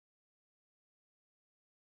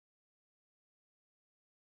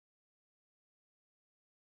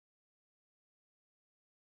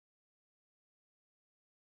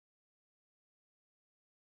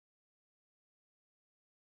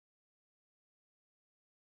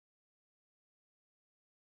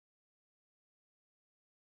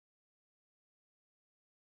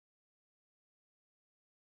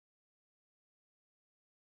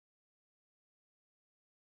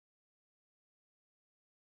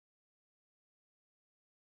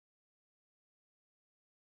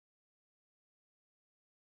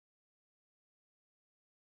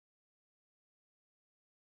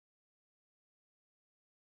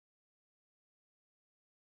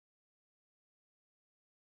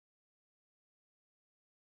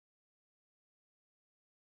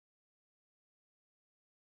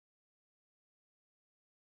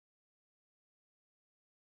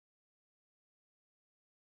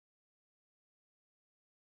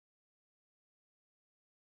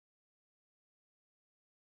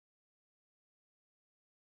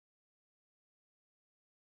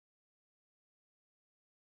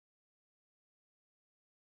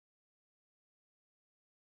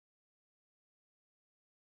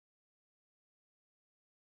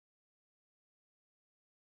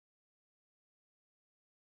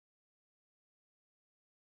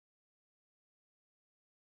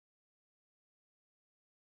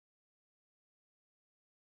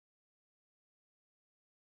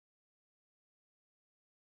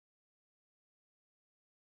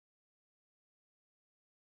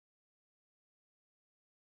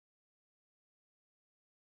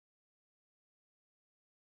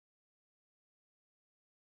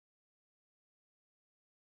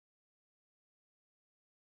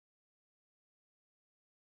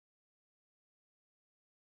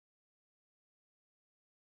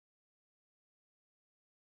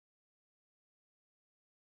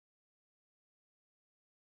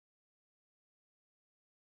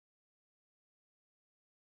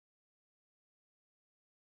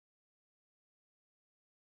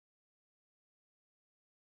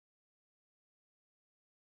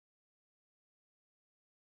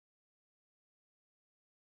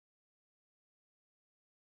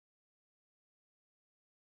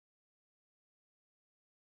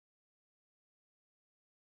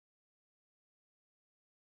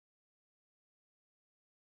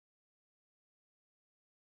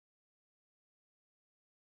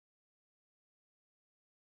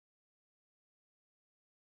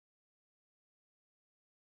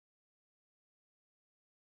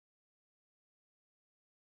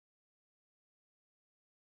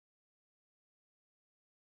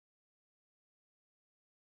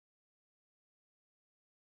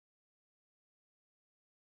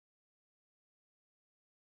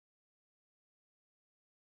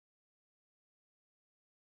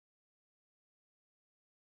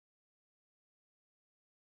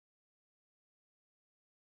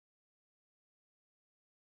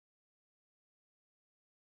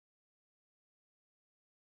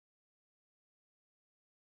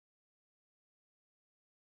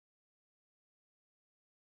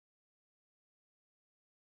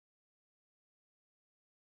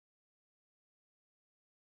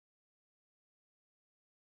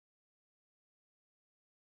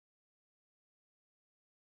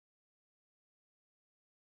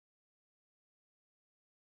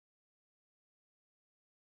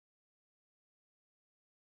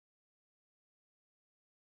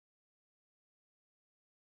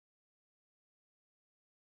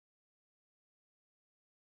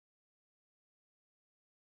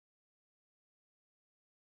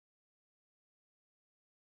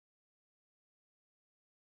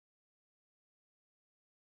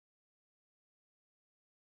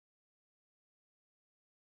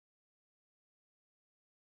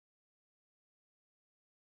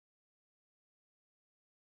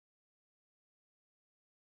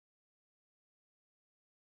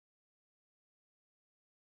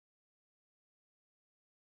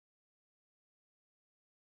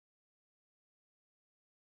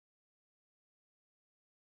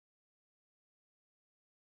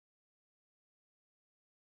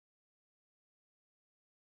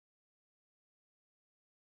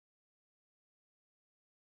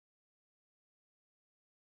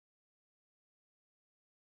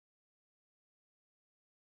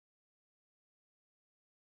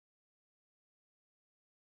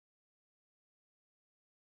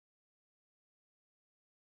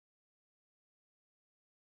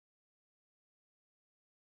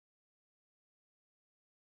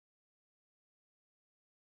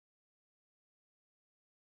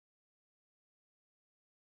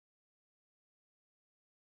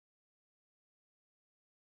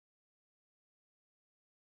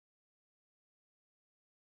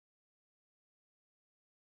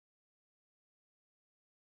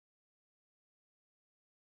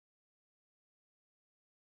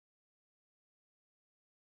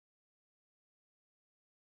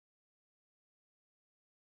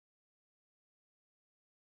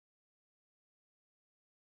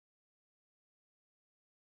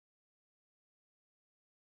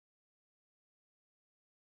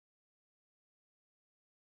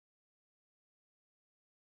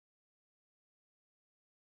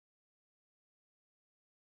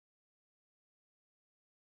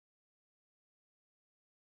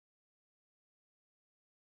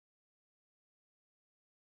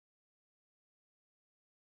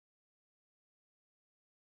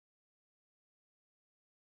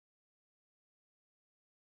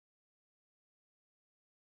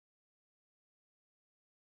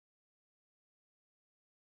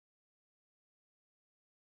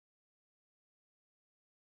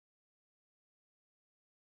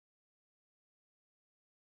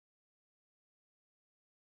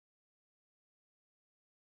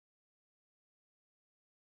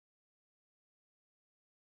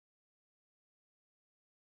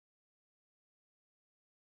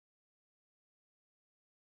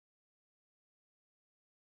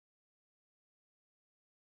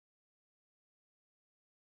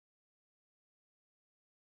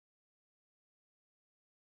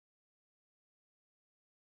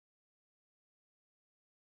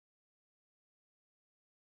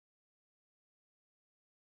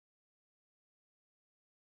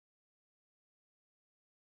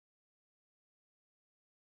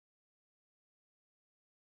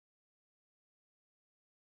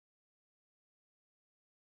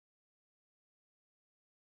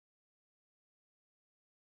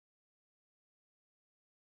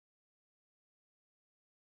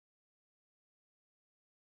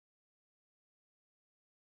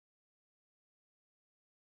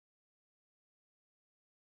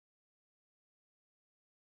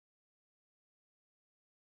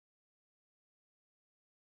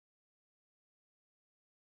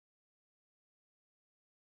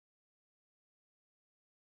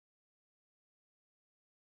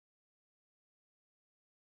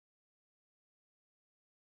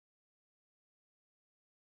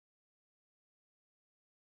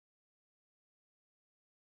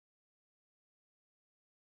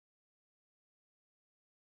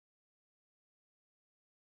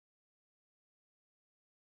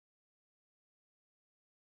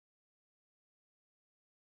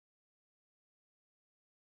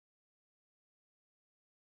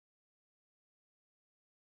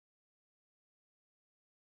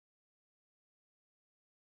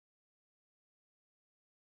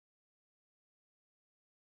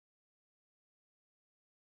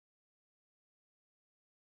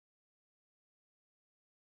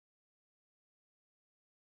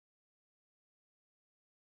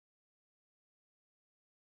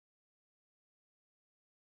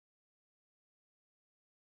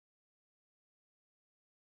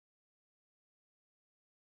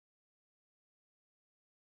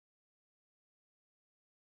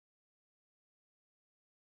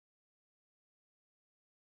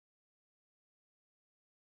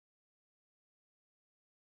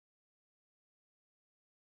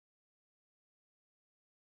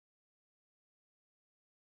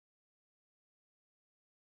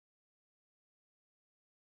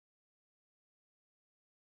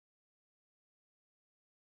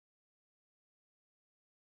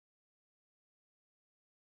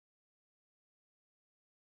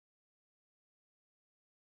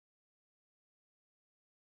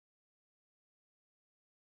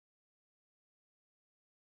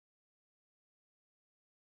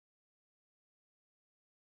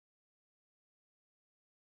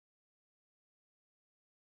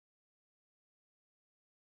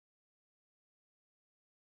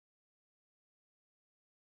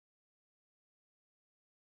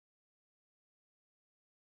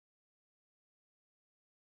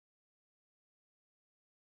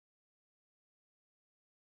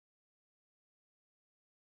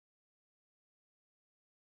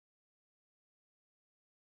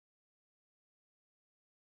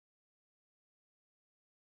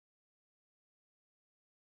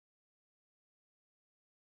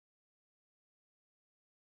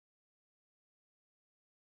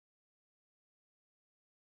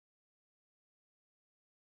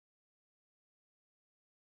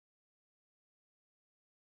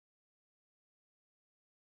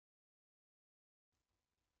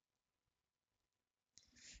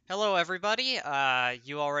Hello, everybody.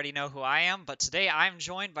 You already know who I am, but today I'm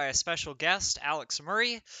joined by a special guest, Alex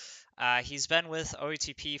Murray. He's been with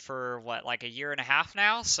OOTP for what, like a year and a half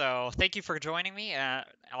now. So thank you for joining me.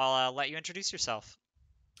 I'll let you introduce yourself.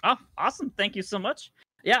 Oh, awesome. Thank you so much.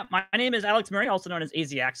 Yeah, my name is Alex Murray, also known as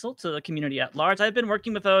AZ Axel to the community at large. I've been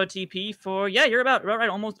working with OOTP for, yeah, you're about right,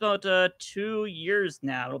 almost about 2 years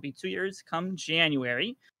now. It'll be 2 years come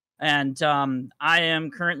January. And I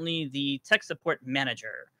am currently the tech support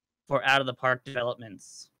manager for Out of the Park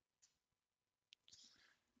Developments.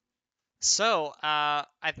 I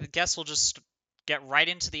guess we'll just get right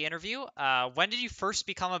into the interview. When did you first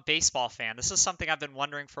become a baseball fan? This is something I've been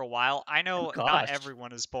wondering for a while. I Oh, know not gosh.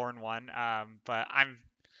 everyone is born one, but I'm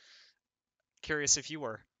curious if you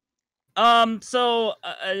were.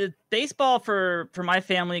 Baseball for my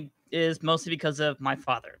family is mostly because of my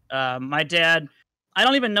father. My dad, I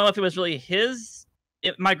don't even know if it was really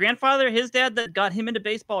my grandfather, his dad, that got him into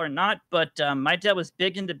baseball or not. But my dad was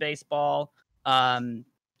big into baseball. I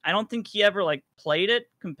don't think he ever like played it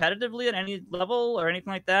competitively at any level or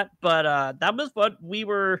anything like that. But that was what we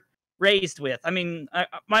were raised with. I mean,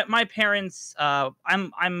 my parents.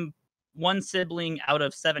 I'm one sibling out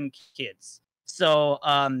of seven kids. So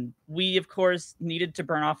we of course needed to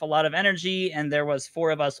burn off a lot of energy, and there was four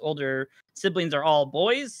of us older siblings are all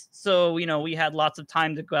boys. So we had lots of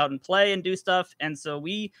time to go out and play and do stuff, and so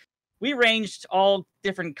we ranged all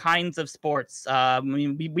different kinds of sports. I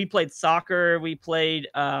mean, we played soccer, we played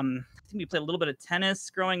I think we played a little bit of tennis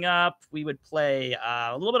growing up. We would play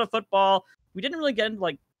a little bit of football. We didn't really get into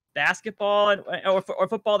like basketball or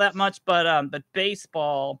football that much, but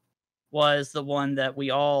baseball was the one that we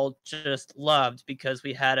all just loved because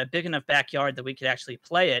we had a big enough backyard that we could actually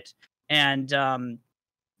play it. And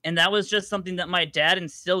that was just something that my dad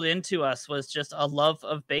instilled into us, was just a love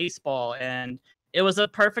of baseball. And it was a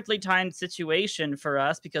perfectly timed situation for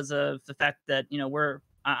us because of the fact that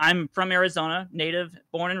I'm from Arizona, native,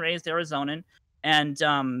 born and raised Arizonan. And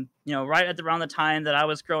right around the time that I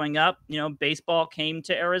was growing up, baseball came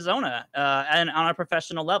to Arizona and on a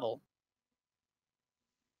professional level.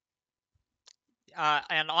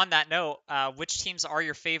 And on that note, which teams are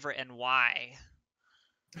your favorite and why?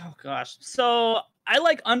 Oh gosh. So I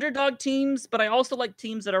like underdog teams, but I also like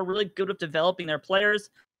teams that are really good with developing their players,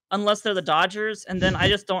 unless they're the Dodgers, and then I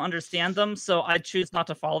just don't understand them, so I choose not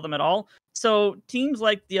to follow them at all. So teams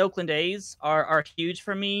like the Oakland A's are huge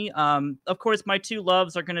for me. Of course, my two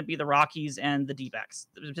loves are going to be the Rockies and the D-backs.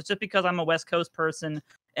 Just because I'm a West Coast person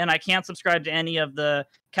and I can't subscribe to any of the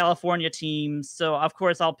California teams, so of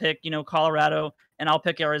course I'll pick Colorado and I'll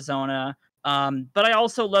pick Arizona. But I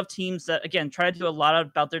also love teams that, again, try to do a lot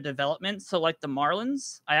about their development. So, like the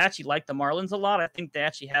Marlins, I actually like the Marlins a lot. I think they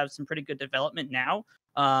actually have some pretty good development now.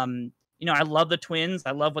 I love the Twins.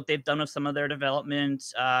 I love what they've done with some of their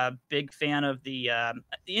development. Big fan of the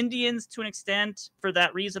Indians to an extent for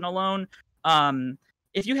that reason alone.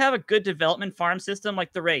 If you have a good development farm system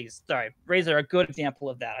like the Rays, Rays are a good example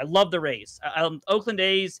of that. I love the Rays. Oakland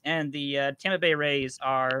A's and the Tampa Bay Rays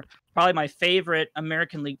are probably my favorite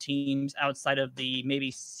American League teams outside of the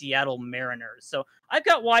maybe Seattle Mariners. So I've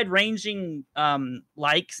got wide-ranging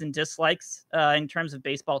likes and dislikes in terms of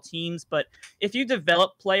baseball teams. But if you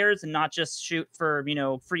develop players and not just shoot for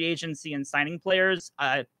free agency and signing players,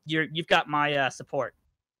 you've got my support.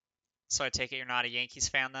 So I take it you're not a Yankees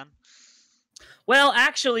fan then? Well,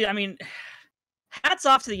 actually, I mean, hats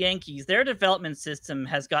off to the Yankees. Their development system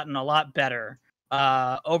has gotten a lot better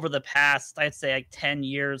over the past, I'd say, like 10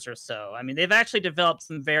 years or so. I mean, they've actually developed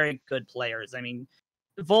some very good players. I mean,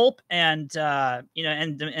 Volpe and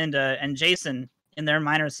Jason in their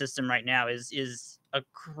minor system right now is a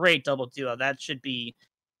great double duo. That should be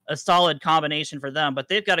a solid combination for them, but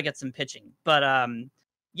they've got to get some pitching. But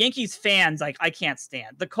Yankees fans, like, I can't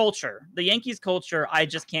stand the culture. The Yankees culture, I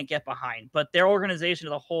just can't get behind. But their organization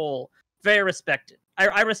as a whole, very respected.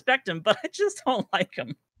 I respect them, but I just don't like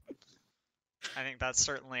them. I think that's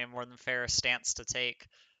certainly a more than fair stance to take.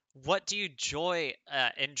 What do you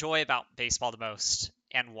enjoy about baseball the most,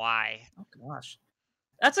 and why? Oh gosh,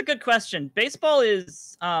 that's a good question. Baseball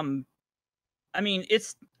is, I mean,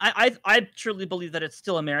 I truly believe that it's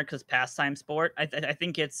still America's pastime sport. I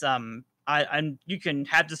think it's you can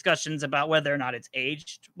have discussions about whether or not it's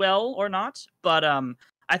aged well or not, but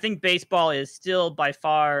I think baseball is still by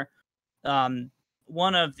far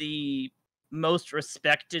one of the most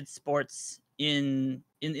respected sports in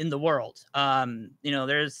the world.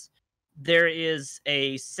 There is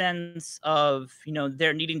a sense of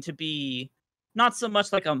there needing to be not so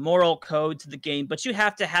much like a moral code to the game, but you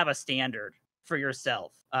have to have a standard. for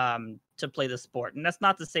yourself to play the sport. And that's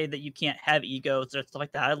not to say that you can't have egos or stuff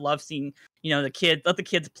like that. I love seeing, let the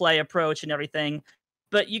kids play approach and everything,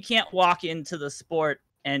 but you can't walk into the sport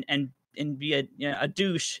and be a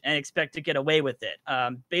douche and expect to get away with it.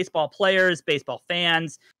 Baseball players, baseball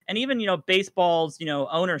fans, and even baseball's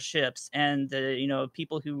ownerships and the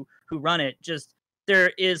people who run it. Just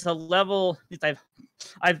there is a level.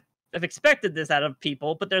 I've expected this out of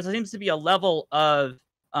people, but there seems to be a level of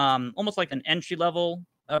almost like an entry level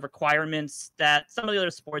of requirements that some of the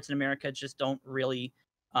other sports in America just don't really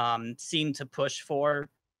seem to push for.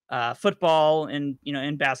 Football and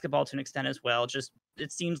and basketball to an extent as well. Just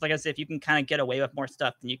it seems like as if you can kind of get away with more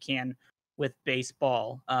stuff than you can with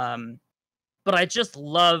baseball. But I just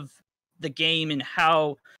love the game and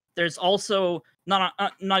how there's also not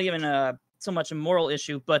even so much a moral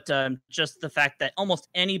issue, but just the fact that almost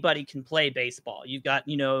anybody can play baseball. You've got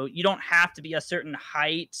you don't have to be a certain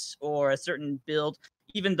height or a certain build,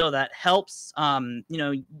 even though that helps.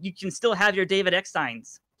 You can still have your David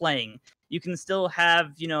Ecksteins playing. You can still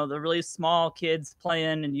have the really small kids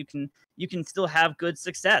playing, and you can still have good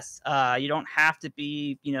success. You don't have to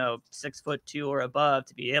be 6'2" or above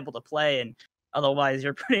to be able to play, and otherwise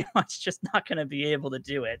you're pretty much just not going to be able to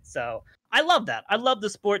do it. So I love that. I love the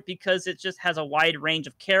sport because it just has a wide range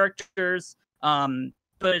of characters. But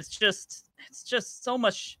it's just so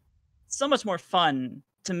much more fun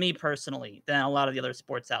to me personally than a lot of the other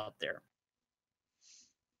sports out there.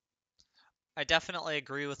 I definitely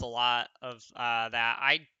agree with a lot of that.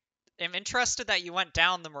 I am interested that you went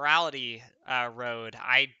down the morality road.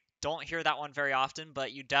 I don't hear that one very often,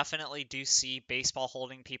 but you definitely do see baseball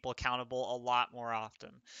holding people accountable a lot more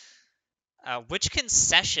often. Which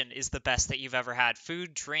concession is the best that you've ever had?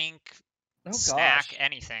 Food, drink, snack,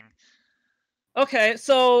 anything? Okay,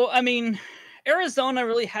 so I mean, Arizona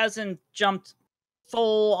really hasn't jumped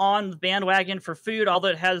full on the bandwagon for food, although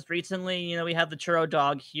it has recently. We have the churro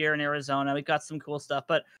dog here in Arizona. We've got some cool stuff,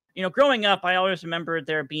 but growing up, I always remember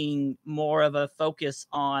there being more of a focus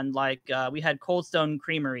on we had Cold Stone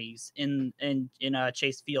creameries in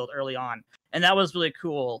Chase Field early on, and that was really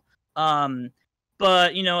cool.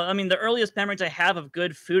 But I mean, the earliest memories I have of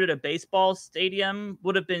good food at a baseball stadium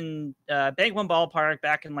would have been Bank One Ballpark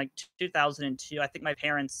back in 2002. I think my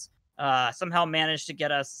parents somehow managed to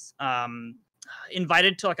get us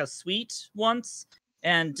invited to a suite once,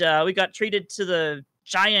 and we got treated to the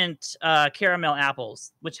giant caramel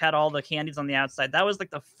apples, which had all the candies on the outside. That was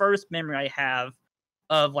the first memory I have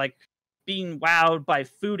of being wowed by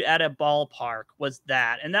food at a ballpark, was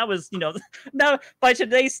that. And that was now by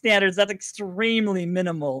today's standards, that's extremely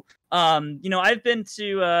minimal. I've been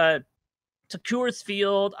to Coors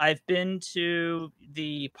Field. I've been to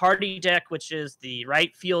the party deck, which is the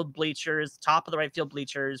right field bleachers, top of the right field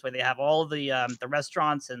bleachers, where they have all the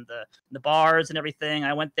restaurants and the bars and everything.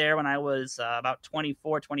 I went there when I was about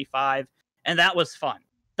 24, 25, and that was fun.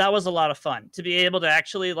 That was a lot of fun to be able to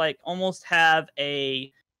actually almost have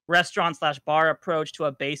a restaurant/bar approach to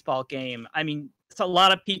a baseball game. I mean, a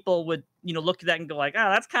lot of people would look at that and go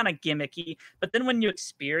that's kind of gimmicky, but then when you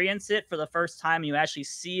experience it for the first time, you actually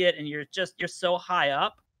see it, and you're so high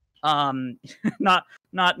up. Not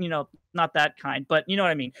that kind, but you know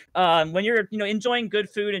what I mean. When you're enjoying good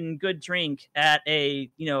food and good drink at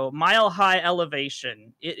a mile high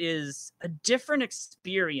elevation, it is a different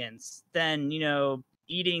experience than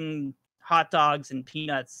eating hot dogs and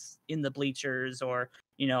peanuts in the bleachers or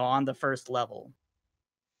on the first level.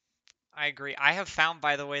 I agree. I have found,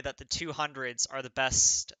 by the way, that the 200s are the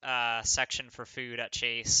best section for food at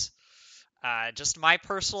Chase. Just my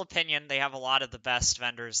personal opinion, they have a lot of the best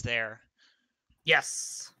vendors there.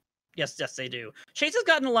 Yes, they do. Chase has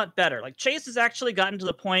gotten a lot better. Chase has actually gotten to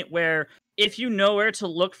the point where if you know where to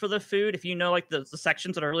look for the food, if you know the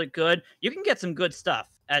sections that are really good, you can get some good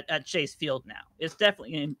stuff at Chase Field now. It's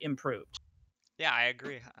definitely improved. Yeah, I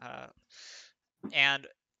agree. And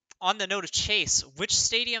on the note of Chase, which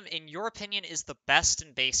stadium, in your opinion, is the best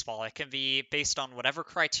in baseball? It can be based on whatever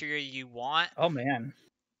criteria you want. Oh man.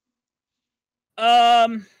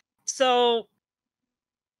 So,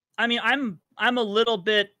 I mean, I'm a little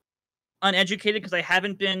bit uneducated because I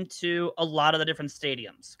haven't been to a lot of the different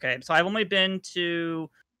stadiums. Okay, so I've only been to,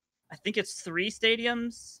 I think it's 3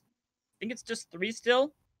 stadiums. I think it's just 3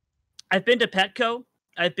 still. I've been to Petco,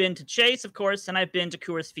 I've been to Chase, of course, and I've been to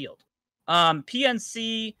Coors Field.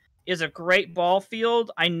 PNC is a great ball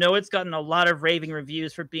field. I know it's gotten a lot of raving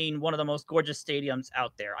reviews for being one of the most gorgeous stadiums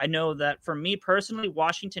out there. I know that for me personally,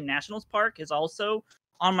 Washington Nationals Park is also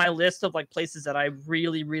on my list of places that I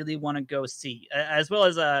really, really want to go see, as well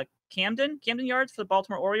as Camden Yards for the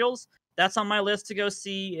Baltimore Orioles. That's on my list to go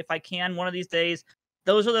see if I can one of these days.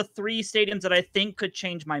 those are the three stadiums that I think could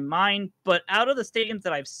change my mind. But out of the stadiums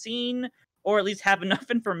that I've seen, or at least have enough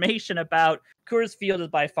information about, Coors Field is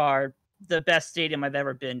by far the best stadium I've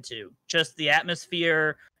ever been to. Just the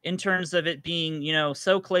atmosphere in terms of it being,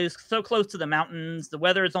 so close to the mountains. The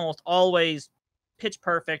weather is almost always pitch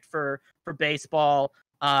perfect for baseball.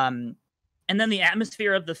 And then the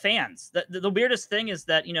atmosphere of the fans. The weirdest thing is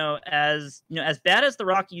that, as bad as the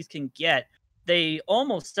Rockies can get, they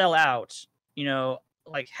almost sell out,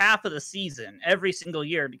 like half of the season every single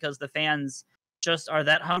year because the fans just are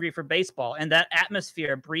that hungry for baseball, and that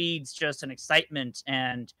atmosphere breeds just an excitement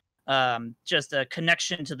and just a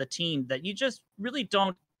connection to the team that you just really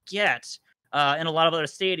don't get in a lot of other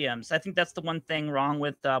stadiums. I think that's the one thing wrong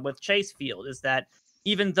with Chase Field, is that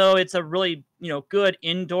even though it's a really good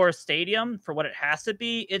indoor stadium for what it has to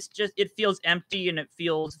be, it feels empty and it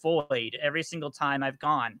feels void every single time I've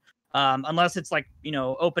gone. Unless it's like,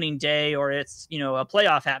 opening day or it's, a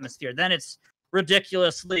playoff atmosphere, then it's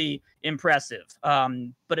ridiculously impressive.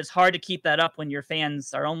 But it's hard to keep that up when your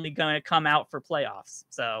fans are only going to come out for playoffs.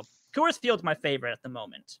 So Coors Field's my favorite at the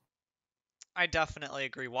moment. I definitely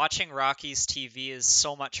agree. Watching Rockies TV is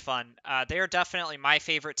so much fun. They are definitely my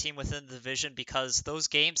favorite team within the division because those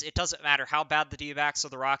games, it doesn't matter how bad the D-backs or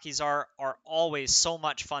the Rockies are always so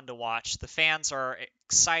much fun to watch. The fans are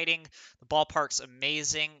exciting. The ballpark's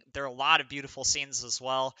amazing. There are a lot of beautiful scenes as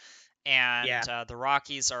well. And Yeah. the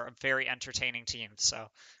Rockies are a very entertaining team. So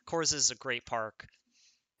Coors is a great park.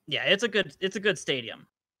 Yeah, it's a good stadium.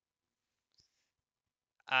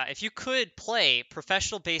 If you could play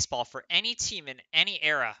professional baseball for any team in any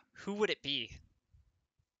era, who would it be?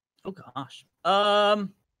 Oh gosh. That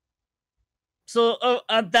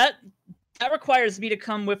requires me to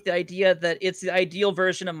come with the idea that it's the ideal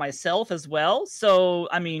version of myself as well. So,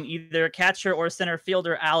 I mean, either catcher or center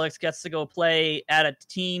fielder, Alex gets to go play at a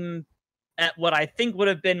team at what I think would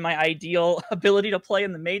have been my ideal ability to play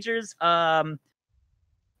in the majors. Probably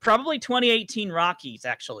 2018 Rockies,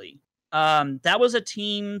 actually. That was a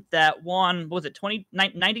team that won, what was it,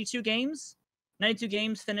 92 games? 92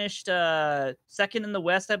 games, finished second in the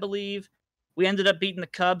West, I believe. We ended up beating the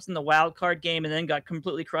Cubs in the wild card game and then got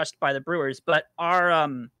completely crushed by the Brewers. But our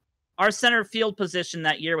center field position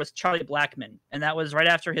that year was Charlie Blackmon, and that was right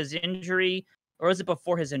after his injury, or was it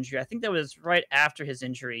before his injury? I think that was right after his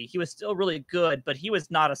injury. He was still really good, but he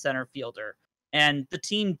was not a center fielder. And the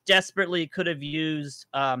team desperately could have used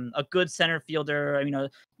a good center fielder.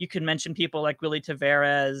 You could mention people like Willie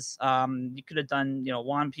Taveras. You could have done,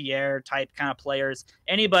 Juan Pierre type kind of players.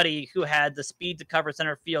 Anybody who had the speed to cover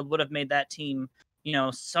center field would have made that team,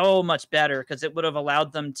 so much better because it would have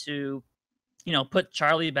allowed them to, put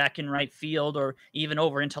Charlie back in right field or even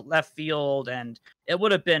over into left field. And it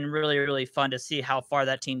would have been really, really fun to see how far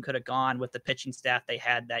that team could have gone with the pitching staff they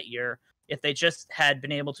had that year if they just had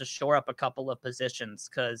been able to shore up a couple of positions.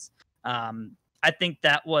 Because I think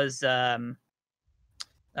that was the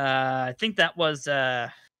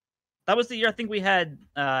year I think we had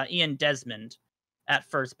Ian Desmond at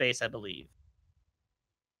first base, I believe.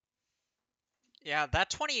 Yeah, that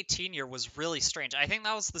 2018 year was really strange. I think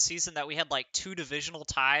that was the season that we had like 2 divisional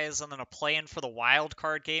ties and then a play-in for the wild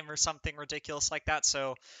card game or something ridiculous like that.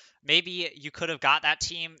 So maybe you could have got that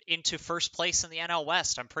team into first place in the NL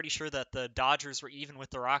West. I'm pretty sure that the Dodgers were even with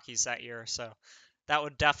the Rockies that year. So that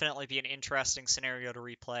would definitely be an interesting scenario to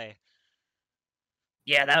replay.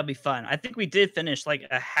 Yeah, that would be fun. I think we did finish like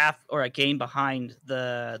a half or a game behind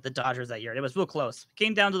the Dodgers that year. It was real close.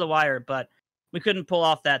 Came down to the wire, but we couldn't pull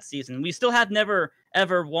off that season. We still have never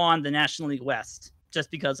ever won the National League West just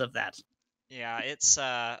because of that. Yeah, it's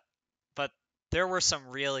but there were some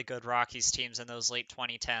really good Rockies teams in those late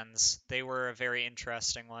 2010s. They were a very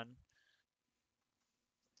interesting one.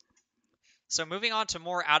 So moving on to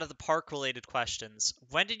more out of the park related questions.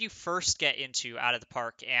 When did you first get into out of the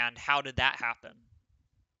park and how did that happen?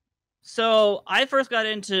 So I first got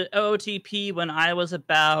into OOTP when I was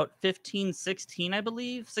about 15, 16, I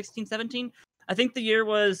believe, 16, 17. I think the year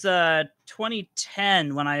was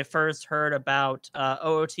 2010 when I first heard about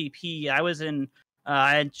OOTP. I was in,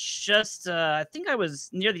 I think I was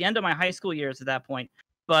near the end of my high school years at that point.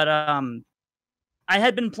 But I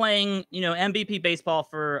had been playing, MVP baseball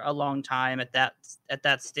for a long time at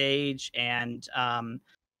that stage, and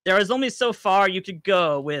there was only so far you could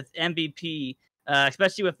go with MVP.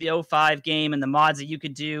 Especially with the '05 game and the mods that you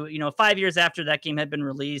could do. 5 years after that game had been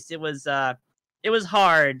released, it was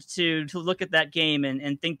hard to look at that game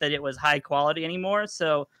and think that it was high quality anymore.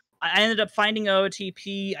 So I ended up finding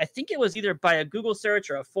OOTP. I think it was either by a Google search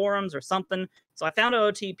or a forums or something. So I found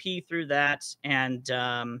OOTP through that, and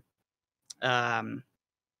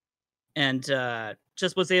and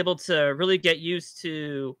just was able to really get used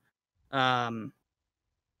to um,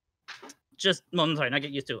 just well, I'm sorry, not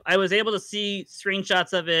get used to. I was able to see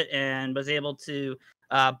screenshots of it and was able to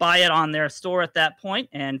buy it on their store at that point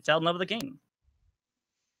and fell in love with the game.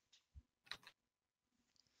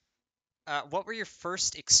 What were your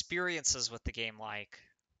first experiences with the game like?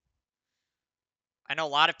 I know a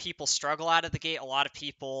lot of people struggle out of the gate. A lot of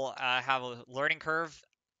people have a learning curve.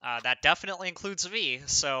 That definitely includes me.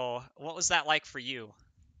 So, what was that like for you?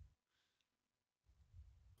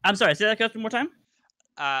 I'm sorry, say that question one more time.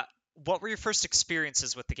 Uh, what were your first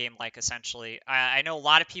experiences with the game like, essentially? I know a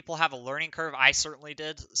lot of people have a learning curve. I certainly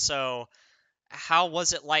did. So, how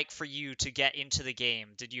was it like for you to get into the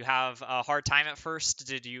game? Did you have a hard time at first?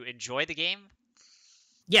 Did you enjoy the game?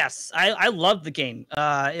 Yes, I loved the game.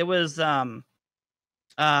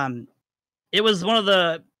 Um it was one of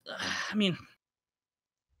the I mean,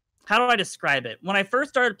 how do I describe it? When I first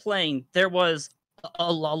started playing, there was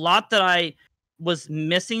a lot that I was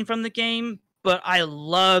missing from the game, but I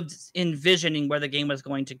loved envisioning where the game was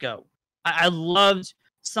going to go. I loved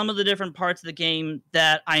some of the different parts of the game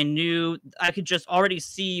that I knew I could just already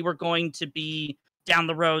see were going to be down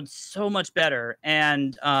the road so much better,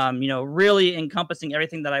 and really encompassing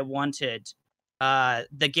everything that I wanted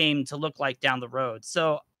the game to look like down the road.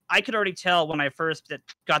 So I could already tell when I first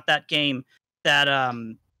got that game that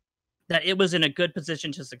that it was in a good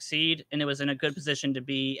position to succeed, and it was in a good position to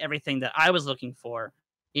be everything that I was looking for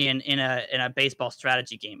in a baseball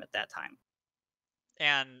strategy game at that time.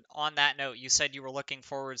 And on that note, you said you were looking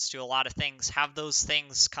forwards to a lot of things. Have those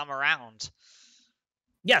things come around?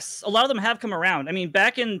 Yes, a lot of them have come around. I mean,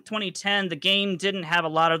 back in 2010, the game didn't have a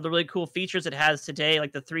lot of the really cool features it has today,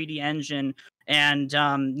 like the 3D engine and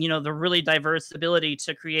the really diverse ability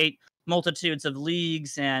to create multitudes of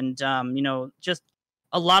leagues and just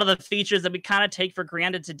a lot of the features that we kind of take for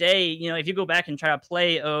granted today. If you go back and try to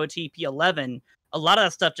play OOTP 11, a lot of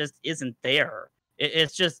that stuff just isn't there.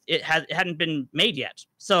 It's just it hadn't been made yet.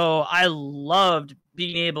 So I loved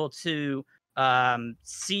being able to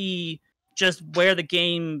see just where the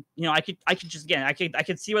game, I could just again, I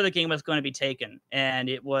could see where the game was going to be taken, and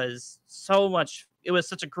it was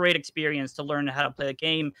such a great experience to learn how to play the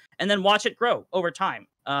game and then watch it grow over time.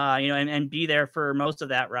 And be there for most of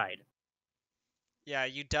that ride. Yeah,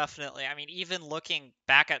 you definitely. I mean, even looking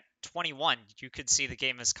back at 21, you could see the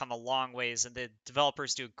game has come a long ways, and the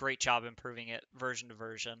developers do a great job improving it version to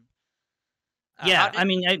version. How Yeah, did I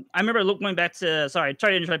mean, I remember going back to, sorry,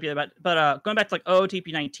 sorry to interrupt you, but going back to like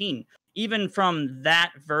OOTP 19, even from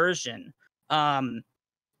that version, um,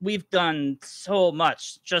 we've done so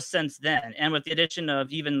much just since then, and with the addition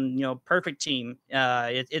of even Perfect Team,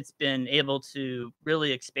 it's been able to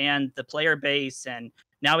really expand the player base, and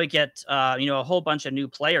now we get a whole bunch of new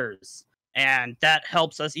players, and that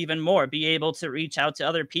helps us even more be able to reach out to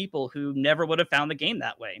other people who never would have found the game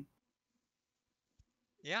that way.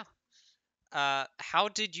 yeah? How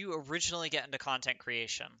did you originally get into content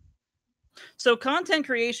creation? So content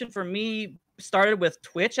creation for me started with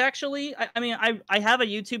Twitch. Actually, I have a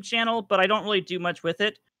YouTube channel, but I don't really do much with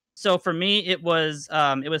it. So for me, it was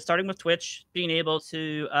starting with Twitch, being able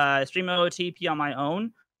to stream OOTP on my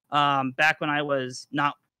own. Back when I was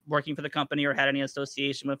not working for the company or had any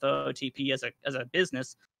association with OOTP as a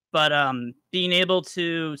business, but being able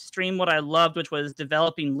to stream what I loved, which was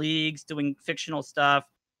developing leagues, doing fictional stuff,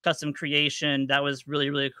 custom creation. That was really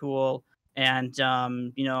really cool. And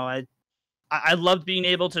I loved being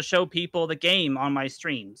able to show people the game on my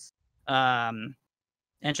streams, and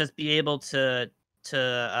just be able to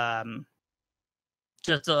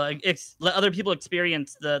just let other people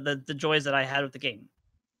experience the joys that I had with the game.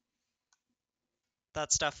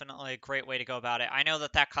 That's definitely a great way to go about it. I know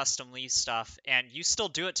that custom league stuff, and you still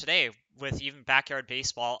do it today with even backyard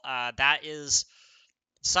baseball. That is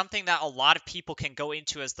something that a lot of people can go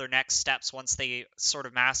into as their next steps once they sort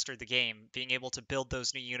of master the game, being able to build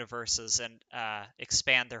those new universes and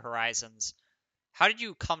expand their horizons. How did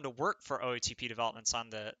you come to work for OOTP developments on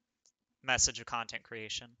the message of content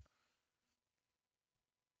creation?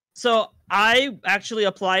 So I actually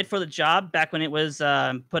applied for the job back when it was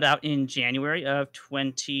put out in January of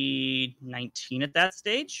 2019 at that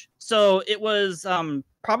stage. So it was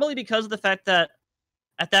probably because of the fact that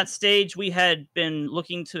at that stage we had been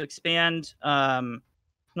looking to expand.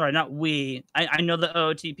 Right, not we. I know the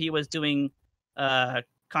OOTP was doing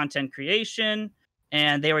content creation,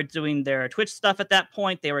 and they were doing their Twitch stuff at that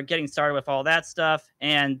point. They were getting started with all that stuff,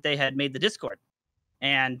 and they had made the Discord.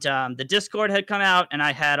 And the Discord had come out, and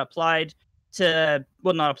I had applied to,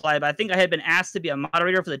 well, not applied, but I think I had been asked to be a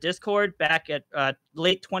moderator for the Discord back at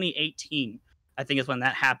late 2018. I think is when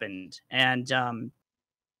that happened. And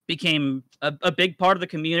became a big part of the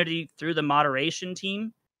community through the moderation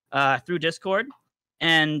team, through Discord.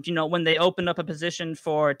 And when they opened up a position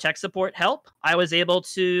for tech support help, I was able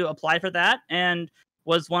to apply for that and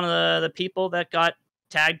was one of the people that got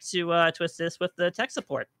tagged to assist with the tech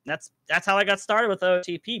support. That's how I got started with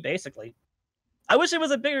OOTP, basically. I wish it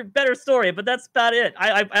was a better story, but that's about it.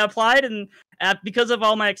 I applied, and because of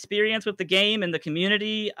all my experience with the game and the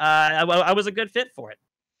community, I was a good fit for it.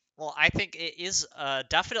 Well, I think it is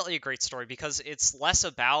definitely a great story because it's less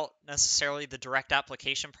about necessarily the direct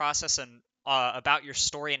application process and about your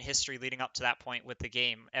story and history leading up to that point with the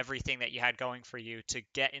game, everything that you had going for you to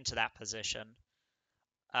get into that position.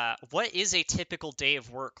 What is a typical day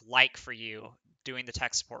of work like for you doing the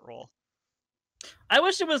tech support role? I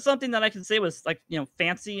wish it was something that I could say was like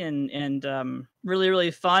fancy and really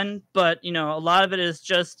really fun, but a lot of it is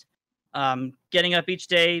just getting up each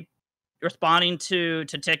day, responding to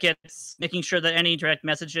tickets, making sure that any direct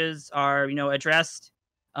messages are addressed,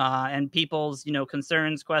 and people's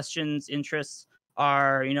concerns, questions, interests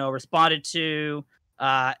are responded to,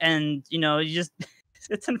 and you just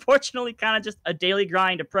it's unfortunately kind of just a daily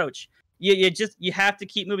grind approach. You have to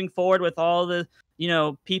keep moving forward with all the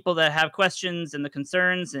people that have questions and the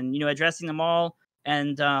concerns, and addressing them all,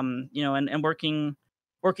 and and working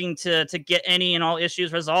to get any and all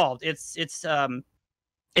issues resolved. It's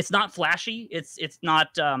not flashy. It's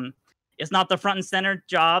not the front and center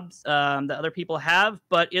jobs that other people have,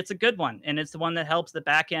 but it's a good one, and it's the one that helps the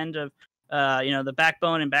back end of the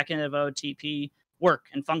backbone and back end of OTP work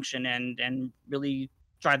and function, and really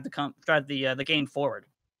drive the game forward.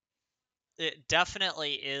 It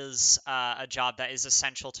definitely is a job that is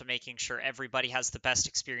essential to making sure everybody has the best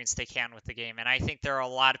experience they can with the game, and I think there are a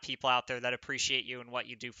lot of people out there that appreciate you and what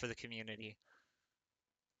you do for the community.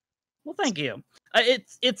 Well, thank you.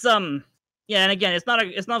 It's yeah, and again, it's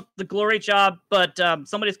not the glory job, but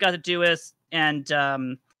somebody's got to do it, and there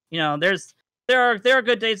are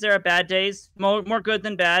good days, there are bad days, more good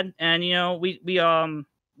than bad, and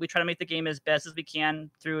we try to make the game as best as we can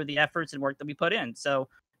through the efforts and work that we put in. So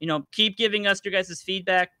keep giving us your guys'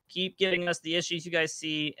 feedback, keep giving us the issues you guys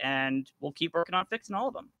see, and we'll keep working on fixing all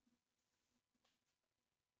of them.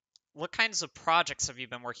 What kinds of projects have you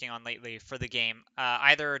been working on lately for the game?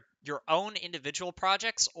 Either your own individual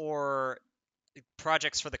projects or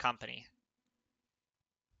projects for the company?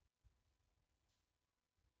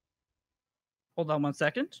 Hold on one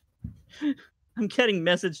second. I'm getting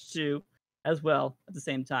messaged to as well at the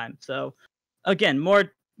same time. So again,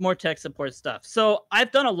 more tech support stuff. So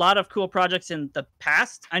I've done a lot of cool projects in the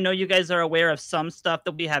past. I know you guys are aware of some stuff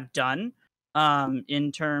that we have done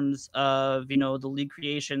in terms of the league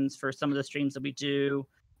creations for some of the streams that we do.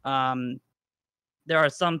 There are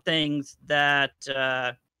some things that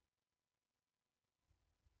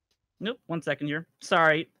nope, one second here.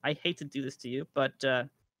 Sorry, I hate to do this to you, but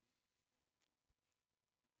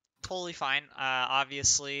totally fine.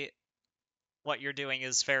 Obviously, what you're doing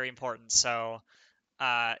is very important, so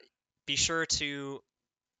be sure to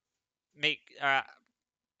make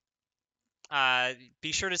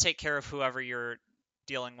be sure to take care of whoever you're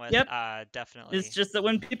dealing with. Yep. Definitely. It's just that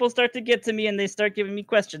when people start to get to me and they start giving me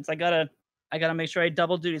questions, I gotta make sure I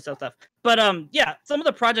double duty stuff. But yeah, some of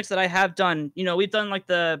the projects that I have done, we've done like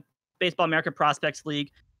the Baseball America Prospects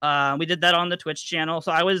League. We did that on the Twitch channel,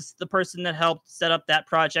 so I was the person that helped set up that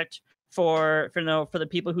project for the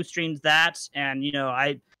people who streamed that, and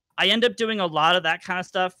I end up doing a lot of that kind of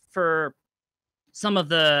stuff for some of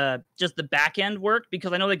the back end work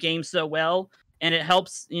because I know the game so well, and it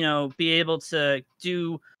helps be able to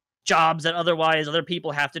do jobs that otherwise other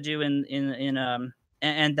people have to do and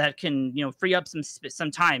that can free up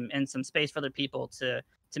some time and some space for other people to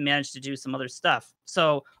manage to do some other stuff.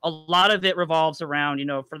 So a lot of it revolves around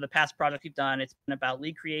for the past project we've done, it's been about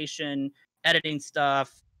league creation, editing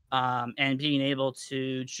stuff, and being able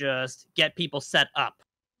to just get people set up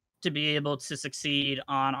to be able to succeed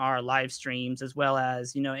on our live streams, as well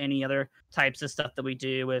as any other types of stuff that we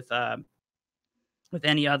do with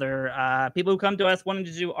any other people who come to us wanting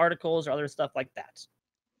to do articles or other stuff like that.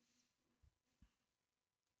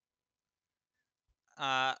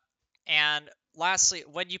 And lastly,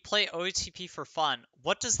 when you play OOTP for fun,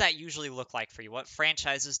 what does that usually look like for you? What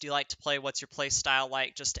franchises do you like to play? What's your play style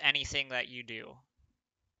like? Just anything that you do.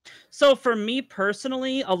 So for me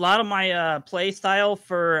personally, a lot of my play style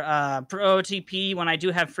for OOTP, when I do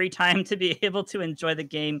have free time to be able to enjoy the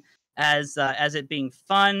game as it being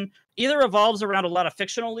fun, either revolves around a lot of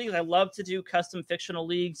fictional leagues. I love to do custom fictional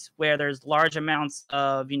leagues where there's large amounts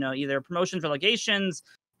of either promotions, relegations,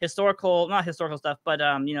 not historical stuff, but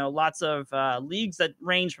lots of leagues that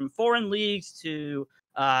range from foreign leagues to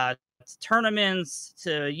tournaments,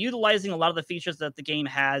 to utilizing a lot of the features that the game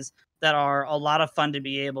has that are a lot of fun to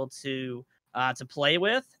be able to play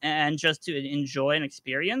with and just to enjoy and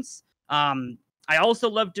experience. I also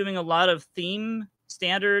love doing a lot of theme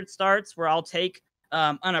standard starts where I'll take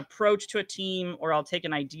an approach to a team, or I'll take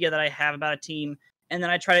an idea that I have about a team, and then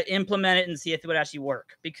I try to implement it and see if it would actually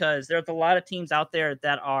work. Because there's a lot of teams out there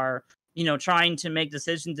that are, trying to make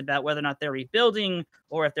decisions about whether or not they're rebuilding,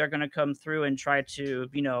 or if they're going to come through and try to,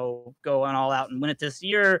 go on all out and win it this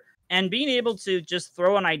year. And being able to just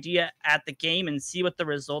throw an idea at the game and see what the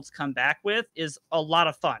results come back with is a lot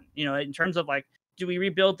of fun. In terms of like, do we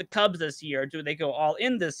rebuild the Cubs this year? Do they go all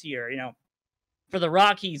in this year? For the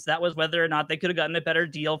Rockies, that was whether or not they could have gotten a better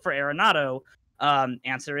deal for Arenado.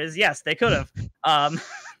 Answer is yes, they could have.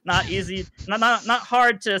 Not easy, not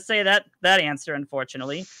hard to say that answer,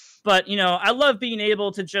 unfortunately. But I love being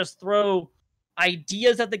able to just throw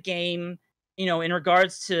ideas at the game, in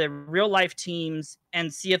regards to real life teams,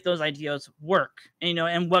 and see if those ideas work,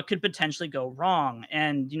 and what could potentially go wrong.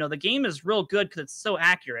 And the game is real good because it's so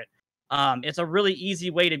accurate. It's a really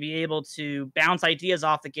easy way to be able to bounce ideas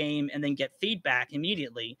off the game and then get feedback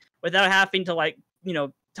immediately without having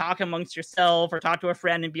to talk amongst yourself or talk to a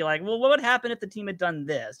friend and be like, well, what would happen if the team had done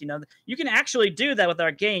this? You can actually do that with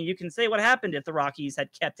our game. You can say what happened if the Rockies had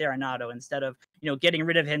kept Arenado instead of, getting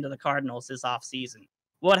rid of him to the Cardinals this offseason.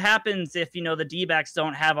 What happens if, the D-backs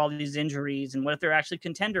don't have all these injuries, and what if they're actually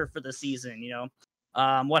contender for the season,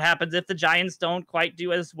 what happens if the Giants don't quite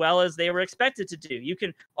do as well as they were expected to do?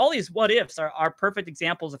 All these what ifs are perfect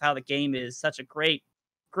examples of how the game is such a great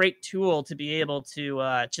tool to be able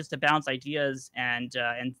to just to bounce ideas and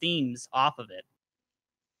themes off of it.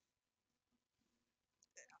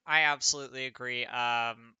 I absolutely agree.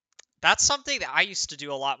 That's something that I used to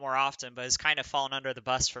do a lot more often, but has kind of fallen under the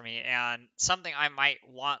bus for me, and something I might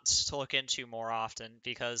want to look into more often,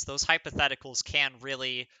 because those hypotheticals can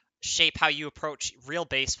really shape how you approach real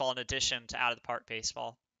baseball in addition to out of the park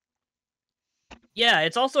baseball. Yeah,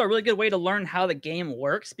 it's also a really good way to learn how the game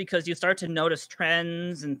works, because you start to notice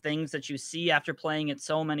trends and things that you see after playing it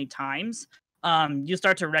so many times. You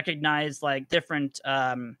start to recognize like different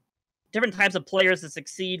types of players that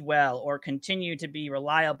succeed well or continue to be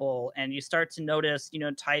reliable, and you start to notice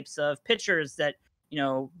types of pitchers that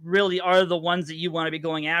really are the ones that you want to be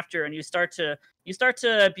going after, and you start to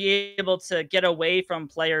be able to get away from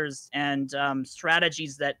players and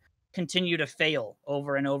strategies that continue to fail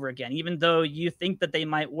over and over again, even though you think that they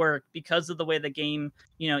might work, because of the way the game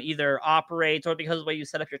either operates, or because of the way you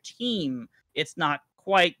set up your team. It's not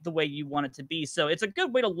quite the way you want it to be. So it's a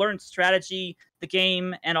good way to learn strategy, the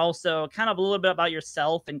game, and also kind of a little bit about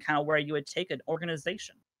yourself and kind of where you would take an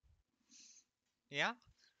organization. Yeah.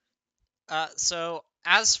 So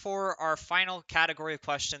as for our final category of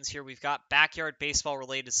questions here, we've got backyard baseball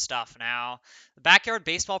related stuff. Now, the backyard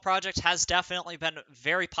baseball project has definitely been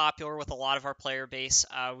very popular with a lot of our player base.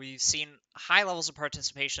 We've seen high levels of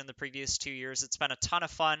participation in the previous 2 years. It's been a ton of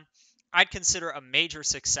fun. I'd consider a major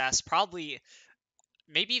success, probably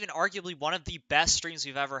maybe even arguably one of the best streams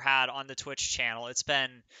we've ever had on the Twitch channel. It's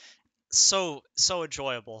been so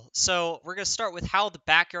enjoyable. So we're going to start with how the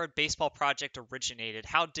backyard baseball project originated.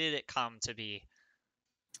 How did it come to be?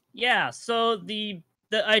 Yeah, so the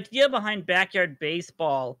idea behind backyard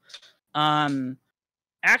baseball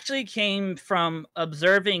actually came from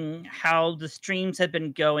observing how the streams had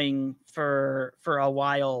been going for a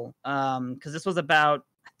while. Because this was about,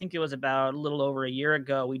 I think it was about a little over a year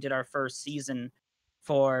ago, we did our first season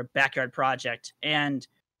for Backyard Project. And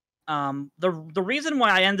the reason why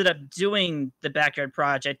I ended up doing the Backyard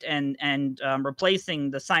Project and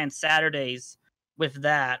replacing the Science Saturdays with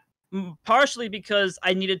that, partially because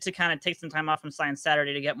I needed to kind of take some time off from Science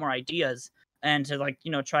Saturday to get more ideas and to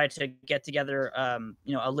try to get together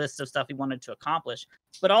a list of stuff we wanted to accomplish,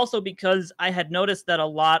 but also because I had noticed that a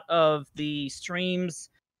lot of the streams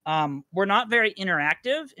were not very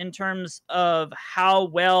interactive in terms of how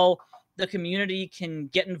well the community can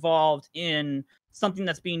get involved in something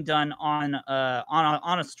that's being done on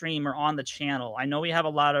a stream or on the channel. I know we have a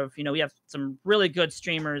lot of we have some really good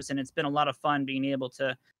streamers, and it's been a lot of fun being able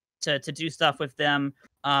to do stuff with them.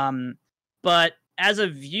 But as a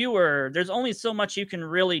viewer, there's only so much you can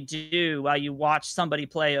really do while you watch somebody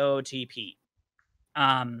play OOTP.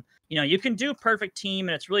 You can do perfect team,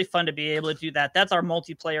 and it's really fun to be able to do that. That's our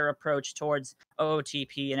multiplayer approach towards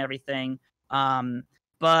OOTP and everything.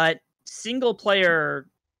 But single player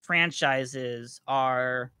franchises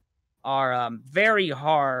are very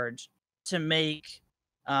hard to make.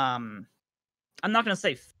 I'm not going to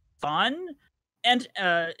say fun, and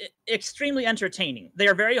extremely entertaining. They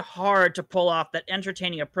are very hard to pull off that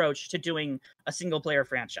entertaining approach to doing a single player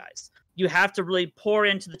franchise. You have to really pour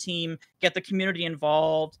into the team, get the community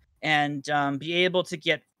involved, and be able to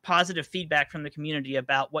get positive feedback from the community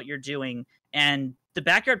about what you're doing. And the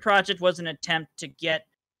Backyard Project was an attempt to get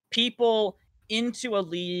people into a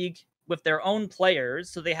league with their own players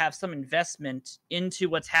so they have some investment into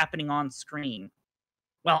what's happening on screen,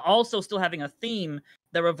 while also still having a theme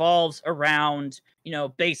that revolves around,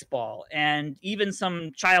 baseball and even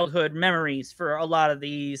some childhood memories for a lot of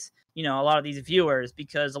these, a lot of these viewers,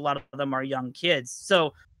 because a lot of them are young kids.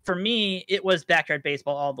 So for me, it was Backyard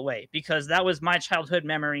Baseball all the way, because that was my childhood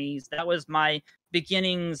memories. That was my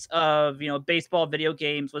beginnings of, baseball video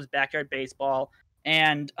games, was Backyard Baseball.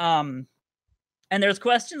 And there's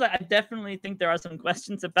questions. I definitely think there are some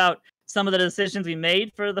questions about some of the decisions we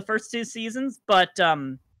made for the first two seasons, but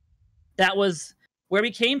that was where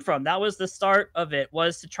we came from. That was the start of it,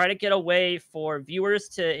 was to try to get a way for viewers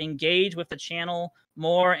to engage with the channel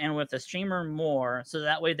more and with the streamer more, so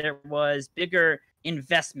that way there was bigger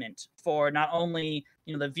investment for not only,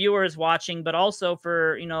 the viewers watching, but also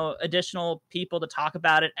for, additional people to talk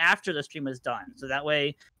about it after the stream was done. So that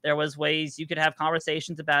way there was ways you could have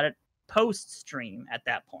conversations about it post stream at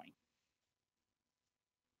that point.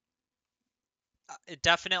 It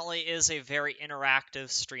definitely is a very interactive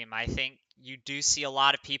stream. I think you do see a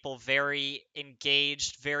lot of people very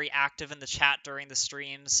engaged, very active in the chat during the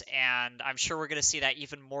streams, and I'm sure we're going to see that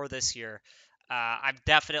even more this year. I'm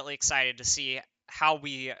definitely excited to see how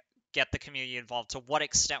we get the community involved, to what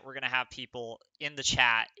extent we're going to have people in the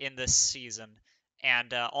chat in this season,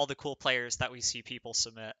 and all the cool players that we see people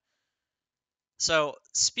submit. So,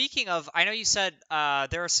 speaking of, I know you said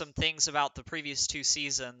there are some things about the previous two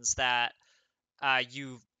seasons that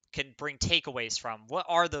you can bring takeaways from. What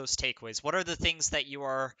are those takeaways? What are the things that you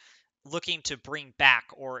are looking to bring back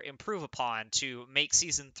or improve upon to make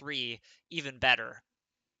season 3 even better?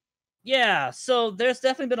 Yeah, so there's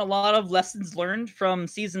definitely been a lot of lessons learned from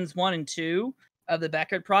seasons 1 and 2 of the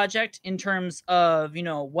Backyard Project in terms of,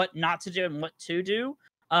 what not to do and what to do.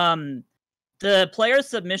 Um, the player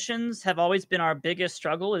submissions have always been our biggest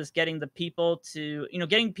struggle, is getting the people to,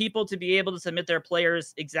 getting people to be able to submit their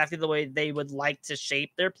players exactly the way they would like to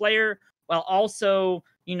shape their player, while also,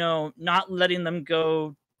 not letting them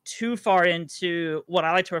go too far into what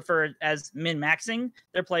I like to refer as min-maxing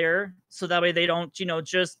their player, so that way they don't,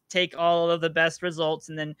 just take all of the best results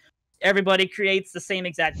and then everybody creates the same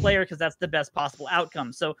exact player because that's the best possible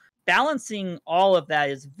outcome. So balancing all of that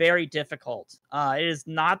is very difficult. It is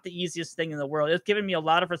not the easiest thing in the world. It's given me a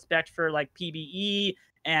lot of respect for like PBE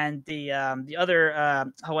and the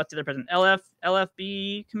other what's the other president,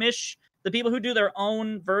 LFB commish, the people who do their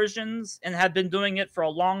own versions and have been doing it for a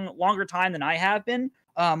longer time than I have been,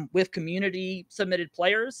 with community submitted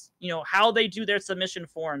players. How they do their submission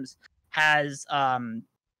forms has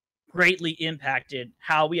greatly impacted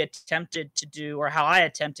how we attempted to do, or how I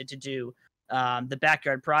attempted to do, the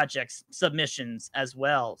Backyard Project's submissions as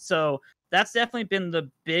well. So that's definitely been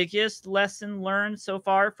the biggest lesson learned so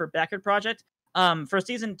far for Backyard Project. For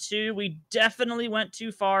season 2, we definitely went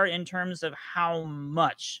too far in terms of how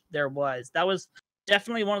much there was. That was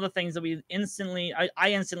definitely one of the things that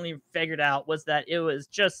I instantly figured out, was that it was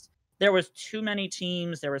just, there was too many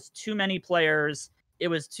teams, there was too many players, it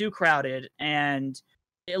was too crowded, and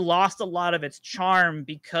it lost a lot of its charm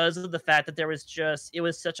because of the fact that it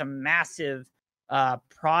was such a massive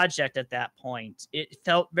project at that point. It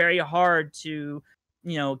felt very hard to,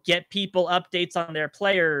 get people updates on their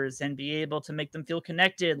players and be able to make them feel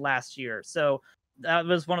connected last year. So that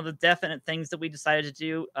was one of the definite things that we decided to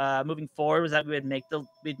do moving forward, was that we'd make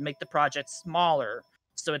the project smaller,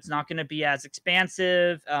 so it's not going to be as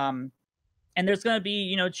expansive. And there's going to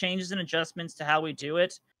be, changes and adjustments to how we do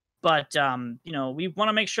it, but we want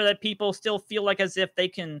to make sure that people still feel like as if they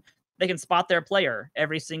can spot their player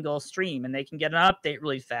every single stream and they can get an update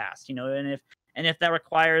really fast, and if that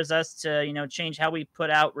requires us to, change how we put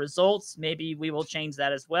out results, maybe we will change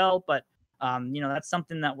that as well. But that's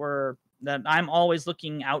something that I'm always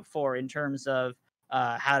looking out for in terms of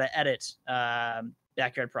how to edit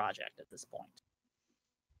Backyard Project at this point.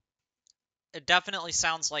 It definitely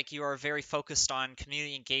sounds like you are very focused on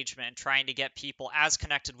community engagement and trying to get people as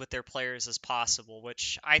connected with their players as possible,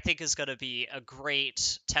 which I think is going to be a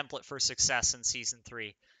great template for success in season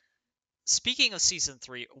 3. Speaking of season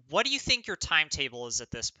 3, what do you think your timetable is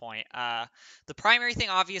at this point? The primary thing,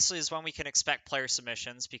 obviously, is when we can expect player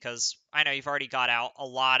submissions, because I know you've already got out a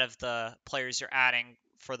lot of the players you're adding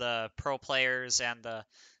for the pro players and the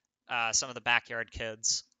some of the backyard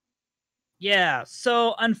kids. Yeah,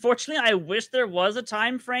 so unfortunately, I wish there was a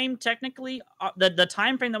time frame. Technically, the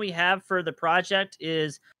time frame that we have for the project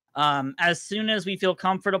is as soon as we feel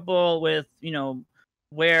comfortable with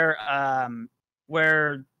where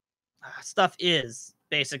where stuff is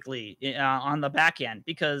basically on the back end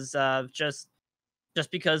because just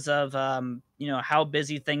because of how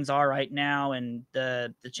busy things are right now and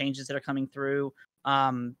the changes that are coming through.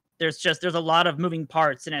 There's a lot of moving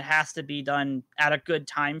parts and it has to be done at a good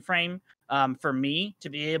time frame for me to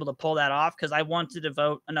be able to pull that off because I want to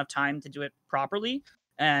devote enough time to do it properly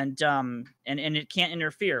and it can't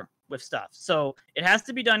interfere with stuff. So it has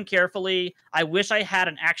to be done carefully. I wish I had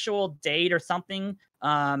an actual date or something.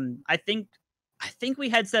 I think we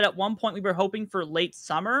had said at one point we were hoping for late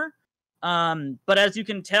summer. But as you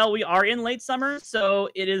can tell, we are in late summer, so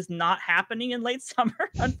it is not happening in late summer,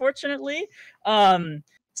 unfortunately.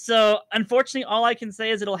 So unfortunately, all I can say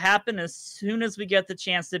is it'll happen as soon as we get the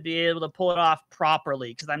chance to be able to pull it off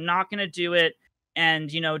properly, because I'm not going to do it and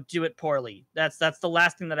do it poorly. That's the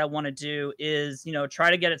last thing that I want to do is try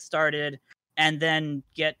to get it started and then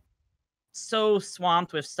get so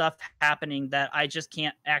swamped with stuff happening that I just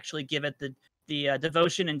can't actually give it the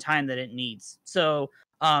devotion and time that it needs. So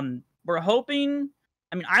we're hoping.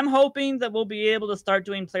 I mean, I'm hoping that we'll be able to start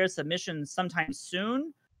doing player submissions sometime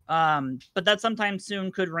soon. But that sometime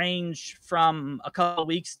soon could range from a couple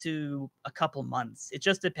weeks to a couple months. It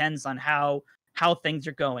just depends on how things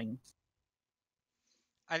are going.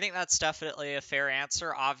 I think that's definitely a fair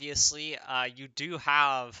answer. Obviously, you do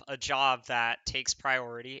have a job that takes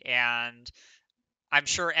priority, and I'm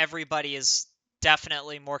sure everybody is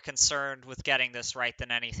definitely more concerned with getting this right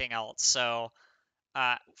than anything else. So,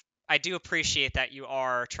 uh, I do appreciate that you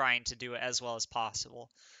are trying to do it as well as possible.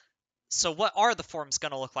 So, what are the forms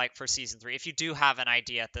going to look like for season 3? If you do have an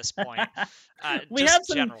idea at this point, we have just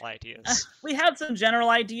some general ideas. we have some general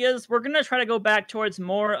ideas. We're gonna try to go back towards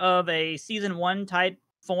more of a season 1 type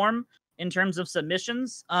form in terms of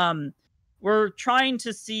submissions. We're trying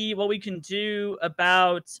to see what we can do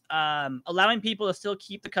about allowing people to still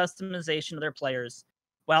keep the customization of their players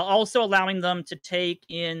while also allowing them to take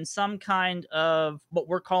in some kind of what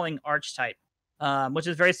we're calling archetype, which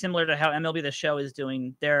is very similar to how MLB The Show is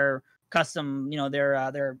doing their custom,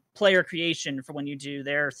 their player creation for when you do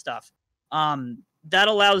their stuff. That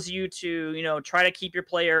allows you to, try to keep your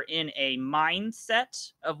player in a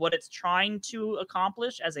mindset of what it's trying to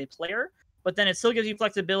accomplish as a player, but then it still gives you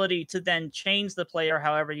flexibility to then change the player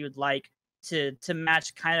however you'd like to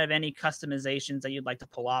match kind of any customizations that you'd like to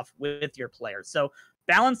pull off with your player. So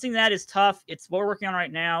balancing that is tough. It's what we're working on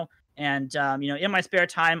right now. And in my spare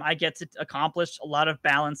time, I get to accomplish a lot of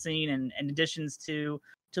balancing and additions to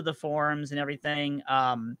the forums and everything.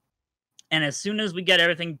 And as soon as we get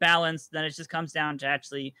everything balanced, then it just comes down to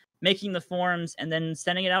actually making the forms and then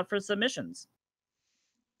sending it out for submissions.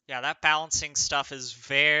 Yeah, that balancing stuff is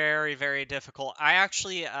very, very difficult. I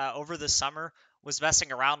actually, over the summer, was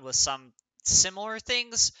messing around with some similar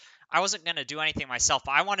things. I wasn't going to do anything myself,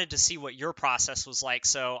 but I wanted to see what your process was like.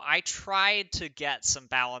 So I tried to get some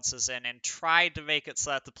balances in and tried to make it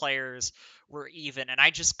so that the players were even, and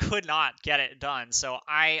I just could not get it done. So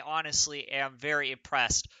I honestly am very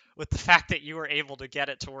impressed with the fact that you were able to get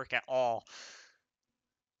it to work at all.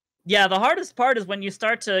 Yeah, the hardest part is when you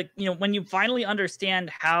start to, when you finally understand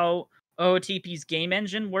how OOTP's game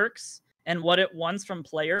engine works and what it wants from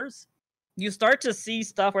players, you start to see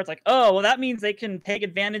stuff where it's like, oh, well, that means they can take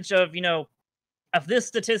advantage of, of this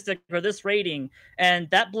statistic or this rating, and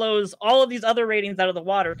that blows all of these other ratings out of the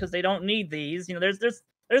water because they don't need these.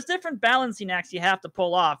 There's different balancing acts you have to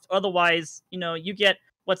pull off. Otherwise, you get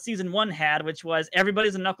what season 1 had, which was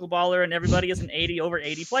everybody's a knuckleballer and everybody is an 80 over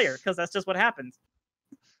 80 player, because that's just what happens.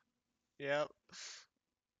 Yep.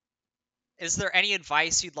 Is there any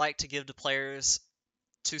advice you'd like to give to players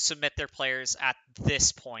to submit their players at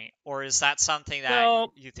this point, or is that something that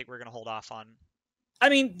So, you think we're going to hold off on? I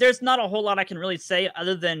mean, there's not a whole lot I can really say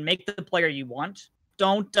other than make the player you want.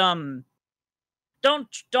 Don't do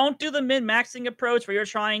the min-maxing approach where you're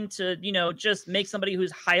trying to, just make somebody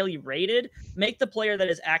who's highly rated. Make the player that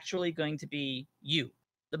is actually going to be you,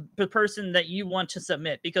 the person that you want to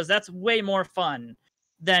submit, because that's way more fun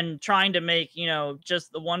than trying to make,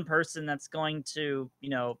 just the one person that's going to,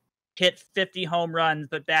 hit 50 home runs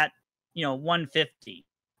but bat, 150.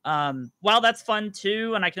 While that's fun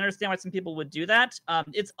too, and I can understand why some people would do that,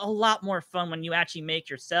 it's a lot more fun when you actually make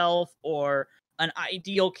yourself or an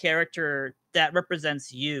ideal character that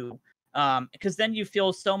represents you, because then you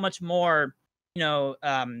feel so much more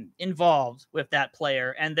involved with that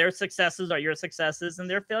player, and their successes are your successes and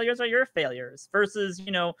their failures are your failures, versus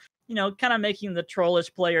kind of making the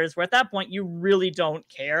trollish players where at that point you really don't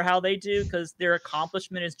care how they do because their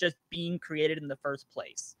accomplishment is just being created in the first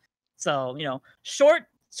place. So short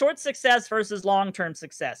success versus long-term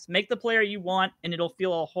success. Make the player you want and it'll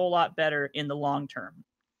feel a whole lot better in the long term.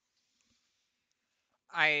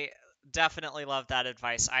 I definitely love that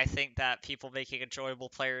advice. I think that people making enjoyable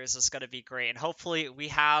players is going to be great. And hopefully we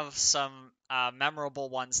have some memorable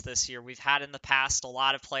ones this year. We've had in the past a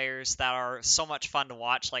lot of players that are so much fun to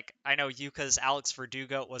watch. Like, I know Yuka's Alex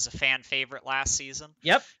Verdugo was a fan favorite last season.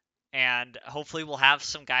 Yep. And hopefully we'll have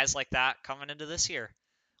some guys like that coming into this year.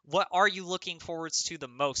 What are you looking forwards to the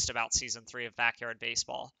most about Season 3 of Backyard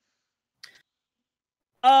Baseball?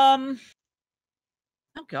 Oh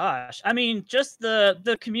gosh. I mean, just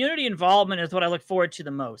the community involvement is what I look forward to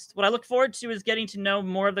the most. What I look forward to is getting to know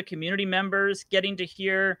more of the community members, getting to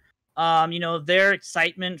hear their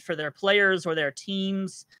excitement for their players or their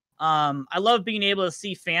teams. I love being able to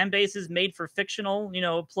see fan bases made for fictional,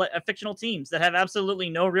 fictional teams that have absolutely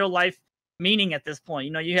no real life meaning at this point.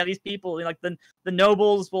 You have these people like the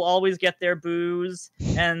Nobles will always get their boos,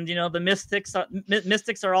 and the Mystics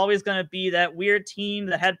are always going to be that weird team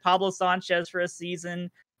that had Pablo Sanchez for a season.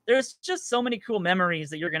 There's just so many cool memories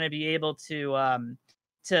that you're going to be able to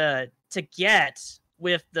get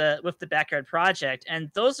with the Backyard Project, and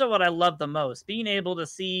those are what I love the most. Being able to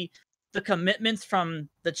see the commitments from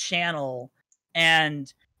the channel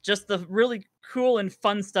and just the really cool and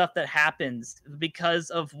fun stuff that happens because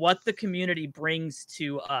of what the community brings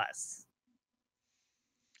to us.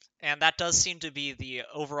 And that does seem to be the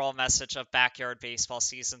overall message of Backyard Baseball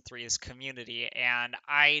Season 3 is community. And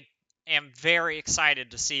I am very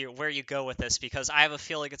excited to see where you go with this because I have a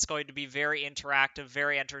feeling it's going to be very interactive,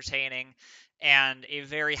 very entertaining, and a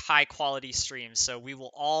very high quality stream. So we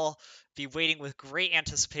will all be waiting with great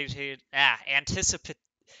anticipation.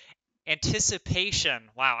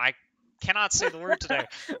 Wow, I cannot say the word today.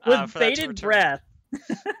 With bated breath.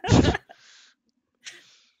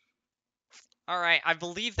 All right, I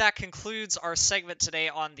believe that concludes our segment today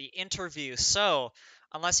on the interview. So,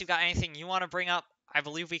 unless you've got anything you want to bring up, I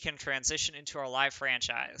believe we can transition into our live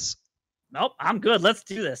franchise. Nope, I'm good. Let's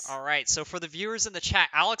do this. All right, so for the viewers in the chat,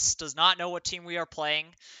 Alex does not know what team we are playing.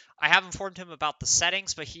 I have informed him about the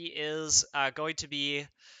settings, but he is going to be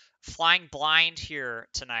flying blind here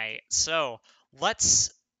tonight. So,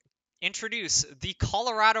 let's introduce the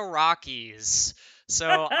Colorado Rockies.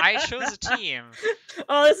 So I chose a team.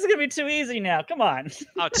 Oh, this is going to be too easy now. Come on.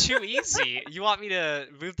 Oh, too easy? You want me to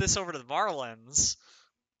move this over to the Marlins?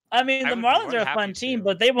 I mean, the Marlins are a fun team,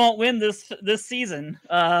 but they won't win this season.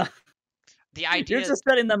 The idea You're just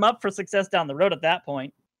setting them up for success down the road at that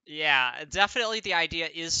point. Yeah, definitely the idea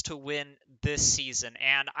is to win this season,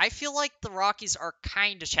 and I feel like the Rockies are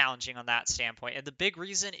kind of challenging on that standpoint, and the big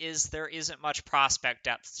reason is there isn't much prospect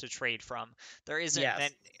depth to trade from. There isn't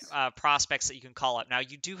many prospects that you can call up. Now,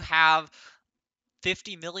 you do have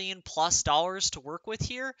 $50 million plus to work with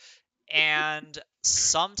here, and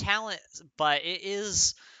some talent, but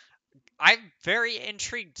I'm very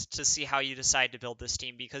intrigued to see how you decide to build this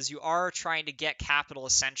team, because you are trying to get capital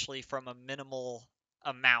essentially from a minimal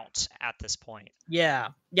amount at this point. Yeah,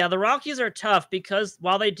 the Rockies are tough because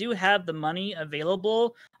while they do have the money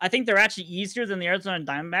available, I think they're actually easier than the Arizona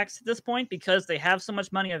Diamondbacks at this point because they have so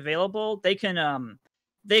much money available. They can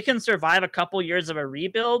survive a couple years of a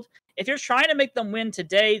rebuild. If you're trying to make them win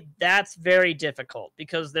today, that's very difficult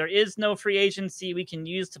because there is no free agency we can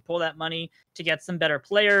use to pull that money to get some better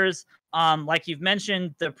players. Like you've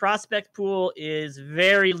mentioned, the prospect pool is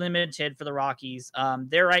very limited for the Rockies.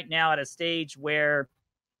 They're right now at a stage where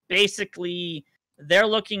basically they're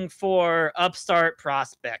looking for upstart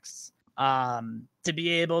prospects to be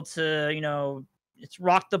able to, it's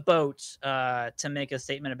rock the boat to make a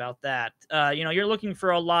statement about that. You're looking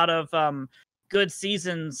for a lot of good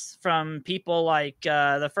seasons from people like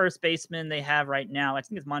the first baseman they have right now. I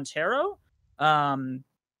think it's Montero.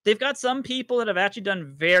 They've got some people that have actually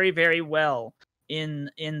done very, very well in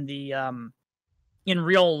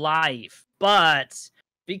real life, but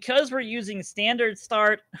because we're using standard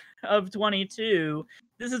start of 22,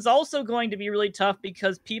 this is also going to be really tough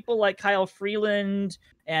because people like Kyle Freeland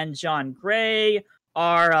and John Gray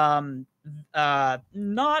are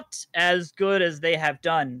not as good as they have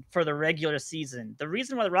done for the regular season. The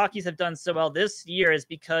reason why the Rockies have done so well this year is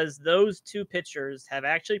because those two pitchers have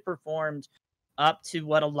actually performed up to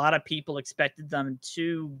what a lot of people expected them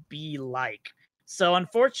to be like. So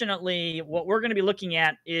unfortunately, what we're going to be looking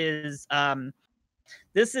at is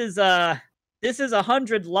this is a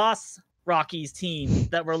 100 loss Rockies team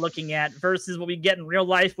that we're looking at versus what we get in real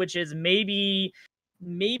life, which is maybe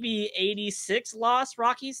 86 loss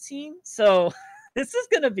Rockies team. So this is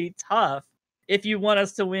gonna be tough if you want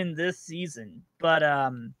us to win this season. But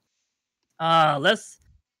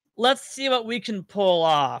let's see what we can pull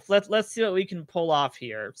off. Let's see what we can pull off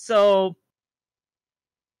here. So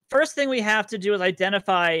first thing we have to do is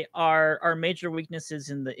identify our major weaknesses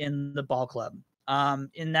in the ball club.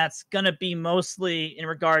 And that's gonna be mostly in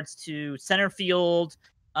regards to center field,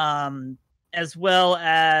 as well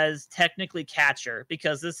as technically catcher,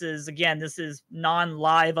 because this is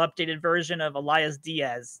non-live updated version of Elias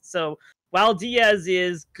Diaz. So while Diaz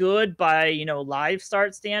is good by live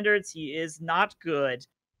start standards, he is not good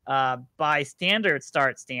by standard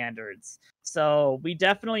start standards. So we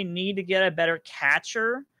definitely need to get a better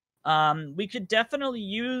catcher. We could definitely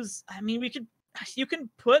use. I mean, you can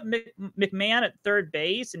put McMahon at third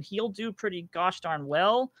base, and he'll do pretty gosh darn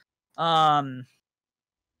well.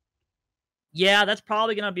 Yeah, that's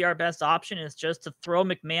probably going to be our best option, is just to throw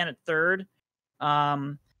McMahon at third.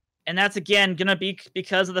 And that's, again, going to be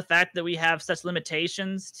because of the fact that we have such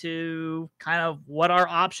limitations to kind of what our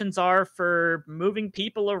options are for moving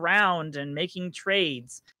people around and making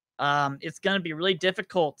trades. It's going to be really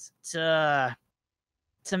difficult to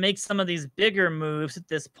make some of these bigger moves at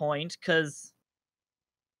this point, because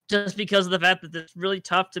of the fact that it's really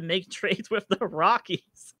tough to make trades with the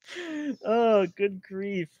Rockies. Oh, good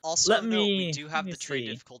grief. Also, we do let have me the trade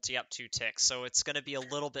see. difficulty up 2 ticks, so it's going to be a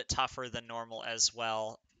little bit tougher than normal as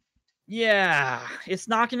well. Yeah, it's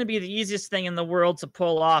not going to be the easiest thing in the world to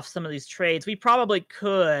pull off some of these trades. We probably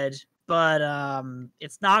could, but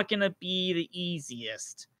it's not going to be the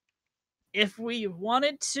easiest. If we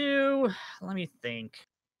wanted to, let me think.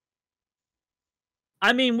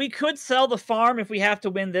 I mean, we could sell the farm if we have to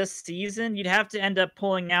win this season. You'd have to end up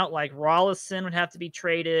pulling out, like, Rollison would have to be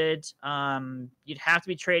traded. You'd have to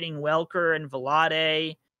be trading Welker and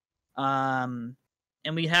Velade.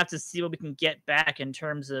 And we'd have to see what we can get back in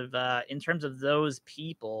terms of those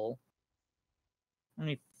people. Let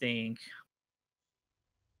me think.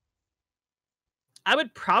 I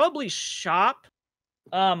would probably shop.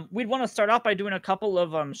 We'd want to start off by doing a couple of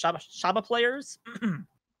Shaba players.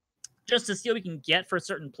 Just to see what we can get for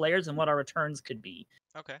certain players and what our returns could be.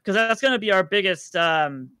 Okay. Because that's going to be our biggest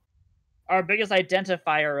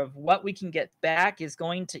identifier of what we can get back is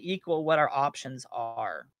going to equal what our options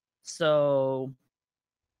are. So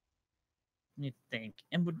let me think.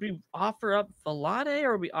 And would we offer up Velade,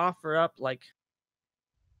 or would we offer up, like,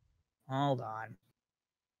 hold on.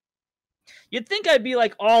 You'd think I'd be,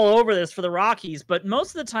 like, all over this for the Rockies, but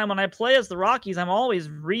most of the time when I play as the Rockies, I'm always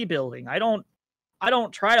rebuilding. I don't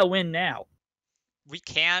try to win now. We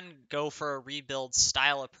can go for a rebuild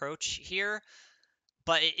style approach here,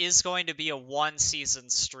 but it is going to be a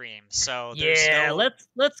 1-season stream, so there's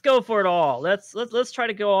let's go for it all. Let's try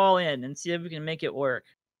to go all in and see if we can make it work.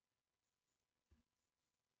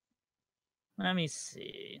 Let me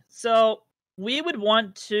see. So we would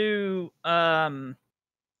want to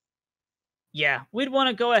we'd want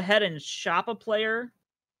to go ahead and shop a player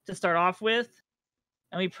to start off with.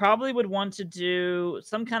 And we probably would want to do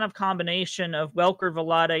some kind of combination of Welker,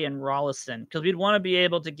 Velade, and Rollison, because we'd want to be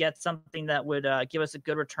able to get something that would give us a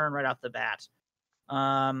good return right off the bat.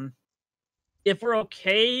 If we're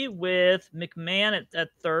okay with McMahon at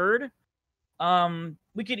third,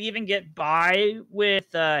 we could even get by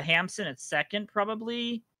with Hampson at second,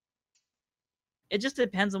 probably. It just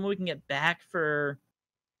depends on what we can get back for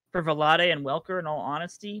Velade and Welker, in all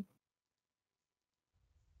honesty.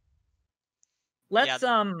 Let's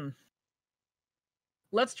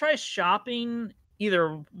try shopping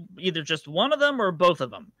either just one of them or both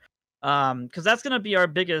of them, because that's going to be our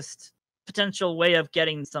biggest potential way of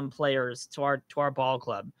getting some players to our ball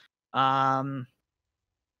club.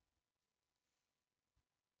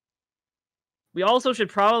 We also should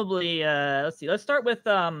probably let's see. Let's start with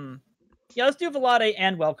let's do Velade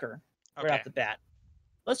and Welker right off the bat.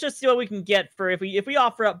 Let's just see what we can get for if we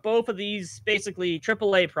offer up both of these basically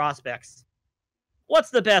AAA prospects. What's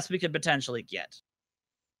the best we could potentially get?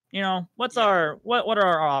 What are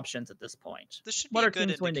our options at this point? This should be a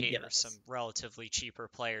good indicator of some relatively cheaper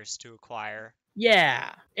players to acquire.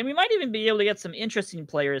 Yeah, and we might even be able to get some interesting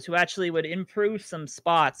players who actually would improve some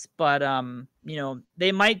spots, but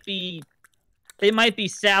they might be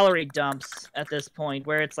salary dumps at this point,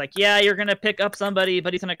 where it's like, yeah, you're gonna pick up somebody,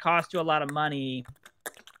 but he's gonna cost you a lot of money.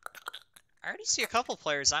 I already see a couple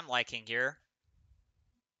players I'm liking here.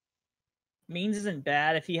 Means isn't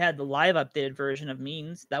bad. If he had the live updated version of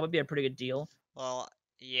Means, that would be a pretty good deal. Well,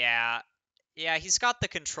 yeah, he's got the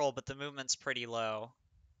control, but the movement's pretty low.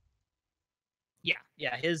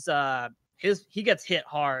 Yeah. His he gets hit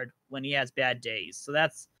hard when he has bad days, so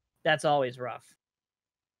that's always rough.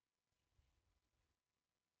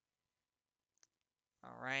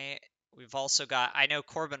 All right. We've also got, I know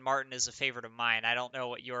Corbin Martin is a favorite of mine. I don't know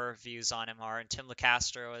what your views on him are. And Tim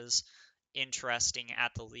LeCastro is interesting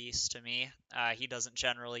at the least to me. He doesn't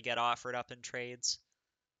generally get offered up in trades.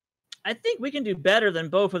 I think we can do better than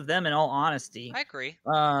both of them in all honesty. I agree.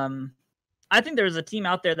 Um, I think there's a team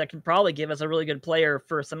out there that can probably give us a really good player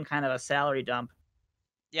for some kind of a salary dump.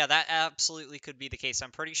 Yeah, that absolutely could be the case.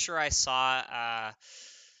 I'm pretty sure I saw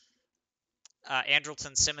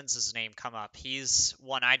Andrelton Simmons' name come up. He's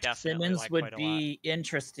one I definitely Simmons like quite would a lot. be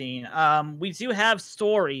interesting. We do have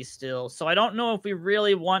Story still, so I don't know if we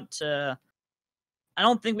really want to. I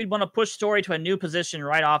don't think we'd want to push Story to a new position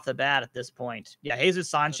right off the bat at this point. Yeah, Jesus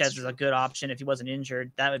That's Sanchez is a true. good option if he wasn't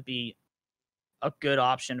injured. That would be a good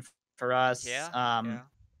option for us. Yeah, yeah.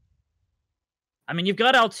 I mean, you've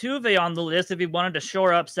got Altuve on the list if you wanted to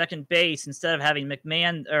shore up second base instead of having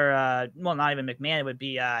McMahon or well, not even McMahon. It would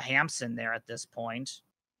be Hampson there at this point.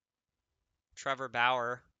 Trevor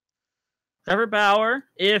Bauer. Trevor Bauer,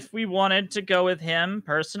 if we wanted to go with him,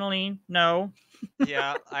 personally, no.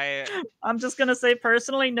 Yeah, I'm just gonna say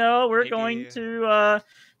personally, no. We're going maybe to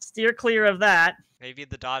steer clear of that. maybe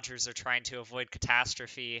the Dodgers are trying to avoid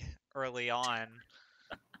catastrophe early on.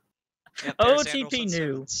 Yep, there's OOTP Andrelton new.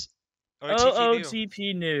 Simmons. OTP new.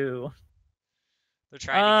 OOTP new. They're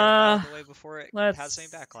trying to get him out of the way before it has any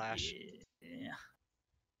Let's backlash. see.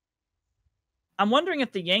 I'm wondering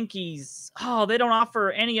if the Yankees, they don't offer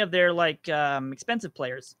any of their expensive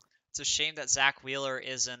players. It's a shame that Zach Wheeler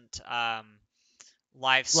isn't live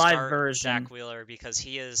Live start version. Zach Wheeler because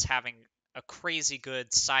he is having a crazy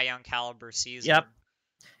good Cy Young caliber season. Yep.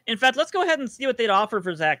 In fact, let's go ahead and see what they'd offer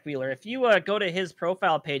for Zach Wheeler. If you go to his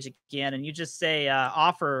profile page again and you just say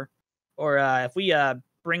offer, or if we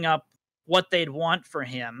bring up what they'd want for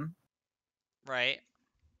him, right?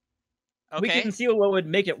 we Okay. can see what would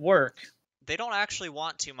make it work. They don't actually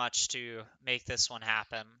want too much to make this one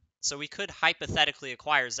happen. So we could hypothetically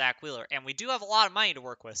acquire Zach Wheeler, and we do have a lot of money to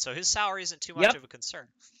work with, so his salary isn't too much of a concern.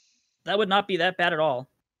 That would not be that bad at all.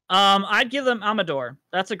 I'd give them Amador.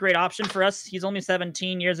 That's a great option for us. He's only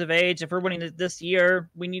 17 years of age. If we're winning this year,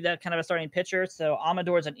 we need that kind of a starting pitcher. So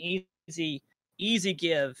Amador is an easy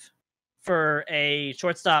give for a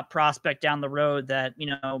shortstop prospect down the road that,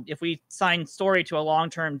 if we sign Story to a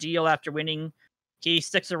long-term deal after winning, he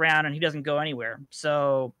sticks around and he doesn't go anywhere.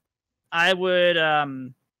 So I would,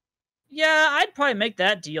 I'd probably make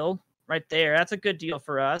that deal right there. That's a good deal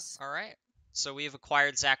for us. All right. So we've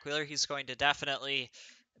acquired Zach Wheeler. He's going to definitely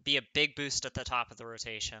be a big boost at the top of the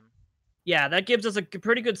rotation. Yeah, that gives us a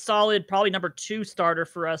pretty good solid, probably number 2 starter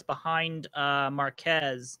for us behind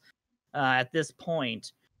Marquez at this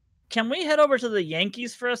point. Can we head over to the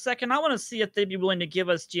Yankees for a second? I want to see if they'd be willing to give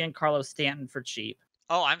us Giancarlo Stanton for cheap.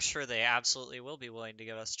 Oh, I'm sure they absolutely will be willing to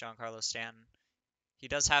give us Giancarlo Stanton. He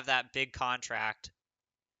does have that big contract.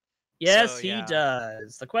 Yes, so, he yeah.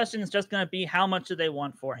 does. The question is just going to be how much do they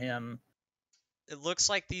want for him? It looks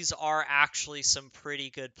like these are actually some pretty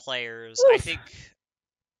good players. Oof. I think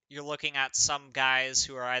you're looking at some guys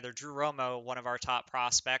who are either Drew Romo, one of our top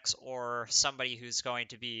prospects, or somebody who's going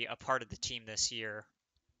to be a part of the team this year.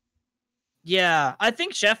 Yeah, I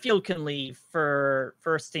think Sheffield can leave for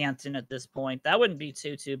Stanton at this point. That wouldn't be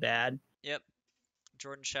too bad. Yep.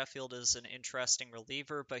 Jordan Sheffield is an interesting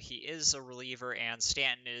reliever, but he is a reliever, and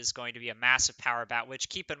Stanton is going to be a massive power bat, which,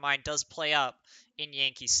 keep in mind, does play up in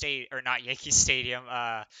Yankee State, or not Yankee Stadium,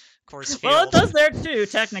 Coors Field. Well, it does there too,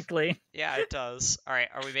 technically. Yeah, it does. All right,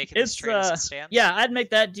 are we making this trade as it stands? Yeah, I'd make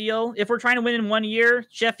that deal. If we're trying to win in 1 year,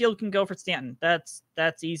 Sheffield can go for Stanton. That's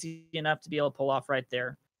easy enough to be able to pull off right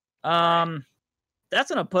there. That's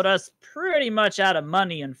gonna put us pretty much out of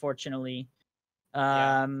money, unfortunately.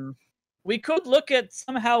 We could look at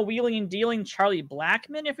somehow wheeling and dealing Charlie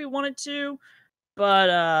Blackmon if we wanted to,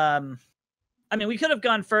 but I mean, we could have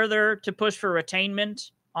gone further to push for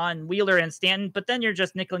retainment on Wheeler and Stanton, but then you're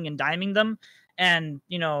just nickeling and diming them, and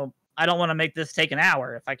I don't want to make this take an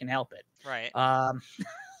hour if I can help it. Right.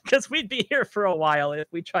 Because we'd be here for a while if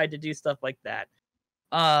we tried to do stuff like that.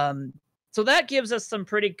 So that gives us some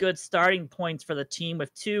pretty good starting points for the team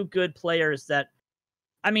with 2 good players that,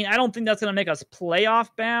 I mean, I don't think that's going to make us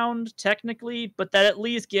playoff bound technically, but that at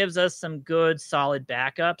least gives us some good solid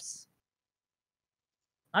backups.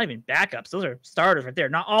 Not even backups. Those are starters right there.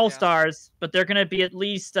 Not all stars, but they're going to be at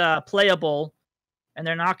least playable. And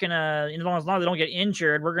they're not going to, as long as they don't get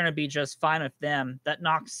injured, we're going to be just fine with them. That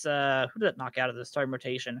knocks, who did that knock out of the starting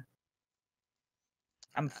rotation?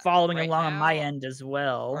 I'm following right along now, on my end as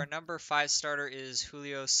well. Our number 5 starter is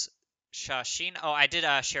Julio Shashin. Oh, I did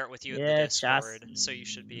share it with you in the Yeah, Discord, so you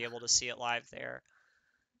should Chassin. be able to see it live there.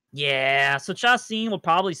 Yeah, so Chassin will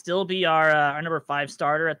probably still be our number 5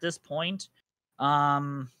 starter at this point.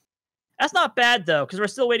 Um, that's not bad though, because we're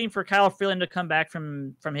still waiting for Kyle Freeland to come back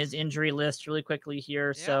from his injury list really quickly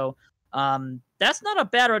here. Yeah. So that's not a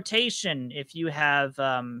bad rotation. If you have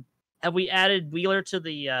we added Wheeler to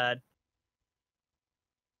the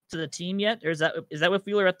team yet, or is that with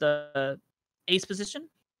Wheeler at the ace position?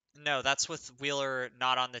 No, that's with Wheeler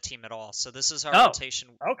not on the team at all. So this is our Oh, rotation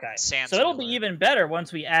okay. So sans it'll be Wheeler. even better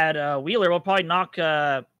once we add Wheeler. We'll probably knock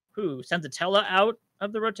Senzatella out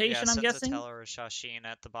of the Yeah, rotation, I'm guessing. Senzatella or Shashin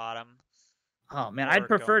at the bottom. Oh man, I'd Or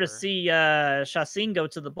prefer to Gomber. see Chassin go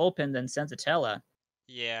to the bullpen than Senzatella.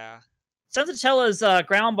 Yeah. Senzatella's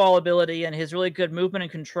ground ball ability and his really good movement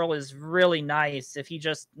and control is really nice. If he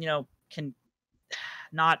just can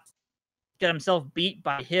not get himself beat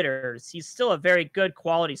by hitters, he's still a very good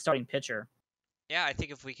quality starting pitcher. Yeah, I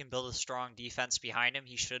think if we can build a strong defense behind him,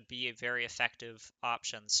 he should be a very effective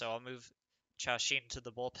option. So I'll move Chashin to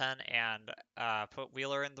the bullpen and put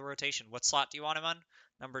Wheeler in the rotation. What slot do you want him on?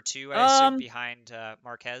 Number 2, I assume, Um, behind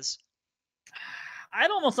Marquez. I'd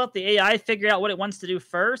almost let the AI figure out what it wants to do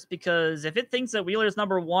first, because if it thinks that Wheeler's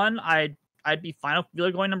number 1, I'd be fine with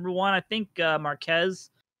Wheeler going number 1. I think Marquez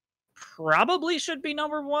probably should be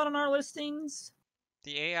number 1 on our listings.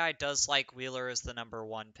 The AI does like Wheeler as the number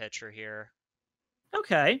 1 pitcher here.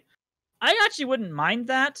 Okay. I actually wouldn't mind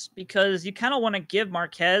that, because you kind of want to give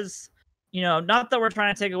Marquez, not that we're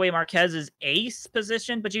trying to take away Marquez's ace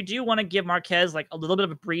position, but you do want to give Marquez like a little bit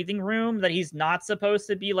of a breathing room, that he's not supposed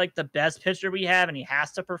to be like the best pitcher we have and he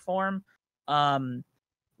has to perform.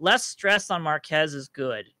 Less stress on Marquez is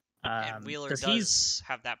good. And Wheeler Because he's does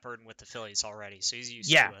have that burden with the Phillies already, so he's used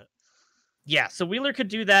to yeah, it. yeah. So Wheeler could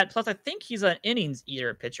do that. Plus, I think he's an innings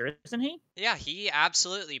eater pitcher, isn't he? Yeah, he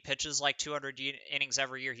absolutely pitches like 200 innings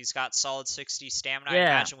every year. He's got solid 60 stamina. I Yeah.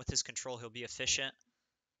 imagine with his control, he'll be efficient.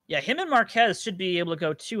 Yeah, him and Marquez should be able to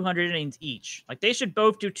go 200 innings each. Like, they should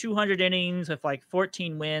both do 200 innings with like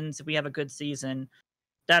 14 wins if we have a good season.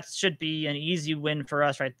 That should be an easy win for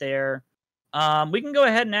us right there. We can go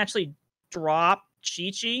ahead and actually drop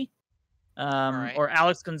Chi-Chi, All right. or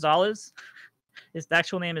Alex Gonzalez. His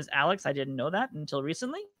actual name is Alex. I didn't know that until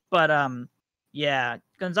recently. But yeah,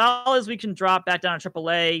 Gonzalez we can drop back down to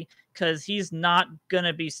AAA, because he's not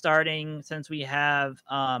gonna be starting, since we have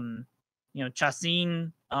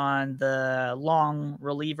Chassin on the long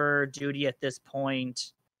reliever duty at this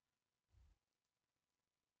point.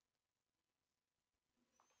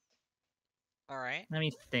 All right. Let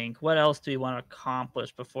me think. What else do we want to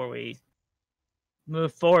accomplish before we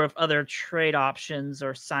move forward with other trade options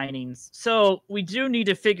or signings? So we do need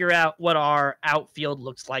to figure out what our outfield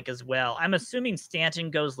looks like as well. I'm assuming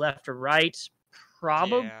Stanton goes left or right.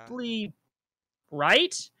 Probably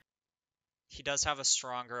right. He does have a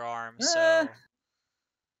stronger arm, Uh, so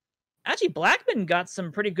Actually, Blackman got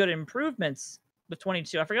some pretty good improvements with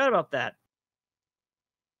 22. I forgot about that.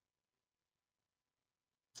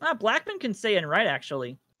 Blackman can stay in right,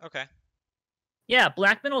 actually. okay. Yeah,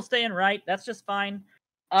 Blackman will stay in right. That's just fine.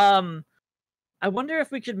 I wonder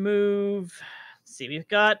if we could move. Let's see,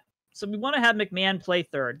 so we want to have McMahon play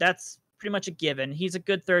third. That's pretty much a given. He's a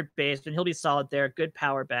good third baseman. He'll be solid there. Good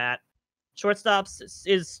power bat. Shortstops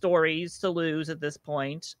is Stories to lose at this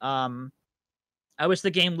point. I wish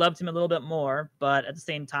the game loved him a little bit more, but at the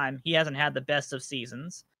same time, he hasn't had the best of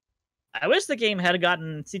seasons. I wish the game had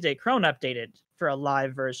gotten CJ Crone updated for a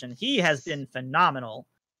live version. He has been phenomenal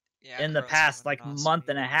in the Crone's past having like an awesome month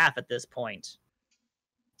and a year. half at this point.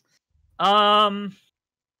 Oh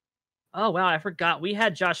wow, I forgot we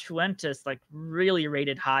had Josh Fuentes like really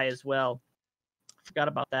rated high as well. Forgot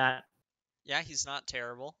about that. Yeah, he's not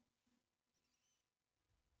terrible.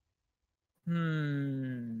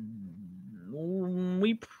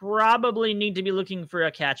 We probably need to be looking for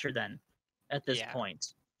a catcher then at this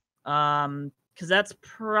point. Because that's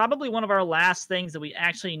probably one of our last things that we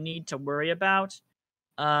actually need to worry about.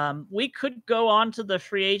 We could go on to the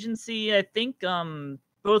free agency. I think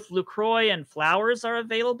both Lucroy and Flowers are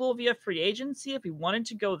available via free agency if we wanted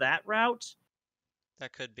to go that route.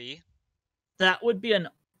 That could be. That would be an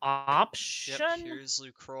option. Yep, here's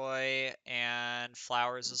Lucroy and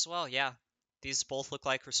Flowers as well. Yeah, these both look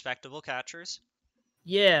like respectable catchers.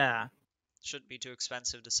 Yeah. Shouldn't be too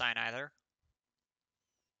expensive to sign either.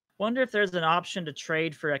 Wonder if there's an option to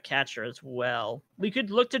trade for a catcher as well. We could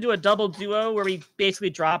look to do a double duo where we basically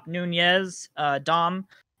drop Nunez, Dom,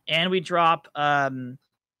 and we drop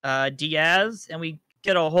Diaz, and we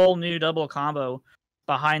get a whole new double combo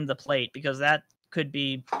behind the plate, because that could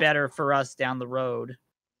be better for us down the road.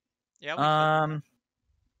 Yeah, we could.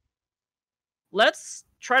 let's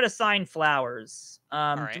try to sign Flowers.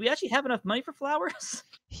 All Do right. we actually have enough money for Flowers?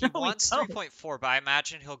 He No, we wants don't. 3.4, but I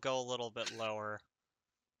imagine he'll go a little bit lower.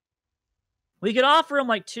 We could offer him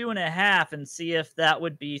like 2.5 and see if that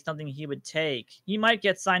would be something he would take. He might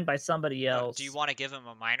get signed by somebody Do you else. want to give him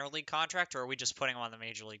a minor league contract, or are we just putting him on the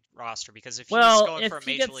major league roster? Because if he's Well, going for if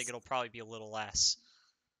a he major league, gets, it'll probably be a little less.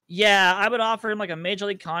 yeah, I would offer him like a major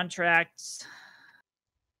league contract.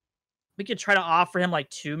 We could try to offer him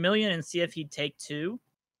like 2 million and see if he'd take 2.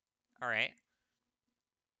 All right.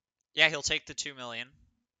 Yeah, he'll take the 2 million.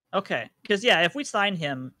 Okay, because yeah, if we sign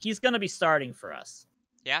him, he's gonna be starting for us.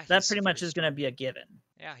 Yeah, That he's a pretty very much is gonna strong. be a given.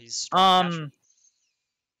 Yeah, he's a strong catcher.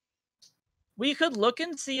 We could look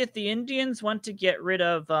and see if the Indians want to get rid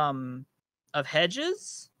of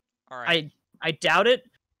Hedges. All right. I doubt it.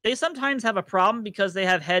 They sometimes have a problem because they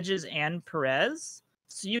have Hedges and Perez,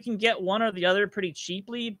 so you can get one or the other pretty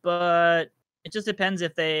cheaply, but it just depends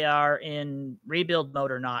if they are in rebuild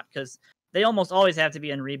mode or not, because they almost always have to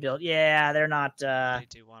be in rebuild. Yeah, they're not. They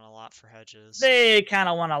do want a lot for Hedges. They kind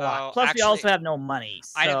of want a lot. Oh, Plus, we actually, also have no money,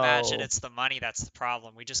 I'd imagine so it's the money that's the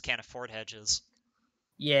problem. We just can't afford Hedges.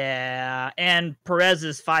 yeah. And Perez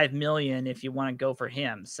is 5 million if you want to go for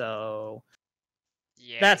him, so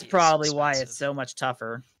Yeah, that's he's probably why it's expensive. so much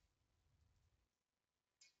tougher.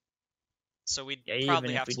 So we'd Yeah, even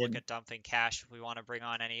probably if have we to look didn't. at dumping cash if we want to bring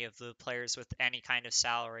on any of the players with any kind of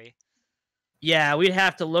salary. Yeah, we'd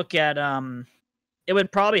have to look at it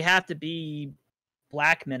would probably have to be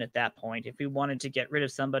Blackman at that point if we wanted to get rid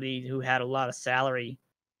of somebody who had a lot of salary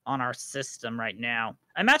on our system right now.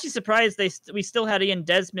 I'm actually surprised we still had Ian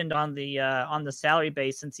Desmond on the salary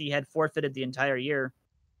base since he had forfeited the entire year.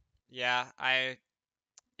 Yeah,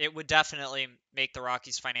 it would definitely make the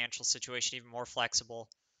Rockies' financial situation even more flexible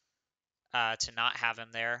to not have him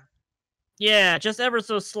there. Yeah, just ever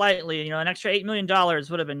so slightly. An extra $8 million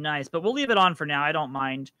would have been nice, but we'll leave it on for now. I don't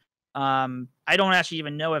mind. I don't actually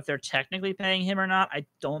even know if they're technically paying him or not. I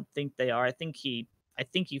don't think they are. I think he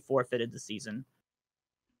forfeited the season.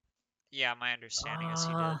 Yeah, my understanding is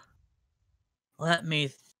he did. Let me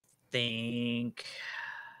think.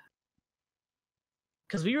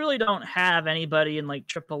 Because we really don't have anybody in like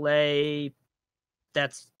AAA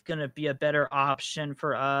that's gonna be a better option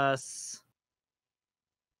for us.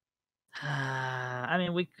 I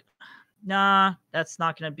mean, nah, that's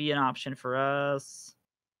not gonna be an option for us.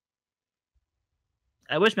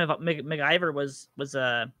 I wish McIver was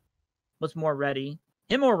more ready.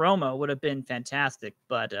 Him or Romo would have been fantastic,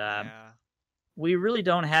 but Yeah. we really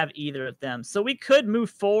don't have either of them. So we could move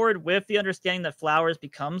forward with the understanding that Flowers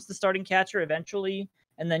becomes the starting catcher eventually,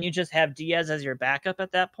 and then you just have Diaz as your backup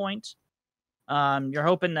at that point. You're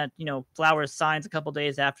hoping that Flowers signs a couple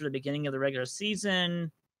days after the beginning of the regular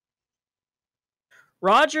season.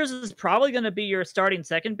 Rogers is probably going to be your starting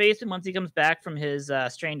second baseman once he comes back from his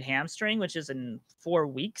strained hamstring, which is in 4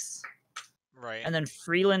 weeks. Right. And then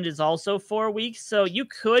Freeland is also 4 weeks. So you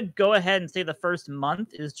could go ahead and say the first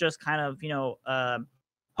month is just kind of,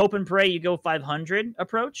 hope and pray you go 500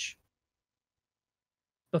 approach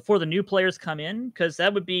before the new players come in. Because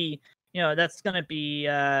that would be, that's going to be,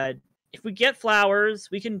 if we get Flowers,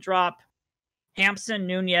 we can drop Hampson,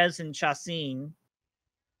 Nunez, and Chacin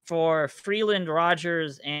for Freeland,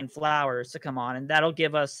 Rogers, and Flowers to come on. And that'll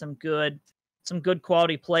give us some good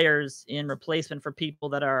quality players in replacement for people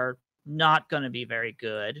that are not going to be very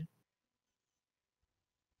good.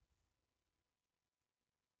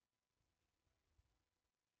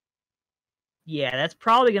 Yeah, that's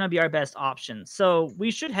probably going to be our best option. So we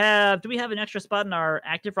should have. Do we have an extra spot in our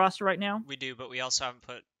active roster right now? We do, but we also haven't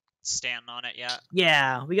put Stanton on it yet.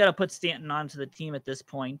 Yeah, we got to put Stanton onto the team at this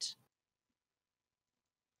point.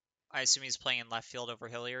 I assume he's playing in left field over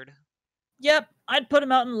Hilliard. Yep, I'd put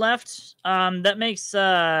him out in left. That makes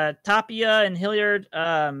Tapia and Hilliard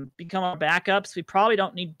become our backups. We probably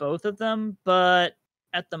don't need both of them, but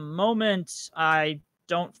at the moment, I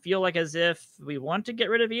don't feel like as if we want to get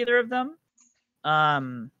rid of either of them.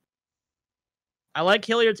 I like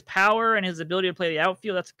Hilliard's power and his ability to play the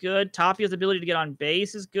outfield. That's good. Tapia's ability to get on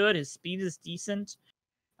base is good. His speed is decent.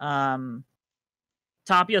 Tapia's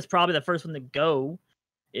probably the first one to go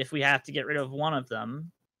if we have to get rid of one of them.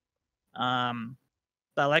 But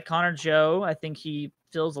I like Connor Joe. I think he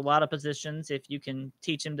fills a lot of positions if you can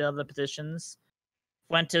teach him to other positions.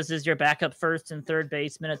 Fuentes is your backup first and third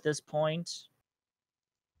baseman at this point.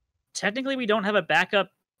 Technically, we don't have a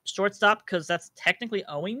backup shortstop because that's technically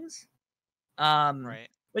Owings. Right.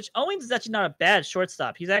 Which Owings is actually not a bad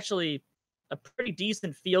shortstop. He's actually a pretty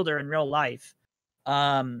decent fielder in real life.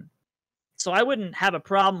 So I wouldn't have a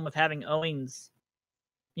problem with having Owings,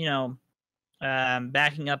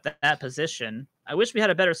 backing up that position. I wish we had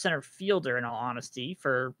a better center fielder, in all honesty,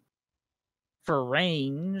 for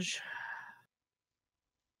range.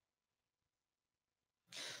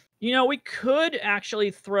 You know, we could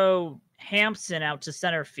actually throw Hampson out to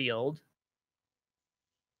center field.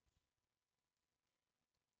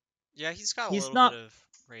 Yeah, he's got a He's little bit not of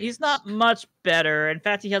he's ratings. not much better. In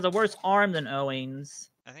fact, he has a worse arm than Owings.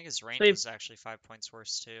 I think his range So is actually 5 points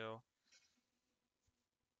worse too.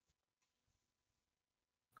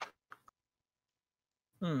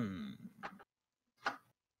 Hmm.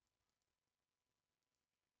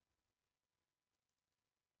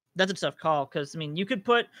 That's a tough call because I mean, we could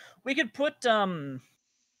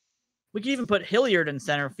even put Hilliard in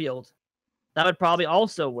center field. That would probably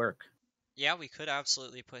also work. Yeah, we could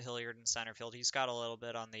absolutely put Hilliard in center field. He's got a little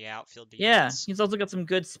bit on the outfield Yeah, defense. he's also got some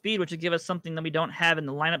good speed, which would give us something that we don't have in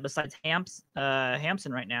the lineup besides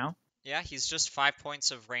Hampson right now. Yeah, he's just 5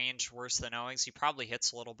 points of range worse than Owings. He probably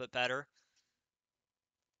hits a little bit better.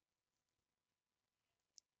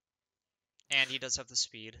 And he does have the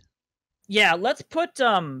speed. Yeah, let's put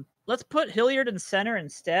Hilliard in center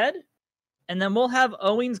instead, and then we'll have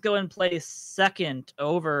Owings go and play second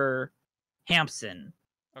over Hampson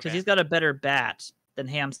because Okay. he's got a better bat than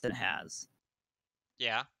Hampson has.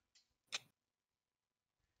 Yeah.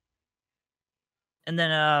 And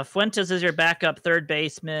then Fuentes is your backup third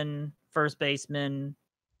baseman, first baseman.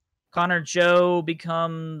 Connor Joe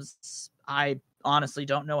becomes. I honestly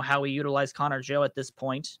don't know how we utilize Connor Joe at this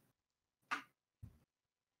point.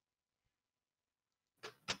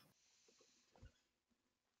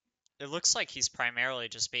 It looks like he's primarily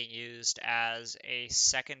just being used as a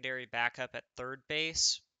secondary backup at third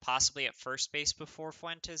base, possibly at first base before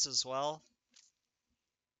Fuentes as well,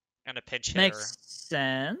 and a pinch hitter. Makes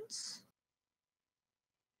sense.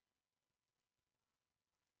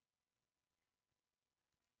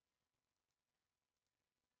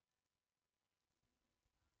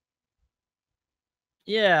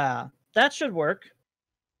 Yeah, that should work.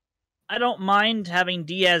 I don't mind having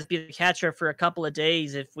Diaz be the catcher for a couple of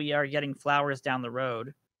days if we are getting Flowers down the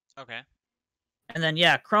road. Okay. And then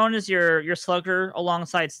yeah, Crone is your slugger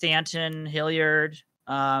alongside Stanton, Hilliard.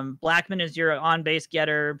 Blackman is your on base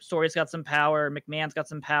getter. Story's got some power. McMahon's got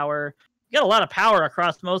some power. You got a lot of power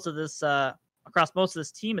across most of this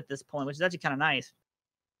team at this point, which is actually kind of nice.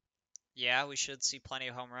 Yeah, we should see plenty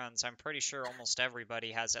of home runs. I'm pretty sure almost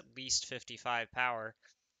everybody has at least 55 power.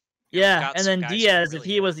 Yeah, and then Diaz, if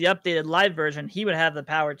he was the updated live version, he would have the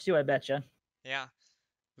power too, I betcha. Yeah.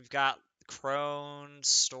 We've got Crone,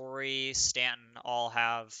 Story, Stanton all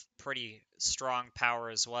have pretty strong power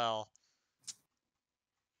as well.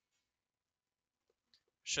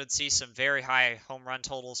 Should see some very high home run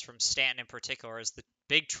totals from Stanton in particular as the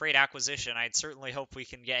big trade acquisition. I'd certainly hope we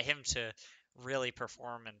can get him to really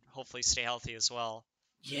perform and hopefully stay healthy as well.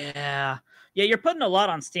 Yeah, you're putting a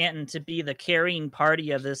lot on Stanton to be the carrying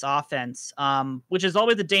party of this offense, which is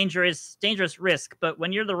always a dangerous risk. But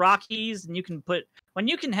when you're the Rockies and you can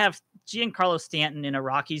have Giancarlo Stanton in a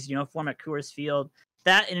Rockies uniform at Coors Field,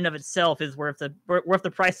 that in and of itself is worth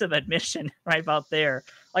the price of admission right about there.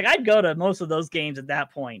 Like I'd go to most of those games at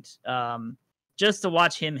that point, just to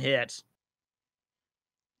watch him hit.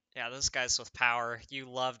 Yeah, those guys with power, you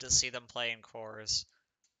love to see them play in Coors.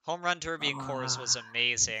 Home Run Derby in Coors was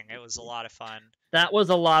amazing. It was a lot of fun. That was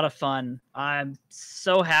a lot of fun. I'm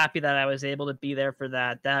so happy that I was able to be there for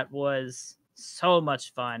that. That was so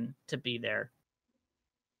much fun to be there.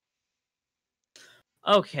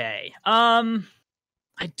 Okay. I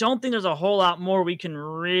don't think there's a whole lot more we can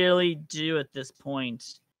really do at this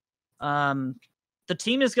point. The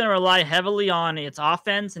team is going to rely heavily on its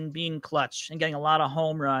offense and being clutch and getting a lot of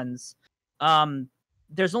home runs.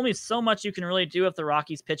 There's only so much you can really do with the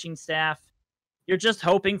Rockies pitching staff. You're just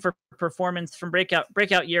hoping for performance from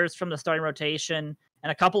breakout years from the starting rotation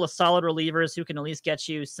and a couple of solid relievers who can at least get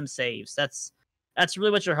you some saves. That's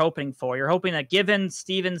really what you're hoping for. You're hoping that given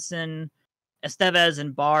Stevenson, Estevez,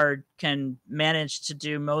 and Bard can manage to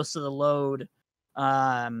do most of the load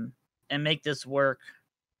and make this work.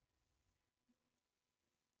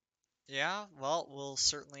 Yeah, well, we'll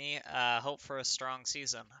certainly hope for a strong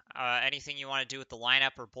season. Anything you want to do with the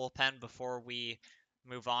lineup or bullpen before we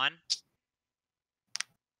move on?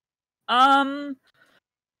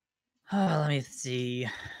 Let me see.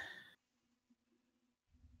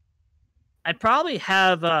 I'd probably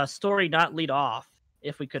have Story not lead off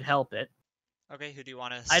if we could help it. Okay, who do you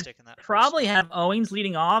want to I'd stick in that probably first have Owings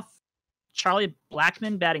leading off, Charlie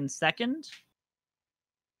Blackmon batting second,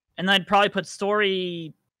 and then I'd probably put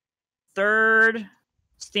Story third,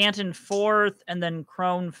 Stanton fourth, and then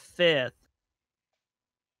Crone fifth.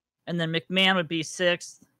 And then McMahon would be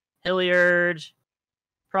sixth, Hilliard,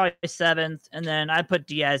 probably 7th, and then I put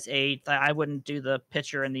Diaz 8th. I wouldn't do the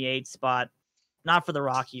pitcher in the 8th spot. Not for the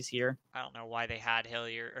Rockies here. I don't know why they had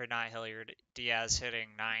Hilliard, or not Hilliard, Diaz hitting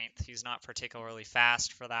 9th. He's not particularly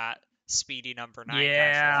fast for that speedy number 9 kind of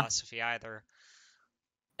Yeah. philosophy either.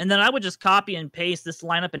 And then I would just copy and paste this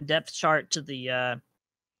lineup and depth chart to the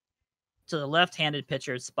left-handed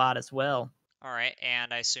pitcher's spot as well. All right,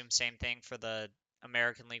 and I assume same thing for the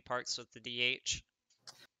American League parts with the DH.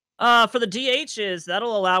 For the DHs,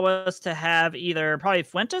 that'll allow us to have either probably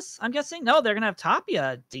Fuentes, I'm guessing. No, they're gonna have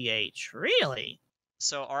Tapia DH. Really?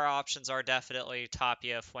 So our options are definitely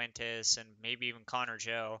Tapia, Fuentes, and maybe even Connor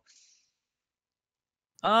Joe.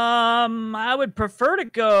 I would prefer to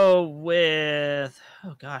go with.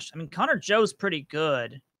 Oh gosh, I mean Connor Joe's pretty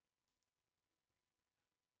good.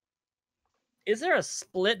 Is there a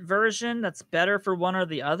split version that's better for one or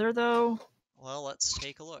the other though? Well, let's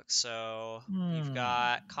take a look. So we've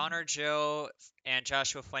got Connor Joe and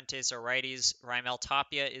Joshua Fuentes are righties. Raimel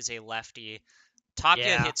Tapia is a lefty.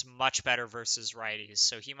 Tapia hits much better versus righties,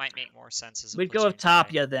 so he might make more sense as a We'd go with platoon guy.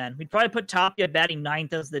 Tapia then. We'd probably put Tapia batting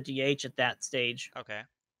 9th as the DH at that stage. Okay.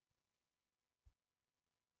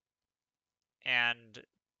 And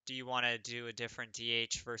do you want to do a different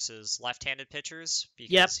DH versus left-handed pitchers?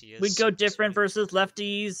 Because we'd go different versus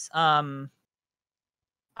lefties.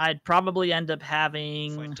 I'd probably end up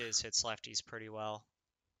having Fuentes hits lefties pretty well.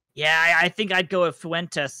 Yeah, I think I'd go with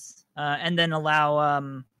Fuentes, and then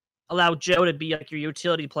allow Joe to be like your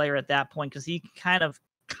utility player at that point because he kind of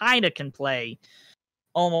can play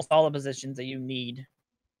almost all the positions that you need.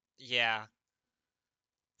 Yeah.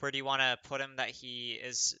 Where do you want to put him that he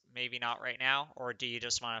is maybe not right now, or do you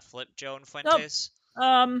just want to flip Joe and Fuentes?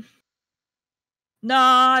 Nope. No,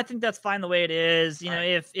 I think that's fine the way it is. You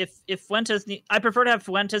know, if Fuentes, I prefer to have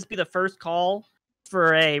Fuentes be the first call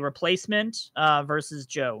for a replacement versus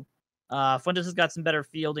Joe. Fuentes has got some better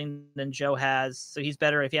fielding than Joe has, so he's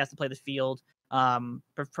better if he has to play the field.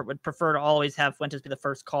 Would prefer to always have Fuentes be the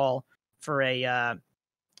first call for a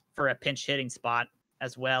pinch hitting spot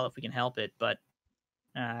as well if we can help it, but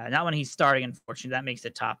not when he's starting. Unfortunately, that makes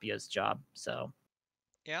it Tapia's job. So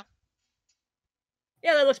yeah,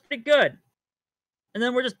 that looks pretty good. And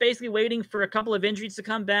then we're just basically waiting for a couple of injuries to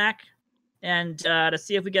come back and to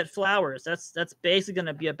see if we get Flowers. That's basically going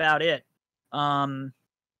to be about it.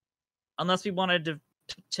 Unless we wanted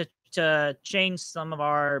to change some of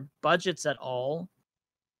our budgets at all.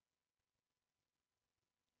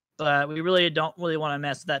 But we really don't want to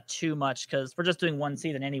mess with that too much because we're just doing one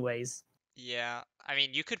season anyways. Yeah, I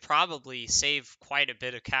mean, you could probably save quite a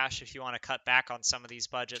bit of cash if you want to cut back on some of these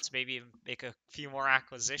budgets, maybe even make a few more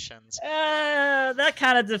acquisitions. That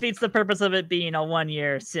kind of defeats the purpose of it being a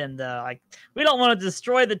 1-year sim, though. Like, we don't want to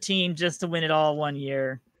destroy the team just to win it all 1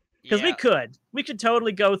 year. Because we could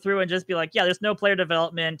totally go through and just be like, there's no player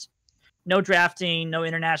development, no drafting, no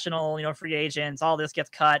international, free agents. All this gets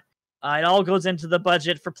cut. It all goes into the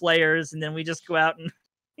budget for players, and then we just go out and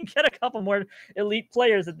get a couple more elite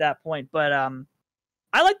players at that point. But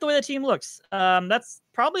I like the way the team looks. That's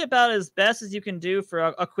probably about as best as you can do for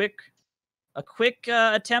a quick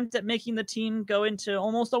attempt at making the team go into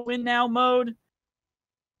almost a win now mode.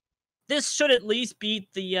 This should at least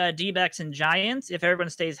beat the D-backs and Giants if everyone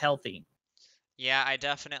stays healthy. Yeah, I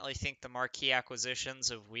definitely think the marquee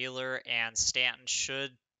acquisitions of Wheeler and Stanton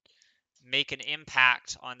should make an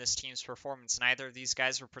impact on this team's performance. Neither of these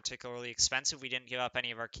guys were particularly expensive. We didn't give up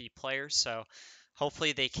any of our key players, so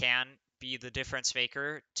hopefully they can be the difference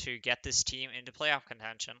maker to get this team into playoff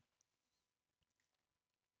contention.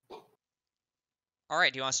 All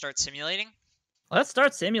right, do you want to start simulating? Let's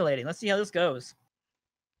start simulating. Let's see how this goes.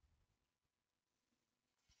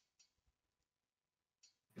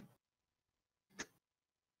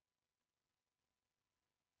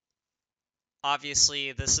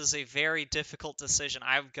 Obviously, this is a very difficult decision.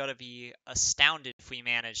 I've got to be astounded if we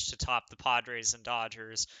manage to top the Padres and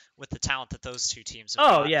Dodgers with the talent that those two teams have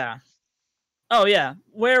got. Oh, yeah.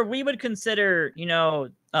 Where we would consider,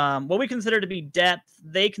 what we consider to be depth,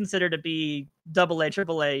 they consider to be AA,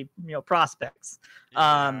 AAA, prospects.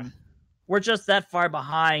 Yeah. We're just that far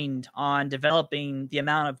behind on developing the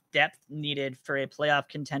amount of depth needed for a playoff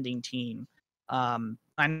contending team. I'm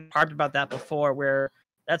harped about that before, where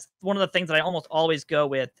that's one of the things that I almost always go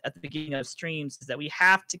with at the beginning of streams is that we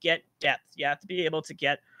have to get depth. You have to be able to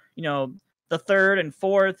get, the third and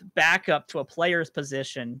fourth backup to a player's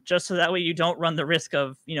position, just so that way you don't run the risk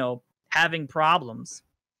of, having problems.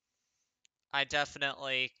 I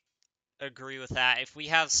definitely agree with that. If we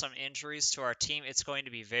have some injuries to our team, it's going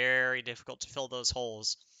to be very difficult to fill those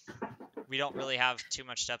holes. We don't really have too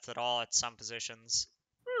much depth at all at some positions.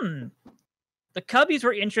 The Cubbies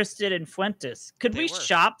were interested in Fuentes. Could They we were.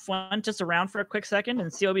 shop Fuentes around for a quick second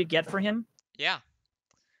and see what we get for him? Yeah.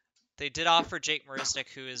 They did offer Jake Marisnik,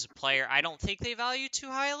 who is a player I don't think they value too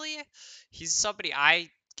highly. He's somebody I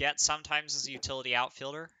get sometimes as a utility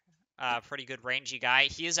outfielder. Pretty good rangy guy.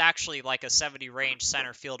 He is actually like a 70 range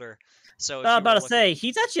center fielder. So if you About were to looking, say,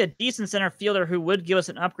 he's actually a decent center fielder who would give us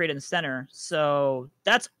an upgrade in center. So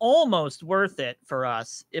that's almost worth it for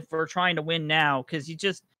us if we're trying to win now, because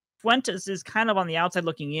Fuentes is kind of on the outside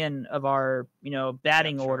looking in of our,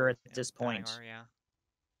 batting depth order chart, at yeah, this batting point. order, yeah.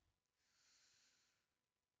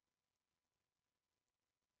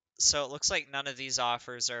 So it looks like none of these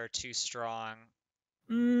offers are too strong.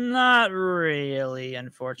 Not really,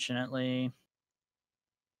 unfortunately.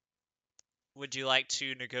 Would you like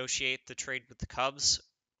to negotiate the trade with the Cubs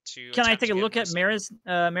to Can I attempt take to a get look at Marisnik?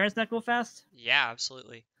 Marisnik real fast? Yeah,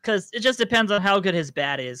 absolutely. Because it just depends on how good his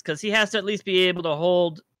bat is. Because he has to at least be able to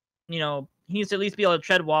hold, he needs to at least be able to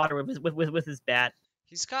tread water with his bat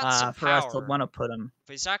He's got some for us to power, want to put him.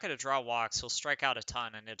 but he's not going to draw walks. He'll strike out a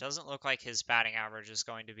ton, and it doesn't look like his batting average is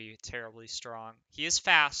going to be terribly strong. He is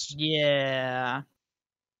fast. Yeah.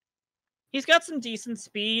 He's got some decent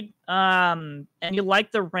speed, and you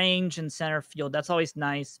like the range in center field. That's always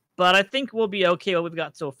nice. But I think we'll be okay what we've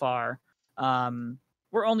got so far.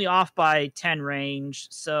 We're only off by 10 range,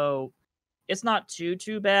 so it's not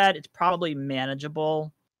too bad. It's probably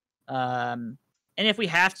manageable. And if we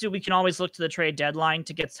have to, we can always look to the trade deadline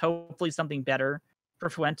to get hopefully something better for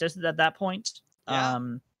Fuentes at that point. Yeah.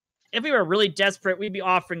 If we were really desperate, we'd be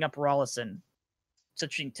offering up Rollison to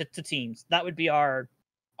teams. That would be our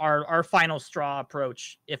final straw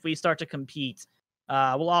approach. If we start to compete,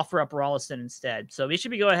 we'll offer up Rollison instead. So we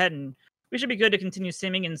should be good to continue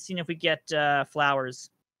simming and seeing if we get Flowers.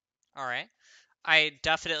 All right. I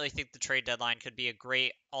definitely think the trade deadline could be a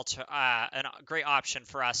great great option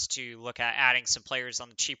for us to look at adding some players on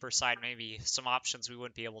the cheaper side, maybe some options we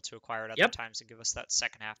wouldn't be able to acquire at other Yep, times, and give us that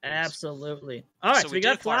second half boost. absolutely. All right, So so we we did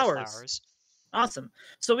got acquire Flowers. Awesome.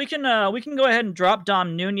 So we can go ahead and drop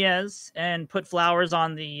Dom Nunez and put Flowers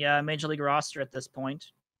on the Major League roster at this point.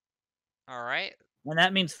 All right. And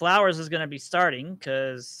that means Flowers is going to be starting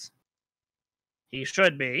because he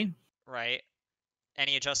should be. Right.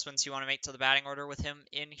 Any adjustments you want to make to the batting order with him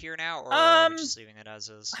in here now, or are we just leaving it as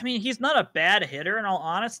is? I mean, he's not a bad hitter in all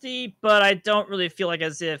honesty, but I don't really feel like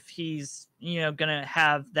as if he's, going to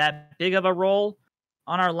have that big of a role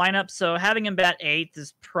on our lineup. So having him bat 8th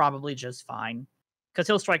is probably just fine because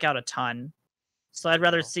he'll strike out a ton. So I'd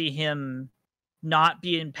rather see him not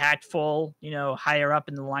be impactful, higher up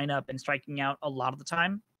in the lineup and striking out a lot of the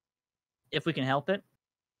time if we can help it.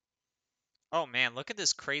 Oh man, look at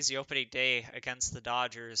this crazy opening day against the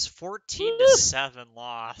Dodgers. 14-7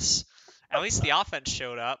 loss. At least the offense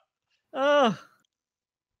showed up. Oh,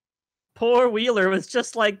 poor Wheeler was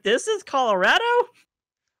just like, this is Colorado?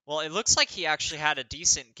 Well, it looks like he actually had a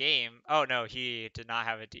decent game. Oh no, he did not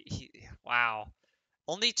have wow.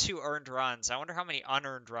 Only 2 earned runs. I wonder how many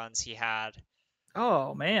unearned runs he had.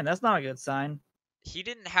 Oh man, that's not a good sign. He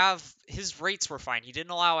didn't have, his rates were fine. He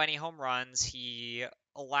didn't allow any home runs. He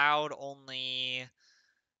allowed only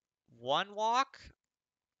 1 walk.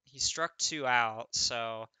 He struck 2 out,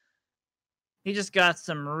 so he just got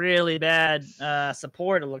some really bad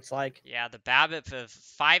support, it looks like. yeah, the BABIP of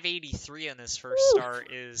 583 in this first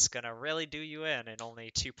start is going to really do you in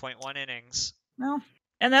only 2.1 innings. Well,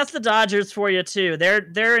 and that's the Dodgers for you too.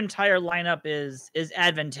 Their entire lineup is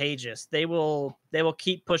advantageous. They will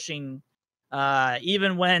keep pushing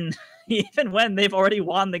even when they've already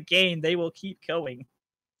won the game, they will keep going.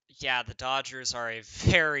 Yeah, the Dodgers are a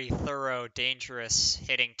very thorough, dangerous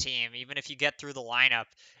hitting team. Even if you get through the lineup,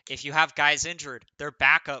 if you have guys injured, their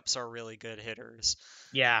backups are really good hitters.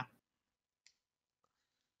 Yeah.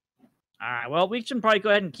 All right, well, we should probably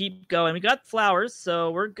go ahead and keep going. We got Flowers,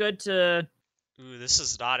 so we're good to... Ooh, this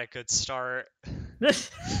is not a good start.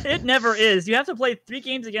 It never is. You have to play 3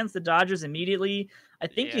 games against the Dodgers immediately. I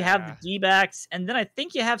think you have the D-backs, and then I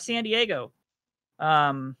think you have San Diego.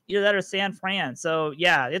 Either that or San Fran. So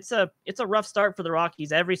yeah, it's a rough start for the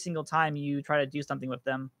Rockies every single time you try to do something with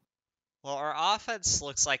them. Well, our offense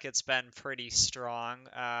looks like it's been pretty strong,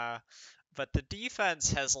 but the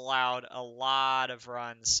defense has allowed a lot of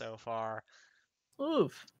runs so far.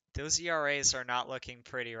 Oof. Those ERAs are not looking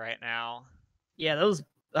pretty right now. Yeah, those.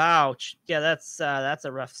 Ouch. Yeah, that's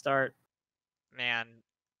a rough start. Man,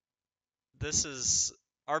 this is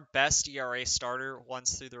our best ERA starter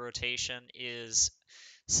once through the rotation is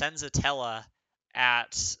Senzatella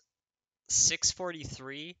at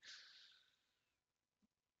 6.43.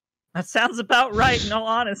 That sounds about right, in all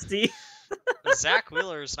honesty. Zach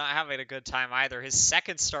Wheeler's not having a good time either. His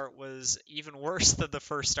second start was even worse than the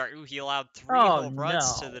first start. Ooh, he allowed 3 Oh home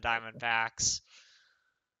runs to no. the Diamondbacks.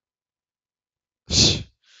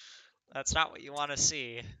 That's not what you want to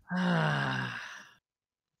see.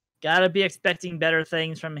 Gotta be expecting better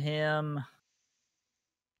things from him.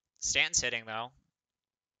 Stanton's hitting, though.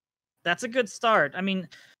 That's a good start. I mean,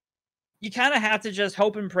 you kind of have to just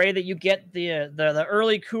hope and pray that you get the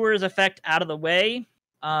early Coors effect out of the way,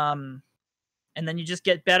 and then you just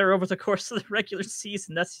get better over the course of the regular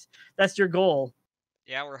season. That's your goal.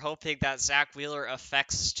 Yeah, we're hoping that Zach Wheeler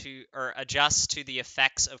adjusts to the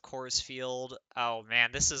effects of Coors Field. Oh man,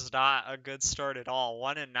 this is not a good start at all.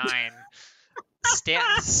 1-9.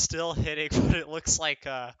 Stanton's still hitting, but it looks like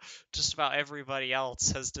just about everybody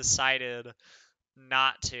else has decided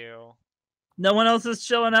not to. No one else is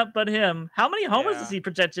showing up but him. How many homers Yeah. is he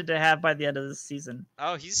projected to have by the end of this season?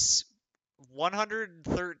 Oh, he's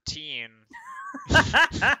 113.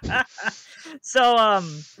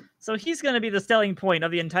 So he's going to be the selling point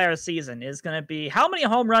of the entire season. Is going to be how many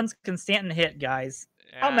home runs can Stanton hit, guys?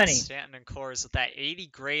 Yeah, How many? Stanton and Coors with that 80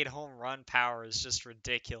 grade home run power is just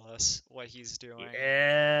ridiculous what he's doing.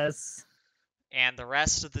 Yes. And the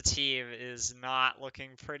rest of the team is not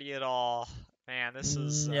looking pretty at all. Man, this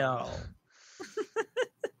is no.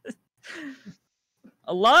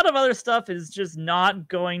 A lot of other stuff is just not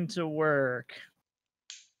going to work.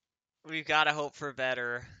 We've got to hope for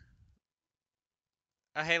better.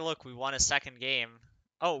 Oh, hey, look, we won a second game.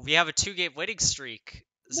 Oh, we have a 2-game winning streak.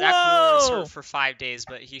 Zach Wheeler is hurt for 5 days,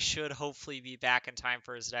 but he should hopefully be back in time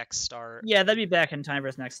for his next start. Yeah, that'd be back in time for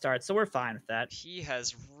his next start, so we're fine with that. He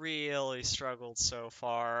has really struggled so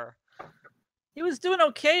far. He was doing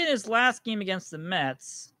okay in his last game against the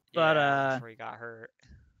Mets, but before he got hurt.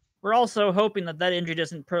 We're also hoping that injury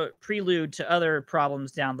doesn't prelude to other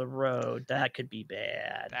problems down the road. That could be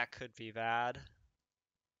bad. That could be bad.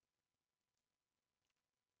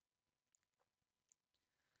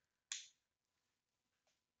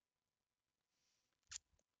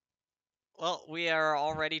 Well, we are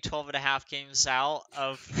already 12.5 games out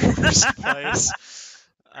of first place.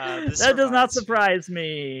 That does not surprise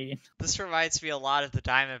me. This reminds me a lot of the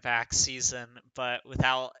Diamondbacks season, but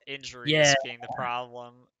without injuries being the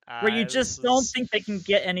problem. Where you just don't think they can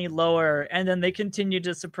get any lower, and then they continue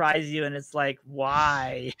to surprise you, and it's like,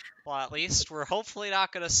 why? Well, at least we're hopefully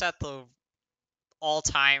not going to set the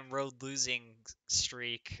all-time road losing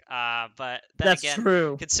streak. But then That's again,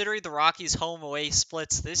 true. Considering the Rockies' home-away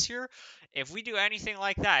splits this year, if we do anything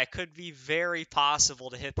like that, it could be very possible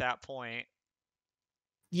to hit that point.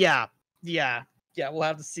 Yeah. We'll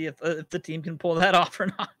have to see if the team can pull that off or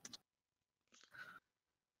not.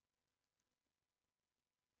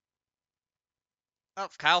 Oh,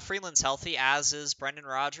 Kyle Freeland's healthy, as is Brendan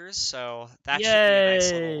Rodgers, so that should be a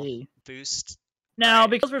nice little boost. Now,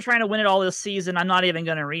 because we're trying to win it all this season, I'm not even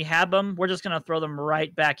going to rehab them. We're just going to throw them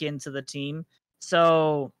right back into the team.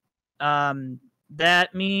 So,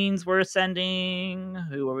 that means we're sending...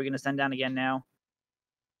 Who are we going to send down again now?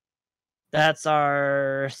 That's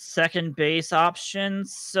our second base option.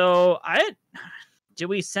 So, do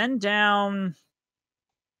we send down...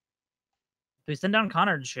 Do we send down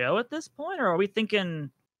Connor Joe at this point, or are we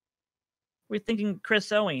thinking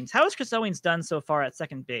Chris Owings? How has Chris Owings done so far at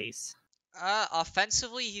second base?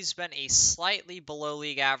 Offensively, he's been a slightly below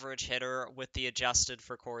league average hitter with the adjusted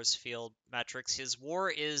for Coors Field metrics. His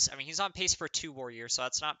WAR is, he's on pace for 2 WAR years, so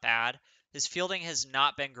that's not bad. His fielding has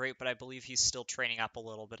not been great, but I believe he's still training up a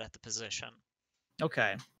little bit at the position.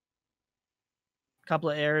 Okay. A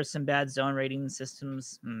couple of errors, some bad zone rating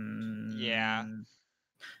systems. Yeah.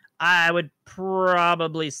 I would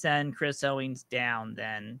probably send Chris Owings down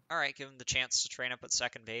then. All right, give him the chance to train up at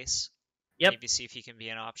second base. Yep. Maybe see if he can be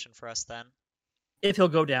an option for us then. If he'll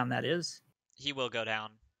go down, that is. He will go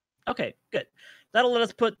down. Okay, good. That'll let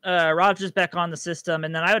us put Rodgers back on the system,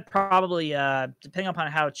 and then I would probably, depending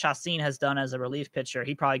upon how Chacin has done as a relief pitcher,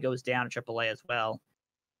 he probably goes down to AAA as well.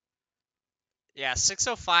 Yeah,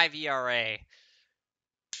 6.05 ERA.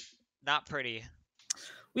 Not pretty.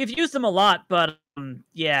 We've used him a lot, but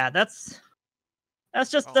yeah, that's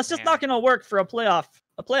just not going to work for a playoff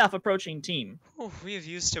approaching team. Ooh, we have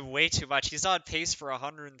used him way too much. He's on pace for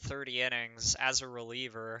 130 innings as a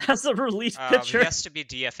reliever. As a relief pitcher, he has to be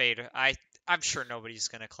DFA'd. I'm sure nobody's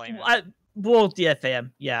going to claim it. We'll DFA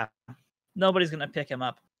him. Yeah, nobody's going to pick him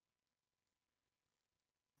up,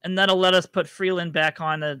 and that'll let us put Freeland back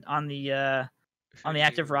on the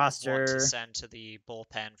active roster. Want to send to the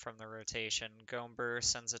bullpen from the rotation? Gomber,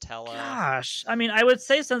 Senzatella. Gosh, I would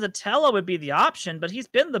say Senzatella would be the option, but he's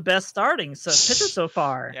been the best starting pitcher so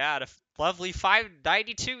far. Yeah, Lovely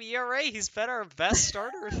 5.92 ERA. He's been our best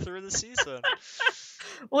starter through the season.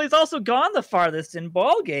 Well, he's also gone the farthest in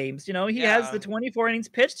ball games. You know, he has Yeah, the 24 innings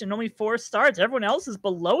pitched and only 4 starts. Everyone else is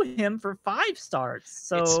below him for 5 starts. it's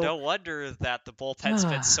So, no wonder that the bullpen's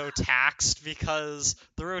been so taxed because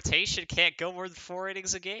the rotation can't go more than 4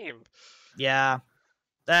 innings a game. yeah,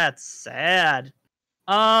 that's sad.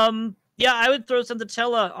 Yeah, I would throw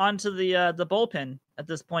Senzatella onto the bullpen at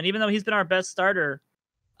this point, even though he's been our best starter.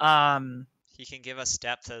 Um, He can give us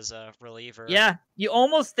depth as a reliever. yeah, you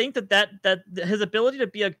almost think that his ability to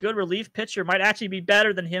be a good relief pitcher might actually be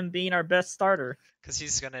better than him being our best starter. Because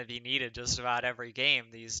he's going to be needed just about every game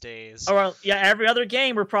these days. Or yeah, every other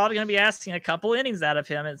game we're probably going to be asking a couple innings out of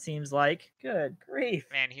him. It seems like. Good grief,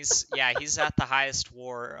 Man, he's at the highest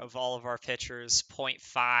WAR of all of our pitchers,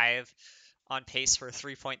 0.5, on pace for a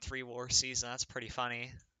 3.3 WAR season. That's pretty funny.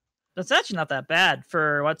 that's actually not that bad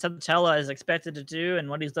for what Senzatella is expected to do and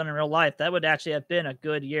what he's done in real life. That would actually have been a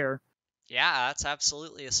good year. Yeah, that's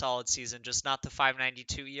absolutely a solid season, just not the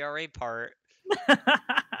 5.92 ERA part.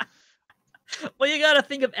 Well, you got to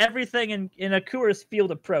think of everything in a Coors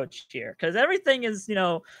Field approach here, because everything is,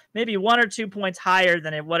 maybe 1 or 2 points higher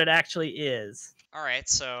than what it actually is. All right,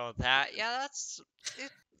 so that's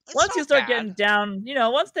Once you start bad. getting down,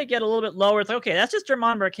 once they get a little bit lower, it's like, okay, that's just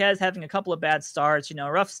German Marquez having a couple of bad starts,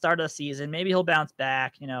 rough start of the season. Maybe he'll bounce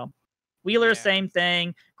back, Wheeler, Yeah. same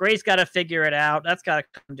thing. Gray's got to figure it out. That's got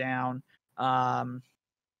to come down.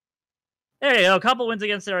 There you go. A couple wins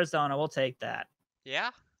against Arizona. We'll take that. Yeah,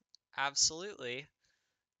 absolutely.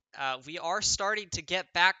 We are starting to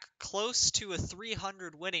get back close to a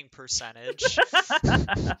 300 winning percentage.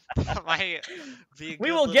 That might be a We good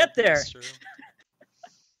will little get there. booster.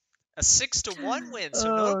 A 6-1 win.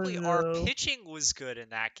 So notably, our pitching was good in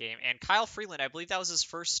that game. And Kyle Freeland, I believe that was his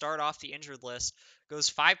first start off the injured list, goes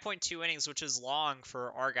 5.2 innings, which is long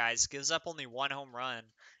for our guys. Gives up only 1 home run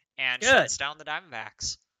and shuts down the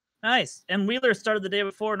Diamondbacks. Nice. And Wheeler started the day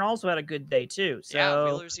before and also had a good day too. So yeah,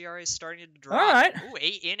 Wheeler's ERA is starting to drop. All right. Ooh,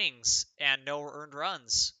 8 innings and no earned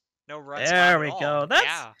runs. No runs. There we go.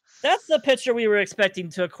 That's the pitcher we were expecting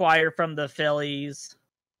to acquire from the Phillies.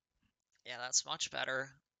 Yeah, that's much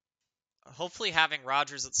better. Hopefully having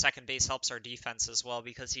Rogers at second base helps our defense as well,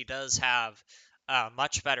 because he does have a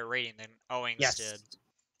much better rating than Owings did.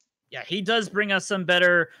 Yeah, he does bring us some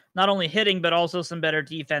better, not only hitting, but also some better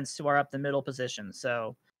defense to our up the middle position.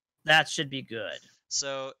 So that should be good.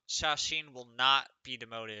 So Shashin will not be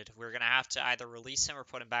demoted. We're going to have to either release him or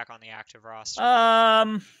put him back on the active roster.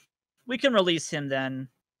 We can release him then.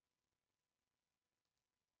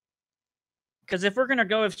 Because if we're going to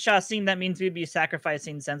go with Chassin, that means we'd be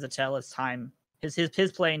sacrificing Senzatella's time.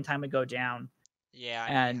 His playing time would go down. Yeah.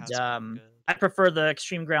 And I prefer the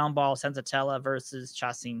extreme ground ball Senzatella versus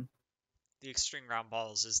Chassin. The extreme ground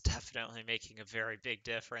balls is definitely making a very big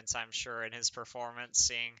difference, I'm sure, in his performance,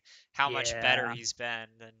 seeing how much better he's been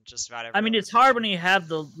than just about everyone. I mean, it's hard when you have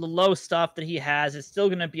the low stuff that he has. It's still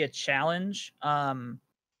going to be a challenge,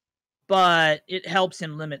 but it helps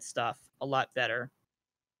him limit stuff a lot better.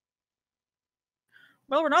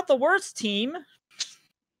 Well, we're not the worst team.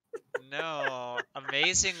 No,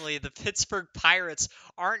 amazingly, the Pittsburgh Pirates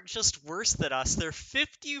aren't just worse than us. They're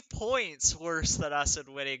 50 points worse than us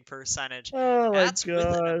in winning percentage. Oh, That's my with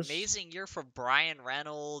an gosh. amazing year from Brian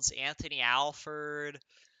Reynolds, Anthony Alford,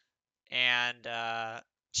 and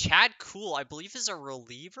Chad Kuhl, I believe, is a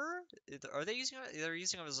reliever. Are they using him? They're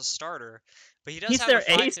using him as a starter, but he does He's have their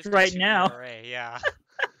a ace right 5.52 now. ERA. Yeah.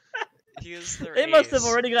 He is their They must have ace.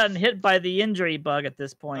 already gotten hit by the injury bug at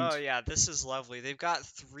this point. Oh yeah, this is lovely. They've got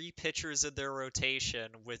 3 pitchers in their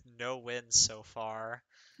rotation with no wins so far.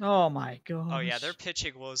 Oh my gosh. Oh yeah, their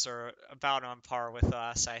pitching woes are about on par with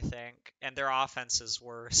us, I think, and their offense is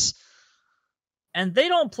worse. And they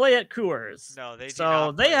don't play at Coors. No, they do so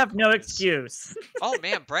not they play have at no Coors. excuse. Oh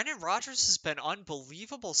man, Brendan Rodgers has been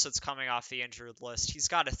unbelievable since coming off the injured list. He's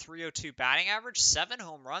got a 302 batting average, 7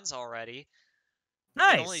 home runs already.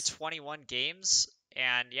 Nice. In only 21 games.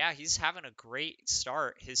 And yeah, he's having a great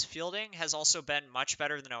start. His fielding has also been much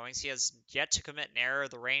better than Owings. He has yet to commit an error.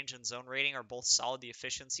 The range and zone rating are both solid. The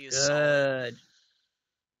efficiency is solid.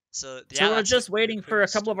 So we're just waiting for a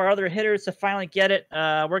couple of our other hitters to finally get it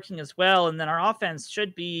working as well, and then our offense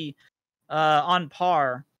should be on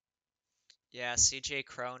par. Yeah, CJ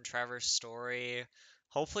Crone, Trevor Story,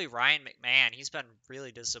 hopefully Ryan McMahon. He's been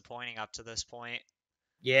really disappointing up to this point.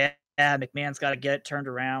 Yeah, McMahon's got to get it turned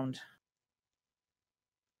around.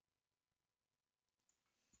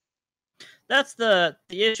 That's the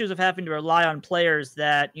issues of having to rely on players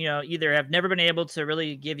that, either have never been able to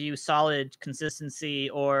really give you solid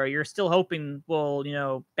consistency, or you're still hoping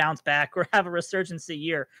will, bounce back or have a resurgency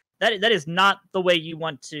year. that is not the way you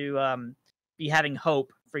want to be having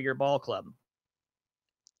hope for your ball club.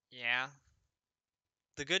 Yeah.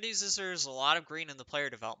 The good news is there's a lot of green in the player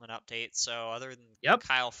development update. So other than Yep.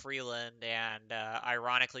 Kyle Freeland and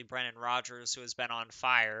ironically Brennan Rodgers, who has been on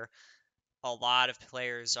fire, a lot of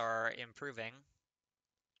players are improving.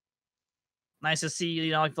 Nice to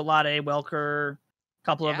see, like Vlade, Welker, a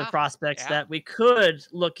couple of the Yeah, prospects yeah. that we could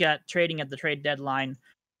look at trading at the trade deadline,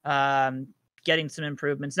 getting some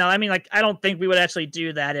improvements. Now, I mean, like, I don't think we would actually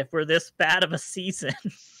do that if we're this bad of a season.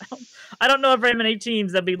 I don't know of very many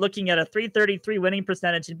teams that be looking at a 333 winning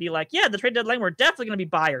percentage and be like, yeah, the trade deadline, we're definitely going to be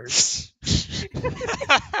buyers.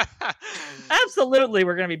 Absolutely,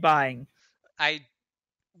 we're going to be buying.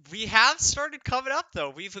 We have started coming up though.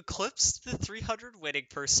 We've eclipsed the 300 winning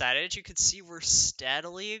percentage. You can see we're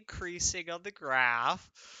steadily increasing on the graph.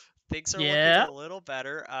 Things are looking Yeah. a little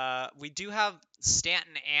better. We do have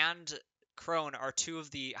Stanton and Crone are two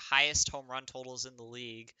of the highest home run totals in the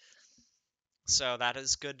league. So that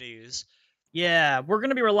is good news. Yeah, we're going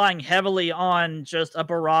to be relying heavily on just a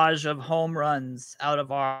barrage of home runs out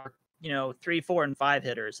of our, 3, 4, and 5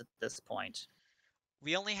 hitters at this point.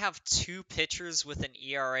 We only have 2 pitchers with an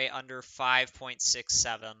ERA under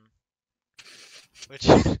 5.67, which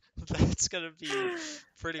that's going to be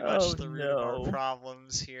pretty much the root of our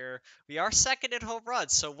problems here. We are second in home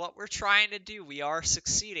runs, so what we're trying to do, we are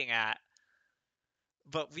succeeding at.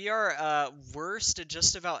 But we are worst in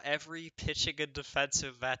just about every pitching and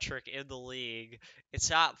defensive metric in the league. It's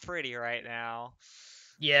not pretty right now.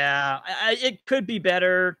 Yeah, it could be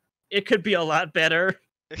better. It could be a lot better.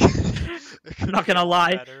 I'm not gonna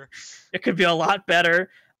lie. Better. It could be a lot better.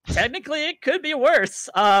 Technically, it could be worse.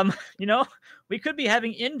 We could be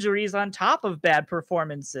having injuries on top of bad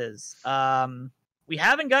performances. We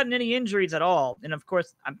haven't gotten any injuries at all, and of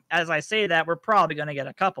course, as I say that, we're probably gonna get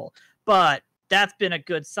a couple. But that's been a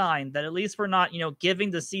good sign that at least we're not,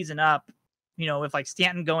 giving the season up. With like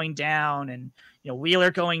Stanton going down and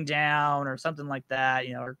Wheeler going down or something like that,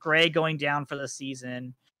 or Gray going down for the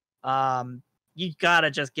season. You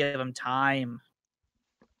gotta just give him time.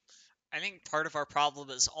 I think part of our problem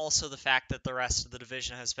is also the fact that the rest of the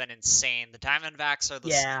division has been insane. The Diamondbacks are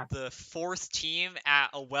the 4th team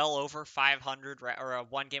at a well over 500 or a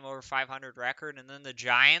 1 game over 500 record, and then the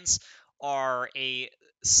Giants are a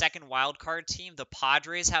second wild card team. The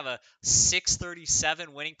Padres have a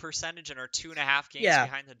 637 winning percentage and are 2.5 games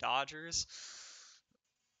behind the Dodgers.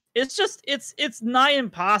 It's just it's nigh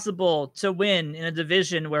impossible to win in a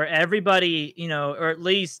division where everybody, or at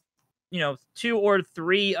least 2 or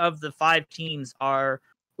 3 of the 5 teams are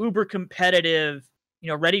uber competitive,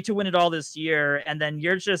 ready to win it all this year, and then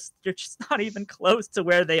you're just not even close to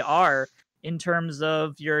where they are in terms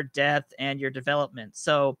of your depth and your development.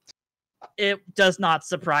 So it does not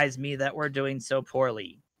surprise me that we're doing so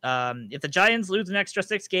poorly. If the Giants lose an extra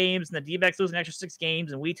 6 games and the D-backs lose an extra 6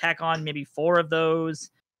 games and we tack on maybe 4 of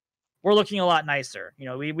those, we're looking a lot nicer.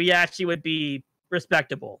 We actually would be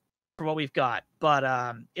respectable for what we've got.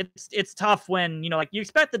 But it's tough when, you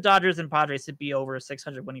expect the Dodgers and Padres to be over a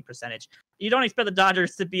 600 winning percentage. You don't expect the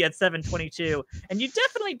Dodgers to be at 722. And you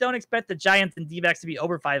definitely don't expect the Giants and D-backs to be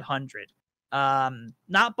over 500.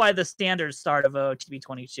 Not by the standard start of OOTP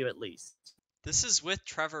 22, at least. This is with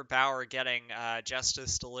Trevor Bauer getting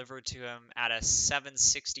justice delivered to him at a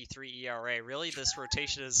 7.63 ERA. Really, this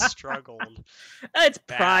rotation has struggled. It's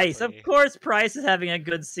Price. Of course, Price is having a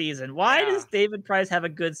good season. Why does David Price have a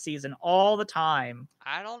good season all the time?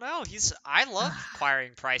 I don't know. I love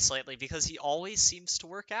acquiring Price lately because he always seems to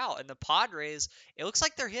work out. And the Padres, it looks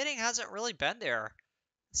like their hitting hasn't really been there.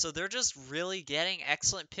 So they're just really getting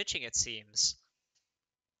excellent pitching, it seems.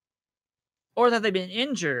 Or that they've been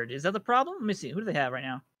injured. Is that the problem? Let me see. Who do they have right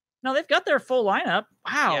now? No, they've got their full lineup.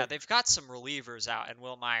 Wow. Yeah, they've got some relievers out, and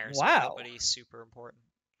Will Myers. Wow. Nobody super important.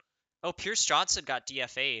 Oh, Pierce Johnson got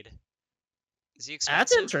DFA'd. Is he expensive?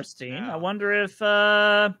 That's interesting. Yeah. I wonder if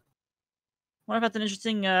what about an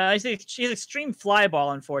interesting I think she's extreme fly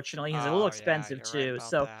ball, unfortunately. He's a little expensive too. Right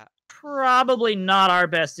so that. Probably not our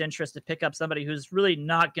best interest to pick up somebody who's really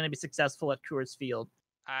not going to be successful at Coors Field.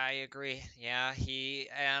 I agree. Yeah,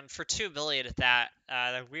 and for $2 billion at that,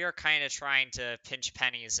 we are kind of trying to pinch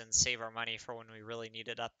pennies and save our money for when we really need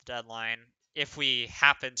it at the deadline. If we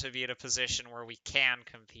happen to be in a position where we can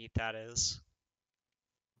compete, that is.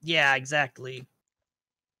 Yeah, exactly.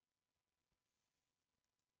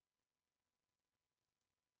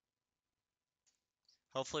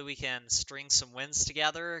 Hopefully we can string some wins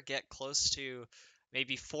together, get close to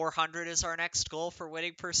maybe 400 is our next goal for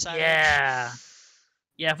winning percentage. Yeah.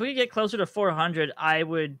 Yeah, if we could get closer to 400,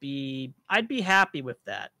 I'd be happy with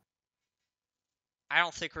that. I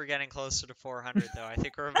don't think we're getting closer to 400 though. I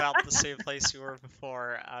think we're about the same place we were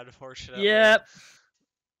before, unfortunately. Yep.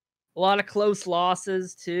 A lot of close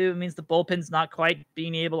losses too. It means the bullpen's not quite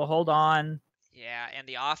being able to hold on. Yeah, and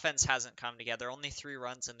the offense hasn't come together. Only 3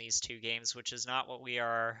 runs in these 2 games, which is not what we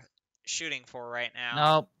are shooting for right now.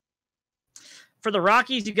 No. For the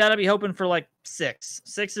Rockies, you got to be hoping for like 6.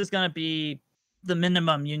 6 is going to be the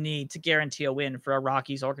minimum you need to guarantee a win for a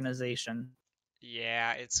Rockies organization.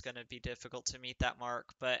 Yeah, it's going to be difficult to meet that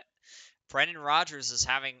mark, but Brendan Rodgers is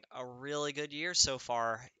having a really good year so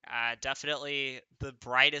far. Definitely the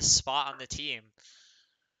brightest spot on the team.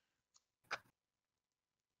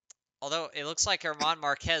 Although it looks like German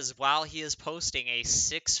Marquez, while he is posting a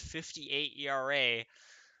 6.58 ERA,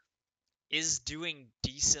 is doing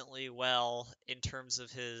decently well in terms of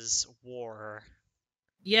his WAR.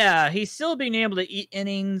 Yeah, he's still being able to eat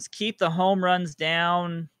innings, keep the home runs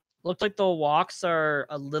down. Looks like the walks are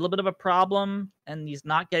a little bit of a problem, and he's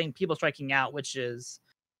not getting people striking out, which is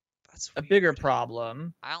That's a bigger weird.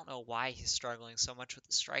 problem. I don't know why he's struggling so much with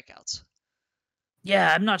the strikeouts.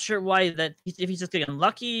 Yeah, I'm not sure why that if he's just getting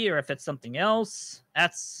lucky or if it's something else.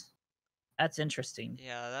 That's interesting.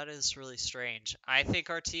 Yeah, that is really strange. I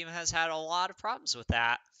think our team has had a lot of problems with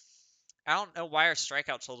that. I don't know why our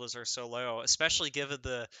strikeout totals are so low, especially given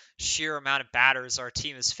the sheer amount of batters our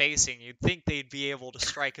team is facing. You'd think they'd be able to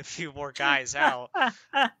strike a few more guys out.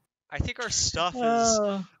 I think our stuff is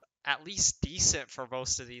Oh. at least decent for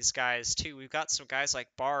most of these guys, too. We've got some guys like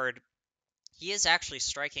Bard. He is actually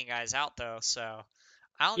striking guys out, though, so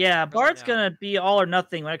I don't Yeah, really Bard's know. gonna be all or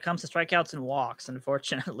nothing when it comes to strikeouts and walks,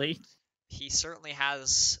 unfortunately. He certainly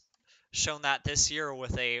has shown that this year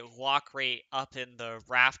with a walk rate up in the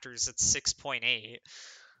rafters at 6.8.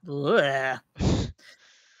 Ugh.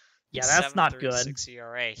 Yeah, that's not good. 7.36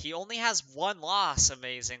 ERA. He only has 1 loss,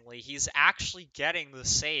 amazingly. He's actually getting the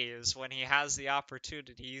saves when he has the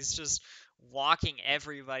opportunity. He's just walking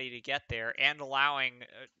everybody to get there and allowing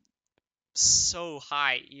so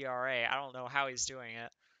high ERA. I don't know how he's doing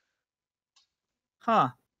it. Huh.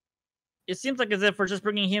 It seems like as if we're just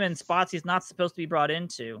bringing him in spots he's not supposed to be brought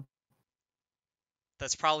into.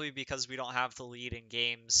 That's probably because we don't have the lead in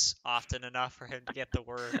games often enough for him to get the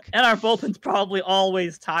work. And our bullpen's probably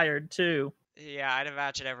always tired, too. Yeah, I'd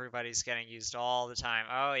imagine everybody's getting used all the time.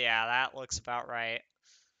 Oh, yeah, that looks about right.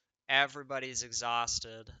 Everybody's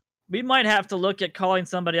exhausted. We might have to look at calling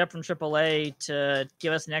somebody up from AAA to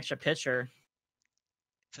give us an extra pitcher.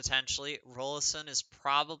 Potentially. Rollison is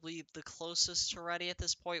probably the closest to ready at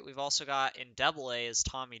this point. We've also got in Double-A is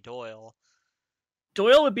Tommy Doyle.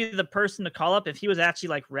 Doyle would be the person to call up if he was actually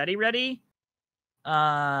like ready. Jairo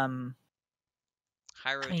I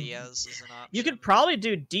mean, Diaz is an option. You could probably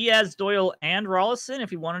do Diaz, Doyle, and Rollison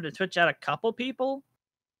if you wanted to switch out a couple people.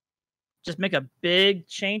 Just make a big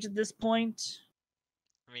change at this point.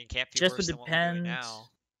 I mean, can't be Just worse would than what we're doing depend. now.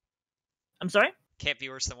 I'm sorry? Can't be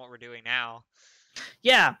worse than what we're doing now.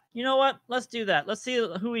 Yeah, you know what? Let's do that. Let's see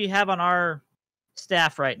who we have on our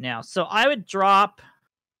staff right now. So I would drop.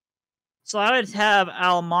 So I would have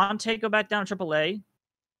Almonte go back down to AAA.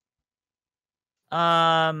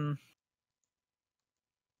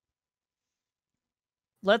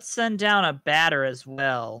 Let's send down a batter as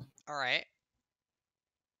well. All right.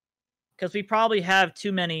 Because we probably have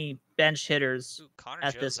too many bench hitters Connor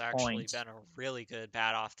at Joe's this actually point. been a really good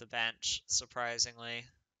bat off the bench, surprisingly.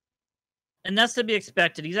 And that's to be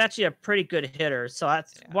expected. He's actually a pretty good hitter, so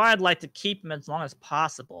that's why I'd like to keep him as long as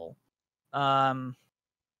possible.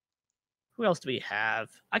 Who else do we have?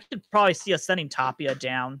 I could probably see us sending Tapia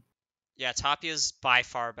down. Yeah, Tapia's by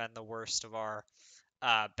far been the worst of our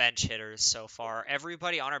bench hitters so far.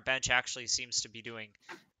 Everybody on our bench actually seems to be doing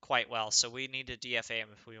quite well, so we need to DFA him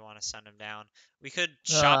if we want to send him down. We could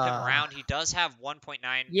shop him around. He does have 1.9.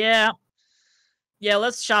 Yeah. Yeah,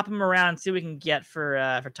 let's shop him around and see what we can get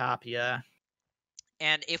for Tapia.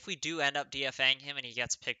 And if we do end up DFAing him and he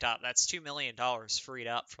gets picked up, that's $2 million freed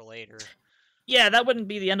up for later. Yeah, that wouldn't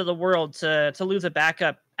be the end of the world to lose a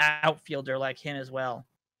backup outfielder like him as well.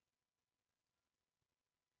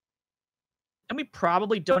 And we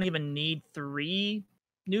probably don't even need 3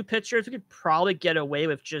 new pitchers. We could probably get away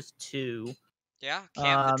with just 2. Yeah,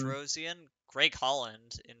 Cam Bedrosian, Greg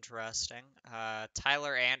Holland, interesting.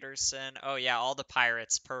 Tyler Anderson. Oh, yeah, all the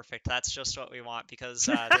Pirates. Perfect. That's just what we want because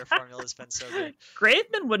their formula's been so good.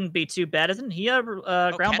 Graveman wouldn't be too bad. Isn't he a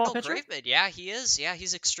ground ball pitcher? Graveman. Yeah, he is. Yeah,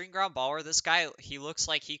 he's extreme ground baller. This guy, he looks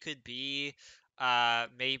like he could be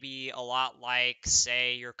maybe a lot like,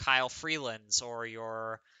 say, your Kyle Freelands or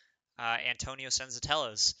your Antonio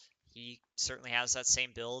Senzatellas. He certainly has that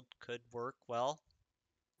same build. Could work well.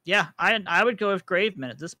 Yeah, I would go with Graveman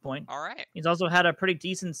at this point. All right. He's also had a pretty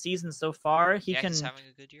decent season so far. Yeah, he's having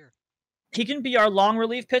a good year. He can be our long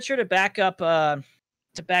relief pitcher to back up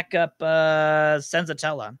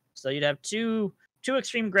Senzatella. So you'd have two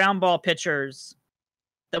extreme ground ball pitchers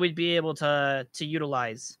that we'd be able to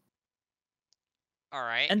utilize. All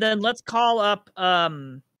right. And then let's call up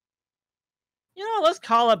let's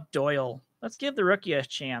call up Doyle. Let's give the rookie a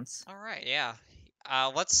chance. All right, yeah.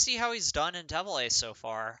 Let's see how he's done in Double A so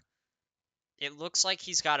far. It looks like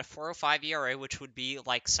he's got a 4.05 ERA, which would be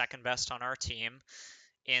like second best on our team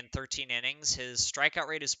in 13 innings. His strikeout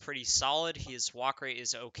rate is pretty solid. His walk rate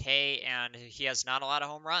is okay, and he has not a lot of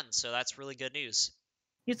home runs, so that's really good news.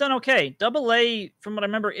 He's done okay. Double A, from what I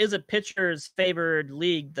remember, is a pitcher's favored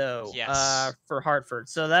league, though, Yes. for Hartford.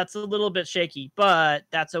 So that's a little bit shaky, but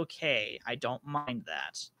that's okay. I don't mind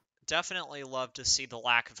that. Definitely love to see the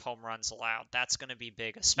lack of home runs allowed. That's going to be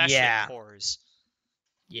big, especially Yeah. in cores.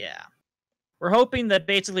 Yeah. We're hoping that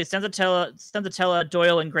basically Senzatella,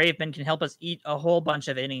 Doyle, and Graveman can help us eat a whole bunch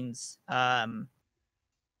of innings for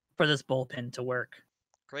this bullpen to work.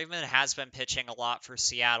 Graveman has been pitching a lot for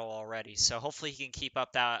Seattle already, so hopefully he can keep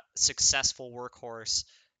up that successful workhorse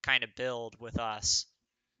kind of build with us.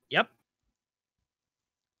 Yep.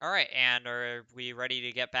 All right, and are we ready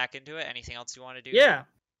to get back into it? Anything else you want to do? Yeah.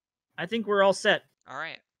 I think we're all set. All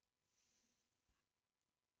right.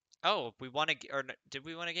 Oh, we won or did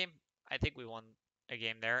we win a game? I think we won a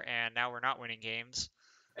game there, and now we're not winning games.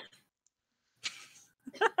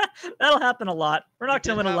 That'll happen a lot. We're not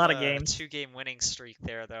going to win a lot of games. 2-game winning streak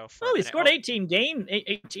there, though. Oh, we scored 18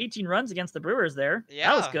 runs against the Brewers there. Yeah,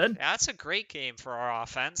 that was good. That's a great game for our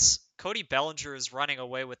offense. Cody Bellinger is running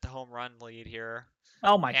away with the home run lead here.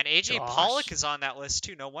 Oh my! And AJ gosh. Pollock is on that list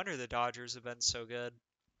too. No wonder the Dodgers have been so good.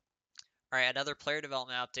 All right, another player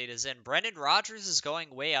development update is in. Brendan Rodgers is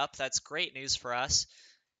going way up. That's great news for us.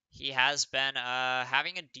 He has been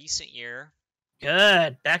having a decent year.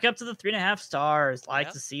 Good. Back up to the 3.5 stars.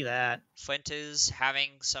 Like to see that. Fuentes having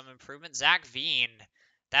some improvement. Zach Veen,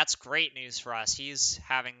 that's great news for us. He's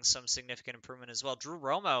having some significant improvement as well. Drew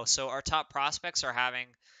Romo. So our top prospects are having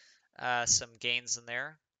some gains in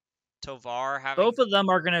there. Tovar having... Both of them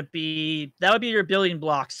are going to be... That would be your building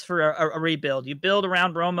blocks for a rebuild. You build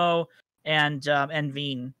around Romo and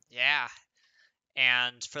Veen. Yeah.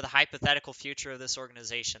 And for the hypothetical future of this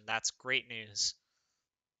organization, that's great news.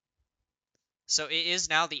 So it is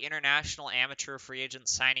now the international amateur free agent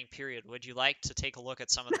signing period. Would you like to take a look at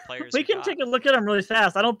some of the players we can take a look at them really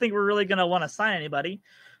fast. I don't think we're really going to want to sign anybody.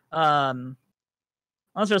 Unless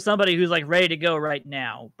there's somebody who's like ready to go right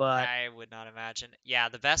now. But I would not imagine. Yeah,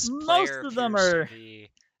 the best player most of them are to be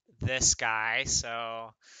this guy,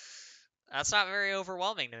 so that's not very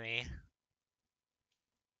overwhelming to me.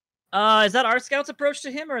 Is that our scouts' approach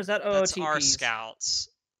to him, or is that OOTP's? That's our scouts.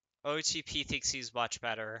 OOTP thinks he's much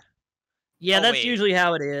better. Yeah, that's usually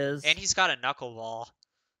how it is. And he's got a knuckleball.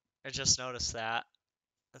 I just noticed that.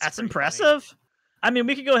 That's impressive. Funny. I mean,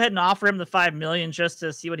 we could go ahead and offer him the $5 million just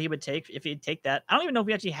to see what he would take if he'd take that. I don't even know if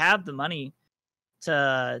we actually have the money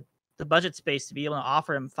to the budget space to be able to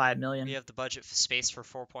offer him $5 million. We have the budget space for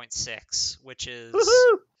 4.6, which is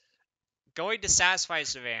going to satisfy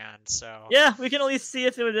his demand. So yeah, we can at least see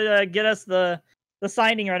if it would get us the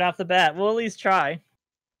signing right off the bat. We'll at least try.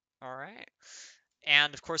 All right.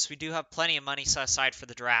 And, of course, we do have plenty of money set aside for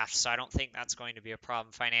the draft, so I don't think that's going to be a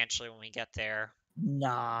problem financially when we get there.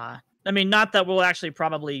 Nah. I mean, not that we'll actually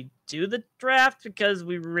probably do the draft, because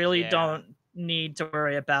we really don't need to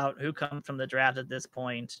worry about who comes from the draft at this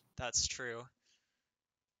point. That's true.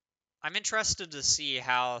 I'm interested to see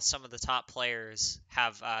how some of the top players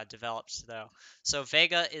have developed, though. So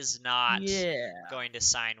Vega is not going to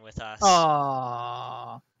sign with us.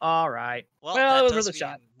 Oh, all right. Well, that does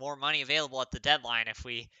mean more money available at the deadline if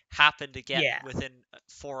we happen to get within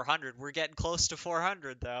 400. We're getting close to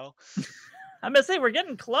 400, though. I'm going to say we're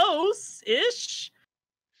getting close-ish.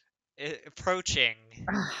 Approaching.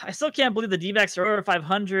 I still can't believe the D-backs are over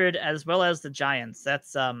 500 as well as the Giants.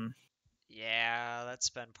 That's, yeah, that's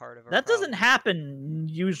been part of it. That doesn't happen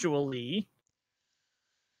usually.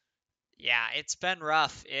 Yeah, it's been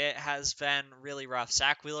rough. It has been really rough.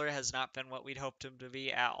 Zach Wheeler has not been what we'd hoped him to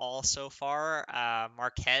be at all so far.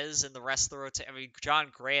 Marquez and the rest of the rotation. I mean, John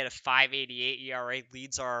Gray at a 5.88 ERA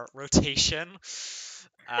leads our rotation.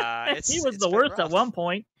 He was the worst at one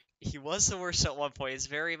point. He was the worst at one point. It's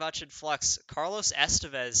very much in flux. Carlos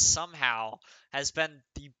Estevez somehow has been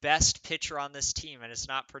the best pitcher on this team, and it's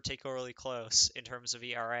not particularly close in terms of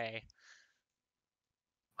ERA.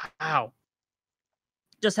 Wow.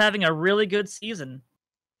 Just having a really good season.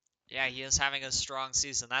 Yeah, he is having a strong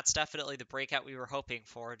season. That's definitely the breakout we were hoping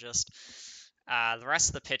for. Just The rest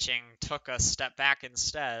of the pitching took a step back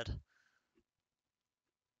instead.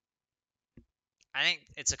 I think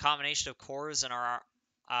it's a combination of cores and our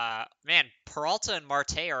man, Peralta and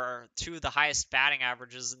Marte are two of the highest batting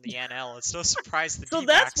averages in the NL. It's no surprise the So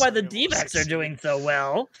that's D-backs why are the able to D-backs are succeed. doing so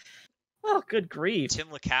well. Oh, good grief. Tim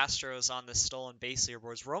LeCastro is on the stolen base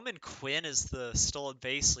leaderboards. Roman Quinn is the stolen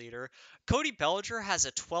base leader. Cody Bellinger has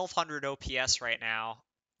a 1200 OPS right now.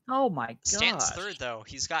 Oh my Stanton's third gosh. though.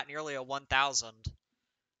 He's got nearly a 1000.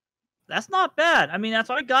 That's not bad. I mean, that's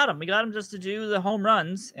why we got him. We got him just to do the home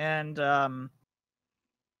runs and to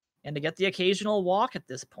get the occasional walk at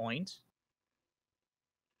this point.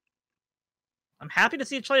 I'm happy to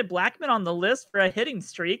see Charlie Blackmon on the list for a hitting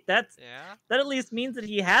streak. That at least means that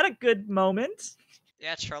he had a good moment.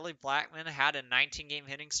 Yeah, Charlie Blackmon had a 19-game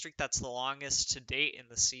hitting streak. That's the longest to date in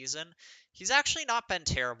the season. He's actually not been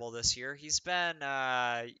terrible this year. He's been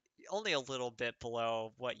only a little bit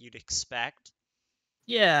below what you'd expect.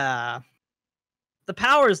 Yeah. The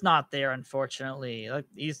power's not there, unfortunately. Like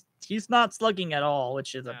he's not slugging at all,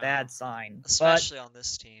 which is a bad sign. Especially on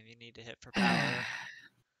this team, you need to hit for power.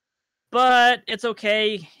 But it's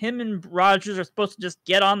okay. Him and Rogers are supposed to just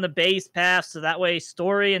get on the base path, so that way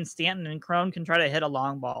Story and Stanton and Crone can try to hit a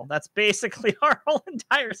long ball. That's basically our whole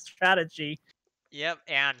entire strategy. Yep,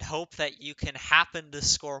 and hope that you can happen to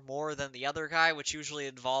score more than the other guy, which usually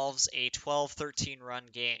involves a 12-13 run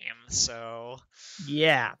game. So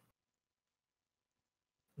yeah.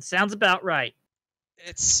 Sounds about right.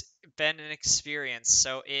 It's been an experience.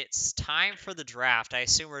 So it's time for the draft. I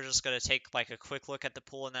assume we're just going to take like a quick look at the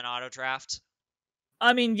pool and then auto draft.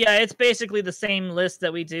 I mean, yeah, it's basically the same list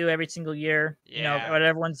that we do every single year. Yeah. You know, what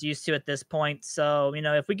everyone's used to at this point. So, you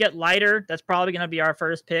know, if we get lighter, that's probably going to be our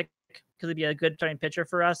first pick because it'd be a good starting pitcher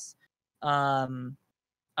for us. Otherwise,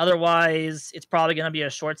 it's probably going to be a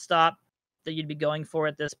shortstop that you'd be going for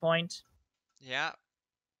at this point. Yeah.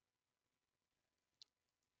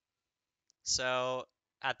 So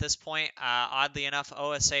at this point, oddly enough,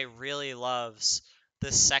 OSA really loves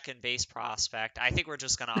this second base prospect. I think we're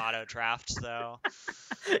just going to auto draft, though.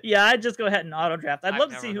 Yeah, I'd just go ahead and auto draft. I'd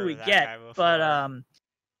love to see who we get, but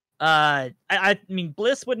I mean,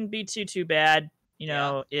 Bliss wouldn't be too bad. You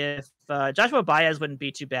know, if Joshua Baez wouldn't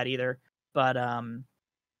be too bad either. But I'm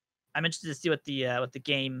interested to see what the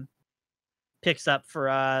game picks up for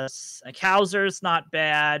us. Hauser's not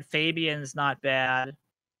bad. Fabian's not bad.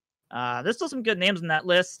 There's still some good names on that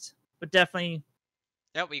list, but definitely.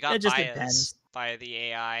 Yep, we got Baez by the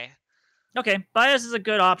AI. Okay, Baez is a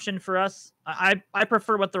good option for us. I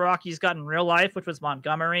prefer what the Rockies got in real life, which was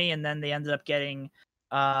Montgomery, and then they ended up getting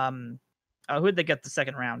who did they get the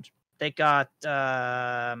second round? They got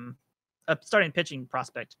a starting pitching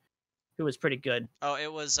prospect who was pretty good. Oh,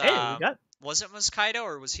 it was was it Mosquito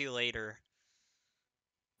or was he later?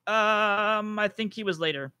 I think he was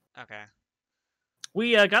later. Okay.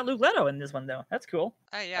 We got Luke Leto in this one though. That's cool.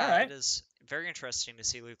 Yeah, it is very interesting to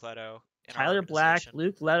see Luke Leto. Tyler Black,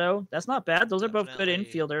 Luke Leto. That's not bad. Those are both good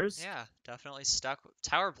infielders. Yeah, definitely stuck.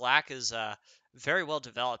 Tyler Black is very well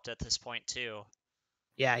developed at this point too.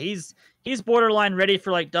 Yeah, he's borderline ready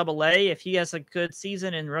for like Double-A. If he has a good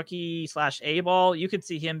season in rookie/A ball, you could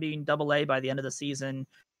see him being Double-A by the end of the season,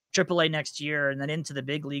 Triple-A next year, and then into the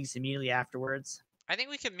big leagues immediately afterwards. I think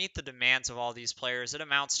we can meet the demands of all these players. It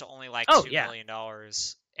amounts to only like $2 million.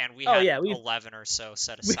 And we had 11 or so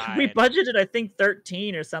set aside. We budgeted, I think,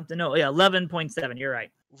 13 or something. No, yeah, 11.7. You're right.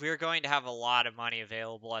 We're going to have a lot of money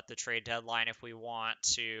available at the trade deadline if we want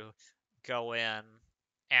to go in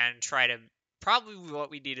and try to. Probably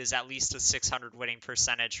what we need is at least a 600 winning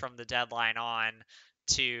percentage from the deadline on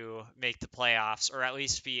to make the playoffs, or at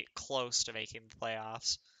least be close to making the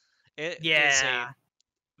playoffs. It is a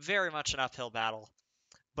very much an uphill battle.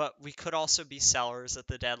 But we could also be sellers at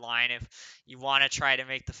the deadline if you want to try to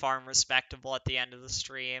make the farm respectable at the end of the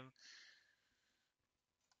stream.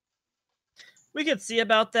 We could see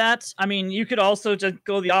about that. I mean, you could also just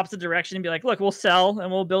go the opposite direction and be like, look, we'll sell and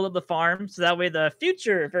we'll build up the farm. So that way the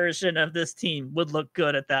future version of this team would look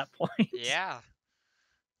good at that point. Yeah.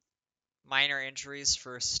 Minor injuries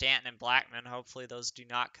for Stanton and Blackmon. Hopefully those do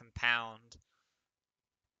not compound.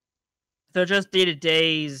 They're just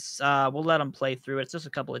day-to-days. We'll let them play through it. It's just a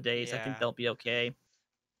couple of days. I think they'll be okay.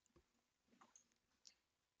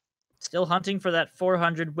 Still hunting for that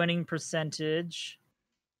 400 winning percentage.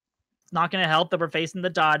 It's not going to help that we're facing the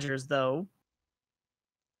Dodgers, though.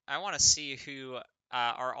 I want to see who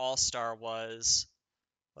our all-star was.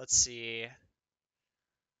 Let's see.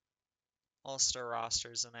 All-star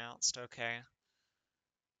rosters announced. Okay.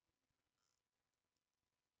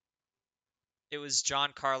 It was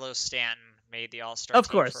Giancarlo Stanton made the All-Star Of team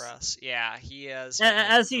for course, us. Yeah, he has been with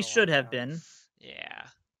them as for he a long should have time. been. Yeah,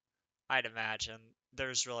 I'd imagine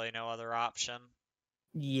there's really no other option.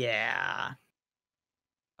 Yeah.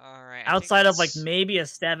 All right, I think Outside of like that's maybe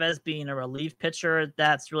Estevez being a relief pitcher,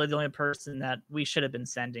 that's really the only person that we should have been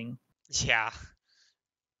sending. yeah.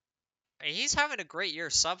 He's having a great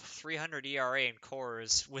year, sub 300 ERA in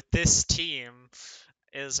cores with this team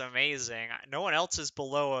is amazing. No one else is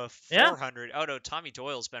below a Yeah. 400. Oh no, Tommy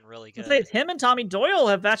Doyle's been really I'd say good. him and Tommy Doyle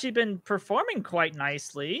have actually been performing quite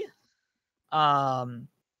nicely. Um,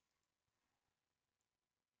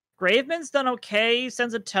 Graveman's done okay.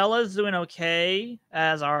 Senzatella's doing okay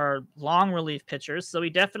as our long relief pitchers, so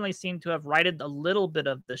we definitely seem to have righted a little bit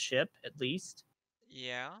of the ship, at least.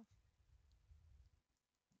 Yeah.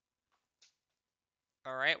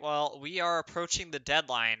 All right, well, we are approaching the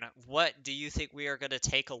deadline. What do you think we are going to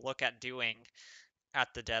take a look at doing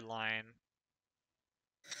at the deadline?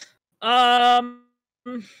 Um,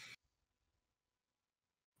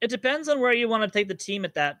 it depends on where you want to take the team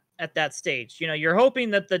at that stage. You know, you're hoping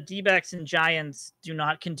that the D-backs and Giants do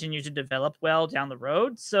not continue to develop well down the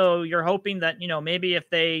road. So you're hoping that, you know, maybe if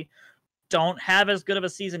they don't have as good of a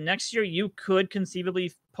season next year, you could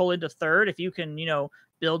conceivably pull into third if you can, you know,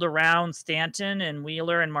 build around Stanton and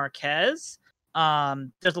Wheeler and Marquez.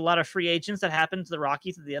 There's a lot of free agents that happen to the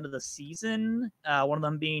Rockies at the end of the season. One of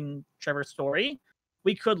them being Trevor Story.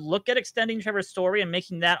 We could look at extending Trevor Story and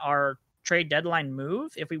making that our trade deadline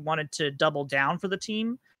move if we wanted to double down for the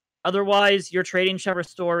team. Otherwise, you're trading Trevor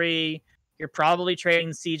Story. You're probably trading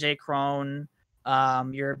CJ Crone.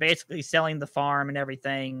 You're basically selling the farm and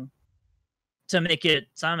everything to make it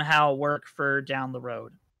somehow work for down the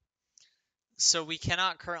road. So we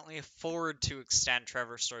cannot currently afford to extend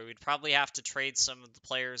Trevor Story. We'd probably have to trade some of the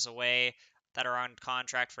players away that are on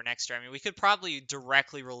contract for next year. I mean, we could probably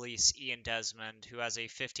directly release Ian Desmond, who has a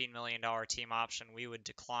 $15 million team option we would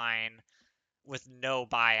decline with no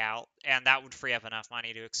buyout, and that would free up enough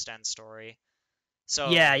money to extend Story.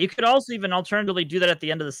 Yeah, So, you could also even alternatively do that at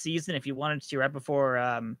the end of the season if you wanted to, right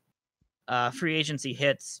before free agency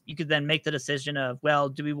hits. You could then make the decision of, well,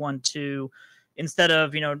 do we want to, instead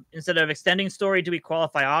of extending Story, do we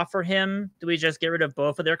qualify offer him? Do we just get rid of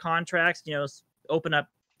both of their contracts? You know, open up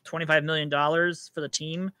 $25 million for the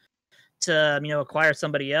team to, you know, acquire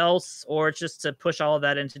somebody else, or just to push all of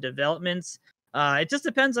that into developments. It just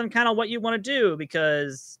depends on kind of what you want to do,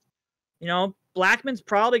 because, you know, Blackman's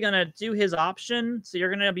probably going to do his option, so you're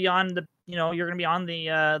going to be on the, you know, you're going to be on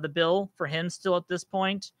the bill for him still at this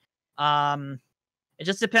point. It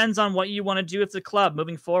just depends on what you want to do with the club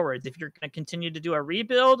moving forward. If you're going to continue to do a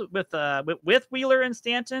rebuild with Wheeler and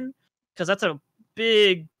Stanton, because that's a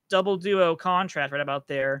big double duo contract right about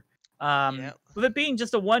there. yeah. With it being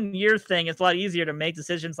just a 1 year thing, it's a lot easier to make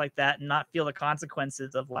decisions like that and not feel the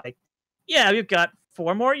consequences of, like, yeah, we've got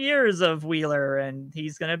 4 more years of Wheeler, and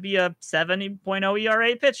he's going to be a 70.0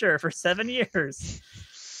 ERA pitcher for 7 years.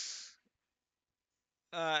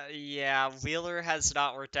 Yeah, Wheeler has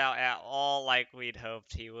not worked out at all like we'd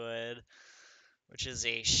hoped he would, which is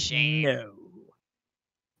a shame. No.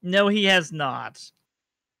 No, he has not.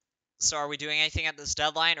 So are we doing anything at this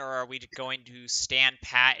deadline, or are we going to stand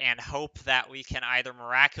pat and hope that we can either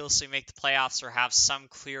miraculously make the playoffs or have some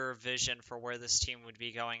clearer vision for where this team would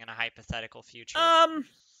be going in a hypothetical future?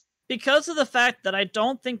 Because of the fact that I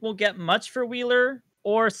don't think we'll get much for Wheeler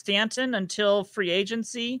or Stanton until free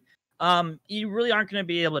agency, you really aren't going to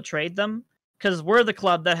be able to trade them, because we're the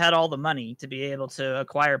club that had all the money to be able to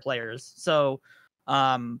acquire players. So,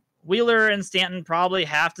 Wheeler and Stanton probably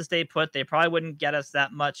have to stay put. They probably wouldn't get us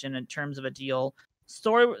that much in terms of a deal.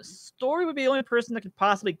 Story would be the only person that could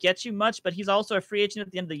possibly get you much, but he's also a free agent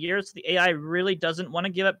at the end of the year, so the AI really doesn't want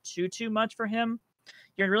to give up too much for him.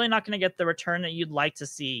 You're really not going to get the return that you'd like to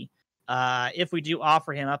see if we do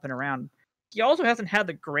offer him up and around. He also hasn't had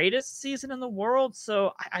the greatest season in the world,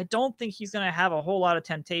 so I don't think he's going to have a whole lot of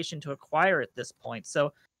temptation to acquire at this point.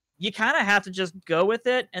 So you kind of have to just go with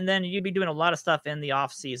it, and then you'd be doing a lot of stuff in the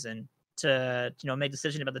off season to, you know, make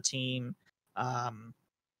decisions about the team,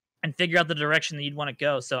 and figure out the direction that you'd want to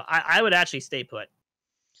go. So I would actually stay put.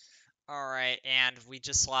 All right, and we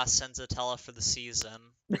just lost Senzatella for the season.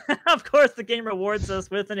 Of course, the game rewards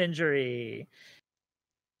us with an injury.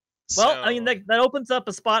 Well, I mean, So, that opens up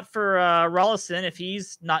a spot for Rollison if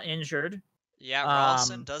he's not injured. yeah,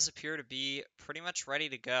 Rawlson does appear to be pretty much ready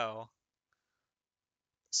to go.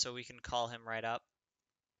 So we can call him right up.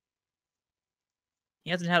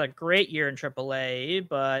 He hasn't had a great year in AAA,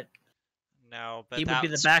 but No, but he would be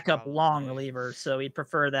the that's backup long probably... reliever, so he'd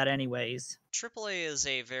prefer that anyways. AAA is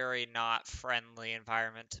a very not friendly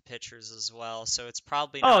environment to pitchers as well, so it's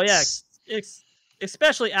probably Oh not. yeah,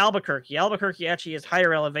 especially Albuquerque. Albuquerque actually is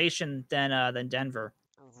higher elevation than Denver.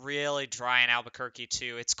 Really dry in Albuquerque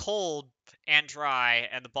too. It's cold and dry,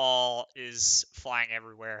 and the ball is flying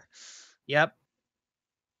everywhere. Yep.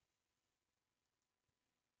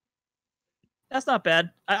 That's not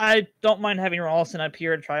bad. I don't mind having Rawlson up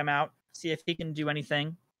here to try him out, see if he can do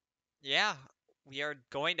anything. Yeah, we are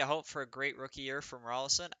going to hope for a great rookie year from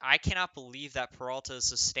Rolison. I cannot believe that Peralta is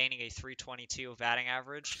sustaining a 322 batting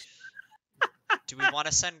average. Do we want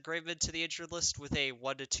to send Graveman to the injured list with a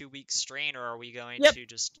 1 to 2 week strain, or are we going Yep, to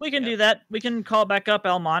just... we can Yep. do that. We can call back up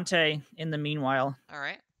Almonte in the meanwhile. All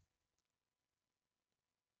right.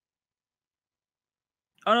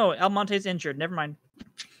 Oh no, Almonte's injured. Never mind.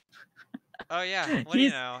 Oh yeah, what do you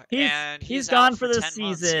know? And he's out gone for the 10 months.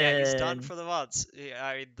 Yeah, he's done season. for the months. Yeah,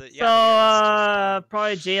 I mean, So the year is just done.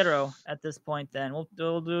 probably Jairo at this point. Then we'll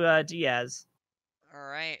do Diaz. All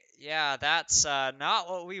right. Yeah, that's not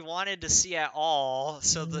what we wanted to see at all.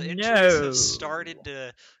 So the injuries have No. started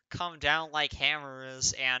to come down like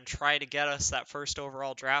hammers and try to get us that first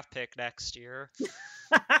overall draft pick next year.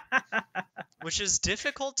 Which is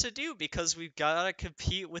difficult to do because we've got to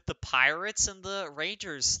compete with the Pirates and the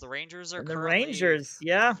Rangers. The Rangers are And the currently Rangers,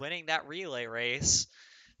 yeah. winning that relay race.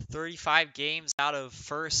 35 games out of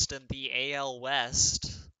first in the AL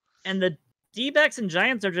West. And the D-backs and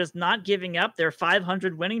Giants are just not giving up their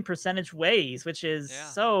 500 winning percentage ways, which is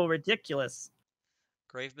so ridiculous.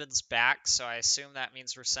 Graveman's back, so I assume that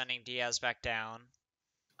means we're sending Diaz back down.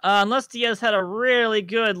 Unless Diaz had a really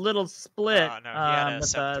good little split. Oh, no, he had a with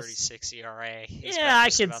 7.36 ERA.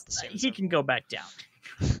 He can go back down.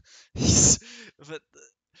 But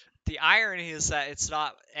the irony is that it's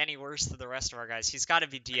not any worse than the rest of our guys. He's got to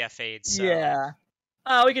be DFA'd. So. Yeah.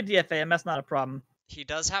 We could DFA him. That's not a problem. He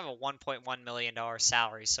does have a $1.1 million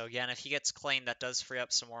salary. So, again, if he gets claimed, that does free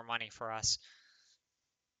up some more money for us.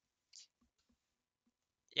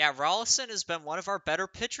 Yeah, Rollison has been one of our better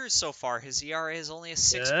pitchers so far. His ERA is only a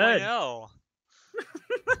 6.0.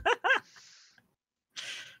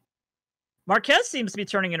 Marquez seems to be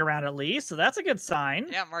turning it around at least, so that's a good sign.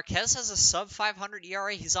 Yeah, Marquez has a sub 500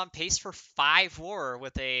 ERA. He's on pace for 5 WAR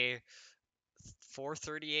with a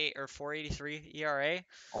 438 or 483 ERA.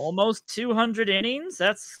 Almost 200 innings.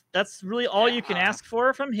 That's really all you can ask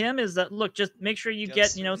for from him is that, look, just make sure you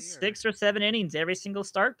get 6 or 7 innings every single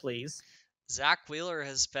start, please. Zach Wheeler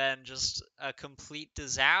has been just a complete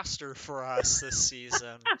disaster for us this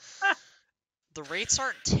season. The rates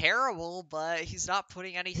aren't terrible, but he's not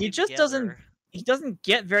putting anything together. He doesn't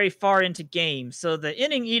get very far into games, so the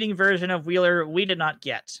inning-eating version of Wheeler we did not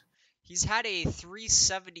get. He's had a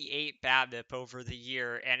 378 BABIP over the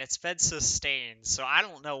year, and it's been sustained, so I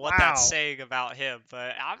don't know what that's saying about him,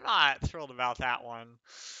 but I'm not thrilled about that one.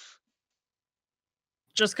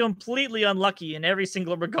 Just completely unlucky in every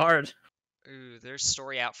single regard. Ooh, there's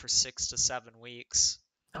Story out for 6 to 7 weeks.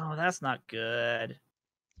 Oh, that's not good.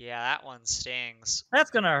 Yeah, that one stings. That's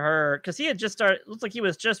gonna hurt because he had just started. Looks like he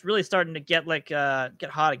was just really starting to get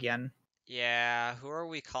hot again. Yeah, who are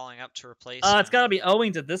we calling up to replace him? It's got to be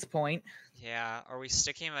Owings at this point. Yeah, are we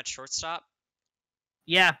sticking him at shortstop?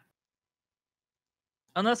 Yeah.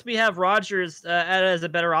 Unless we have Rogers as a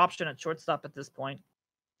better option at shortstop at this point.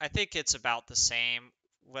 I think it's about the same,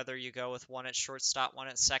 whether you go with one at shortstop, one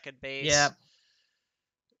at second base. Yeah.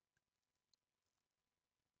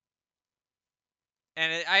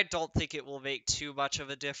 And I don't think it will make too much of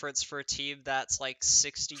a difference for a team that's like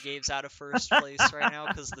 60 games out of first place right now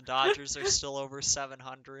because the Dodgers are still over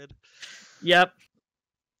 700. Yep.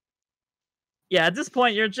 Yeah, at this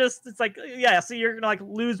point, so you're going to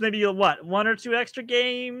lose maybe 1 or 2 extra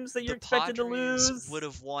games that you're expected to lose? The Padres would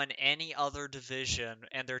have won any other division,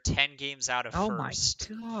 and they're 10 games out of first.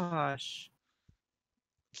 Oh my gosh.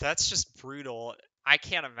 That's just brutal. I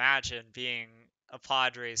can't imagine being a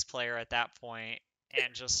Padres player at that point.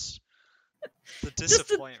 And just the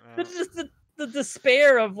disappointment. Just the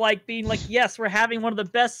despair of being yes, we're having one of the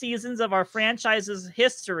best seasons of our franchise's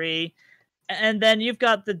history. And then you've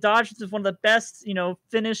got the Dodgers with one of the best,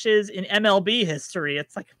 finishes in MLB history.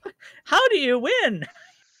 It's like, how do you win?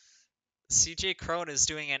 CJ Cron is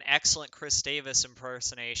doing an excellent Chris Davis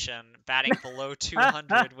impersonation, batting below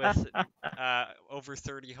 200 with over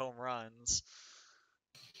 30 home runs.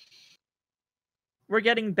 We're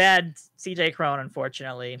getting bad CJ Cron,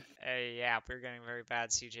 unfortunately. Yeah, we're getting very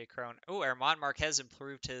bad CJ Cron. Oh, Herman Marquez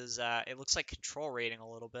improved his, it looks like control rating a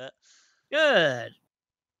little bit. Good.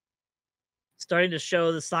 Starting to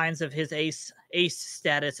show the signs of his ace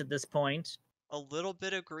status at this point. A little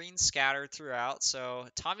bit of green scattered throughout, so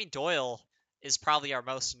Tommy Doyle is probably our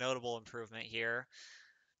most notable improvement here.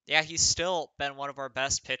 Yeah, he's still been one of our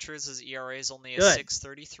best pitchers. His ERA is only a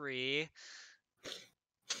 6.33.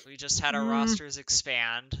 We just had our Mm, rosters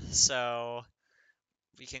expand, so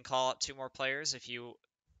we can call up 2 more players if you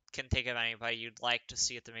can think of anybody you'd like to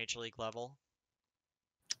see at the major league level.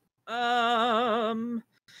 um,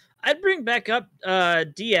 I'd bring back up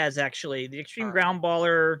Diaz, actually, the extreme All right. ground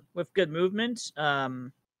baller with good movement. I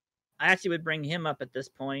actually would bring him up at this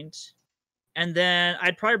point. And then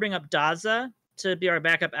I'd probably bring up Daza to be our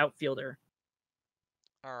backup outfielder,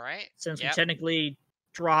 All right. since we Yep. technically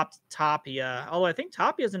dropped Tapia. Although I think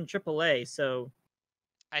Tapia's in AAA, so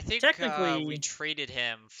I think we technically. traded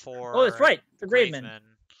him Oh, that's for right, for Graveman. Graveman.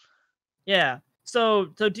 Yeah. So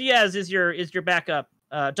Diaz is your backup.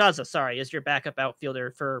 Daza, sorry, is your backup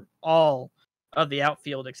outfielder for all of the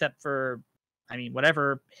outfield except for, I mean,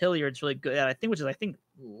 whatever Hilliard's really good at. I think, which is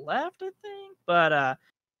left. I think, but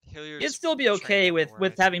it'd Hilliard's still be trained okay with everywhere, I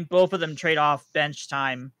think. having both of them trade off bench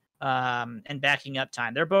time and backing up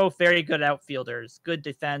time. They're both very good outfielders. Good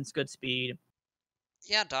defense, good speed.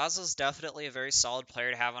 Yeah, Daza's definitely a very solid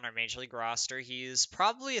player to have on our major league roster. He's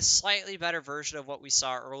probably a slightly better version of what we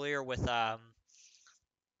saw earlier with um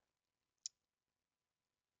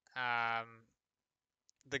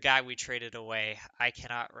the guy we traded away. I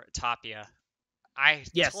cannot Tapia. I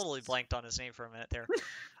Yes. totally blanked on his name for a minute there.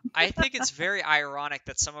 I think it's very ironic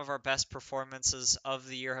that some of our best performances of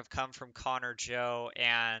the year have come from Connor Joe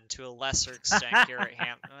and to a lesser extent Garrett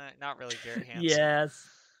not really Garrett Hampson. Yes.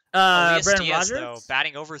 Elias Brendan Diaz though, Rodgers.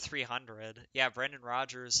 batting over 300. Yeah, Brendan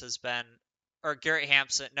Rodgers has been or Garrett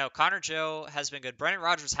Hampson. No, Connor Joe has been good. Brendan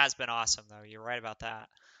Rodgers has been awesome though. You're right about that.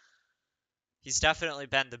 He's definitely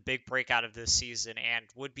been the big breakout of this season and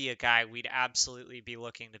would be a guy we'd absolutely be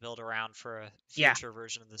looking to build around for a Yeah. future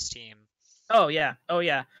version of this team. Oh yeah. Oh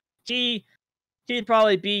yeah. He'd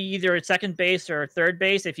probably be either at second base or third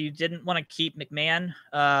base if you didn't want to keep McMahon.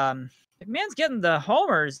 McMahon's getting the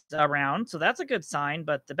homers around, so that's a good sign,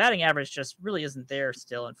 but the batting average just really isn't there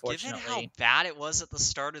still, Given how unfortunately. bad it was at the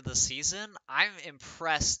start of the season, I'm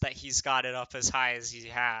impressed that he's got it up as high as he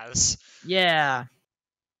has. Yeah.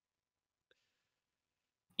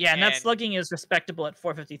 Yeah, and that And slugging is respectable at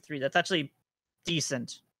 453. That's actually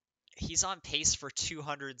decent. he's on pace for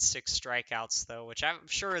 206 strikeouts, though, which I'm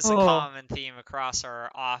sure is a Oh, common theme across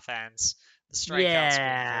our offense. The strikeouts being very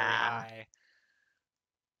yeah. high.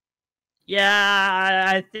 Yeah,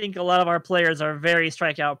 I think a lot of our players are very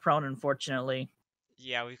strikeout prone, unfortunately.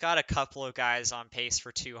 Yeah, we've got a couple of guys on pace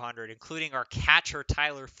for 200, including our catcher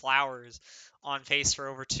Tyler Flowers on pace for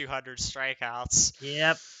over 200 strikeouts.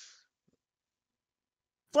 Yep.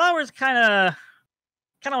 Flowers kind of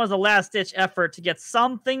was a last ditch effort to get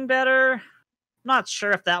something better. Not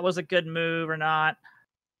sure if that was a good move or not.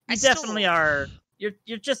 I You definitely still, are.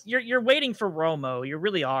 You're waiting for Romo. You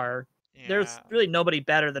really are. There's yeah, really nobody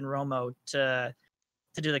better than Romo to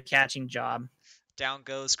do the catching job. down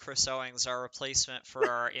goes Chris Owings, our replacement for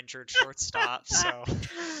our injured shortstop. So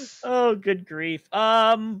Oh, good grief.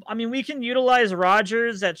 I mean, we can utilize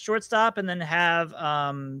Rogers at shortstop and then have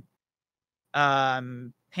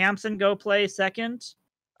Hampson go play second,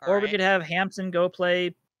 all or we right. could have Hampson go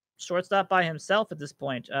play shortstop by himself at this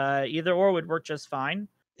point. Either or would work just fine.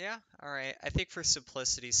 Yeah, all right. I think for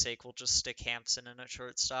simplicity's sake, we'll just stick Hampson in at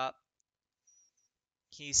shortstop.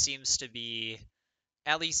 He seems to be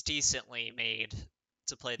at least decently made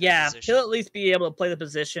to play the Yeah, he'll position, at least be able to play the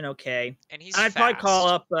position okay. and he's I'd probably call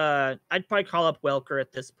fast. up Welker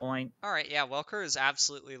at this point. All right, yeah, Welker is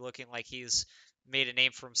absolutely looking like he's made a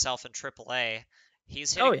name for himself in AAA.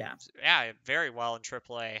 He's Oh hitting, yeah. yeah, very well in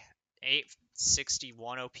AAA.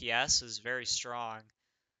 861 OPS is very strong,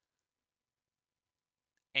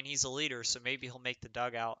 and he's a leader, so maybe he'll make the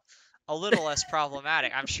dugout a little less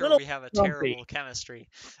problematic. I'm sure Little we have a grumpy. terrible chemistry.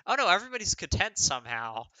 Oh no, everybody's content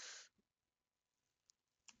somehow.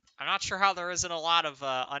 I'm not sure how there isn't a lot of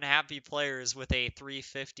unhappy players with a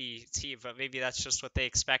 350 team, but maybe that's just what they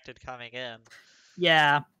expected coming in.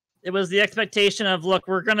 Yeah. It was the expectation of, look,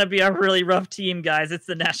 we're gonna be a really rough team, guys. It's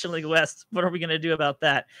the National League West. What are we gonna do about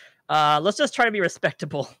that? Let's just try to be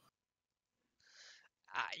respectable.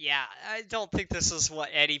 Yeah, I don't think this is what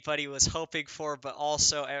anybody was hoping for, but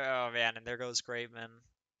also, oh man, and there goes Graveman.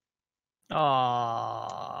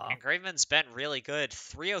 Aww. And Graveman's been really good.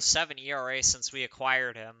 307 ERA since we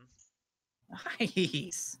acquired him.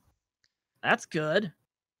 Nice. That's good.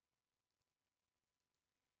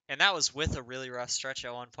 And that was with a really rough stretch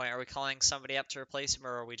at one point. Are we calling somebody up to replace him,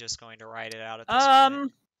 or are we just going to ride it out at this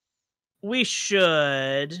point? We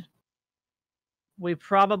should. We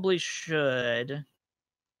probably should.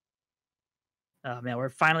 Oh man, we're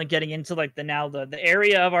finally getting into like the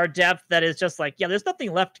area of our depth that is just like, yeah, there's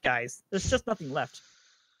nothing left, guys. There's just nothing left.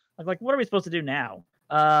 Like what are we supposed to do now?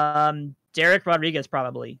 Derek Rodriguez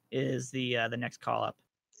probably is the next call up.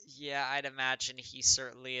 Yeah, I'd imagine he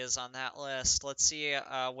certainly is on that list. Let's see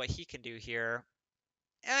what he can do here.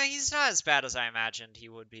 He's not as bad as I imagined he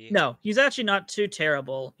would be. No, he's actually not too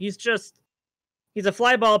terrible. He's a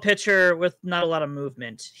fly ball pitcher with not a lot of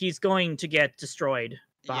movement. He's going to get destroyed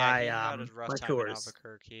by he had a rough time in Coors.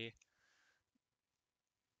 Albuquerque.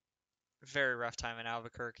 Very rough time in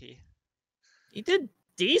Albuquerque. He did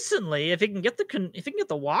decently if he can get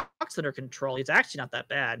the walks under control. He's actually not that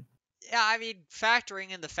bad. Yeah, I mean,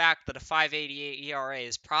 factoring in the fact that a 5.88 ERA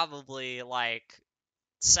is probably like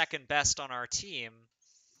second best on our team,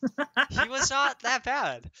 he was not that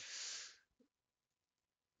bad.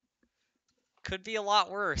 Could be a lot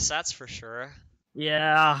worse, that's for sure.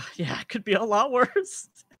 Yeah, it could be a lot worse.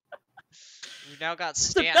 We've now got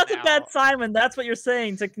Stanton That's a bad out. sign when that's what you're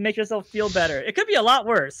saying to make yourself feel better. It could be a lot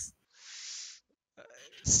worse.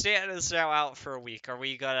 Stanton is now out for a week. Are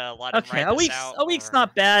we gonna let him Okay, ride this out? a week's or-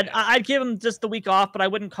 not bad. Yeah. I'd give him just the week off, but I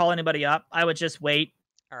wouldn't call anybody up. I would just wait.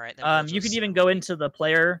 All right. Then we'll You could just- even go into the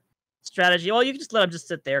player strategy. Well, you can just let him just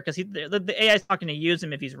sit there because the AI's not going to use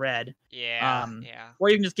him if he's red. Yeah. Or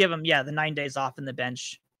you can just give him the 9 days off in the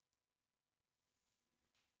bench,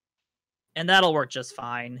 and that'll work just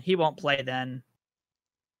fine. He won't play then.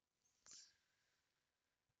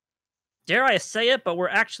 Dare I say it, but we're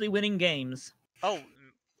actually winning games. Oh,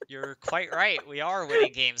 you're quite right. We are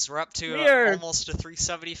winning games. We're up to almost a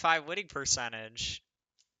 375 winning percentage.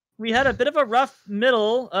 We had a bit of a rough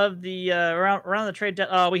middle of the around the trade.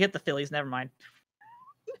 We hit the Phillies. Never mind.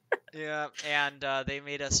 Yeah, and they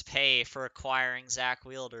made us pay for acquiring Zach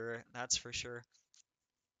Wheeler. That's for sure.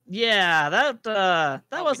 Yeah, that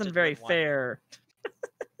we wasn't did very win one. fair.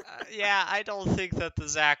 Yeah, I don't think that the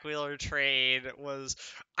Zach Wheeler trade was.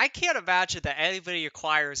 I can't imagine that anybody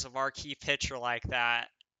acquires a marquee pitcher like that,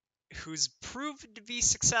 who's proven to be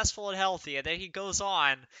successful and healthy, and then he goes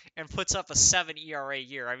on and puts up a 7 ERA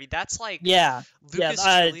year. I mean, that's like Lucas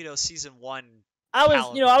Giolito season 1. I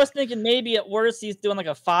was thinking maybe at worst he's doing like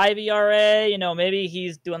a 5 ERA. Maybe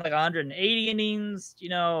he's doing like 180 innings.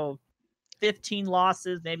 15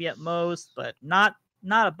 losses maybe at most, but not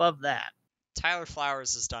above that. Tyler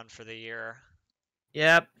Flowers is done for the year.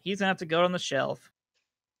 Yep, he's gonna have to go on the shelf.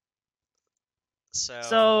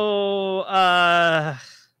 So gosh,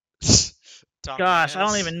 I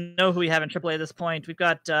don't even know who we have in AAA at this point. We've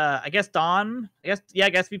got I guess Dom. I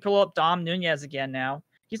guess we pull up Dom Nunez again now.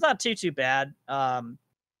 He's not too bad.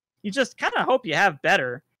 You just kind of hope you have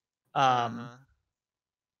better. But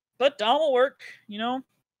Dom will work.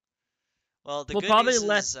 Well, we'll probably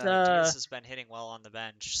let Diaz has been hitting well on the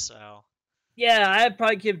bench, so. Yeah, I'd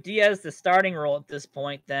probably give Diaz the starting role at this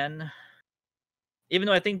point then. Even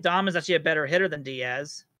though I think Dom is actually a better hitter than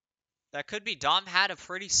Diaz. That could be. Dom had a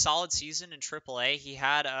pretty solid season in AAA. He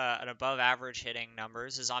had an above-average hitting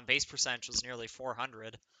numbers. His on-base percentage was nearly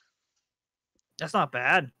 400. That's not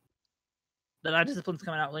bad. The eye discipline's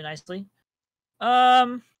coming out really nicely.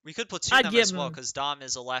 We could platoon them as well, because Dom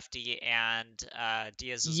is a lefty and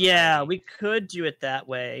Diaz is a righty. We could do it that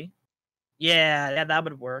way. Yeah, that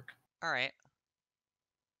would work. All right.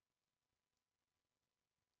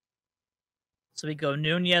 So we go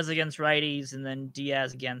Nunez against righties and then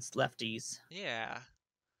Diaz against lefties. Yeah.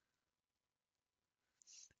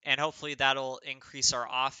 And hopefully that'll increase our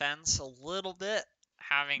offense a little bit,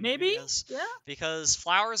 having Nunez, because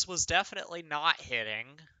Flowers was definitely not hitting.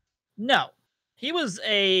 No. He was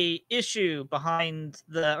a issue behind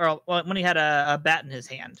when he had a bat in his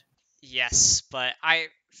hand. Yes, but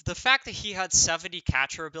the fact that he had 70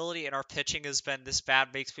 catcher ability and our pitching has been this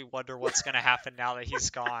bad makes me wonder what's going to happen now that he's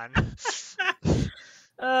gone.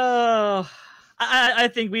 Oh, I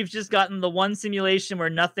think we've just gotten the one simulation where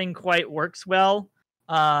nothing quite works well.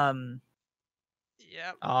 Yep.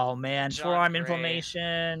 Oh man, John forearm Gray.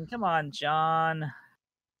 inflammation. Come on, John.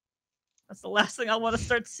 That's the last thing I want to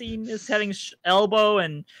start seeing is having elbow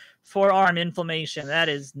and forearm inflammation. That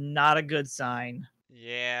is not a good sign.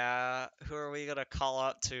 Yeah, who are we gonna call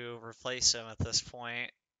up to replace him at this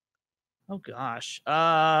point? Oh gosh,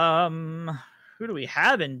 who do we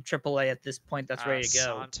have in AAA at this point that's ready to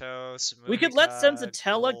go? Santos. We could let Mujica,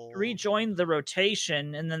 Senzatella Gold. rejoin the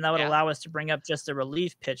rotation, and then that would allow us to bring up just a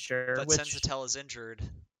relief pitcher. But Senzatella's injured,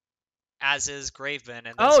 as is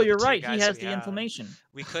Graveman. And you're right. He has the inflammation.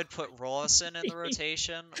 We could put Rollison in the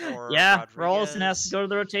rotation, or Rollison has to go to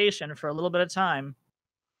the rotation for a little bit of time.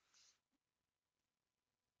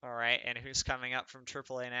 All right, and who's coming up from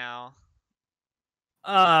AAA now?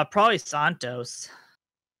 Probably Santos.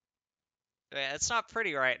 Yeah, it's not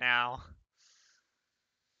pretty right now.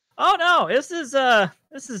 Oh no, this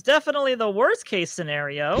is definitely the worst case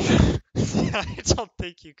scenario. I don't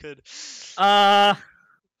think you could. Uh,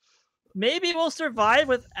 maybe we'll survive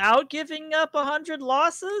without giving up 100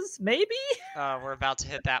 losses. Maybe. We're about to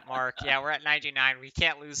hit that mark. Yeah, we're at 99. We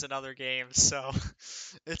can't lose another game, so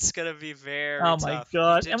it's gonna be very Oh my tough. We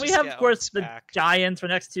god! did And we just have, of get course, Owings the back. Giants for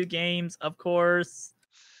next 2 games, of course.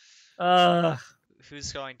 Uh,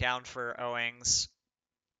 Who's going down for Owings?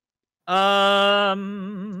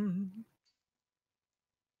 um,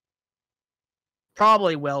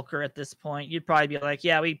 probably Welker at this point. You'd probably be like,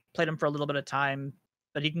 yeah, we played him for a little bit of time,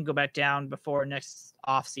 but he can go back down before next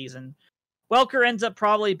off season. Welker ends up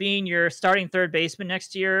probably being your starting third baseman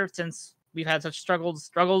next year, since we've had such struggles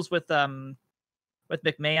with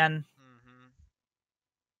McMahon.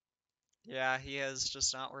 Yeah, he has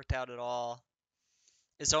just not worked out at all.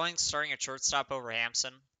 Is Owings starting at shortstop over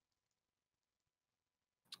Hampson?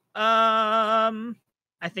 I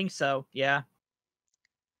think so. Yeah.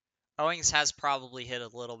 Owings has probably hit a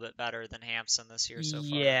little bit better than Hampson this year so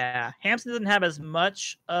far. Yeah, Hampson doesn't have as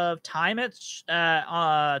much of time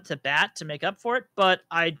to bat to make up for it, but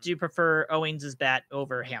I do prefer Owings' bat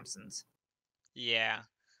over Hampson's. Yeah,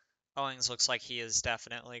 Owings looks like he is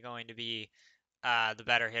definitely going to be the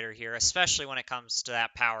better hitter here, especially when it comes to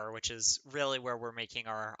that power, which is really where we're making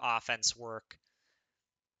our offense work.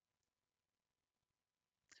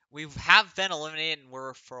 We have been eliminated and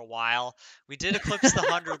we're for a while. We did eclipse the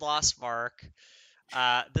 100 loss mark.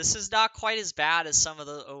 This is not quite as bad as some of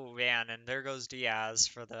the. Oh man, and there goes Diaz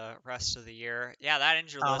for the rest of the year. Yeah, that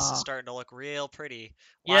injured list is starting to look real pretty.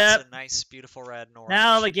 Lots Yep. of nice, beautiful red and orange.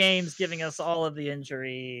 Now the game's giving us all of the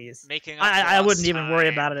injuries. Making up for I lost wouldn't even worry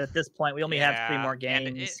time. about it at this point. We only have 3 more And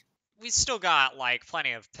games. we still got like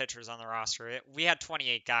plenty of pitchers on the roster. We had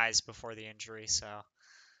 28 guys before the injury, so.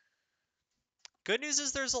 Good news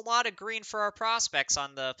is there's a lot of green for our prospects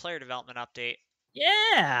on the player development update.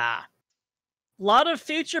 Yeah. A lot of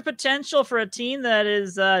future potential for a team that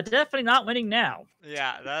is definitely not winning now.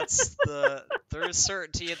 Yeah, that's there is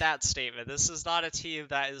certainty in that statement. This is not a team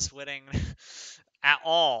that is winning at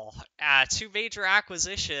all. 2 major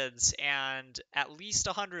acquisitions and at least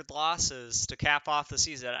 100 losses to cap off the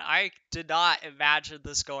season. I did not imagine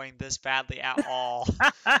this going this badly at all.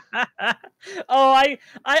 I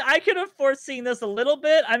could have foreseen this a little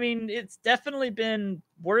bit. I mean, it's definitely been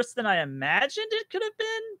worse than I imagined it could have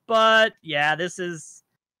been. But yeah, this is.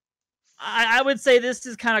 I would say this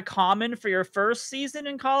is kind of common for your first season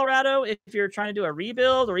in Colorado. If you're trying to do a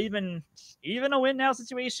rebuild or even a win now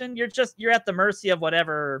situation, you're at the mercy of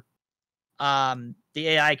whatever the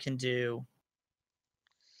AI can do.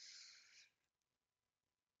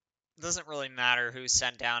 Doesn't really matter who's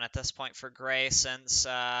sent down at this point for Gray, since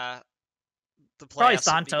the Probably playoffs have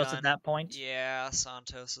Santos begun. at that point. Yeah,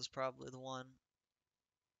 Santos is probably the one.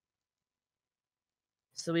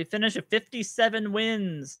 So we finish with 57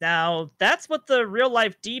 wins. Now, that's what the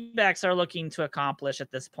real-life D-backs are looking to accomplish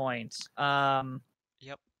at this point.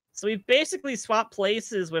 Yep. So we've basically swapped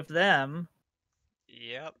places with them.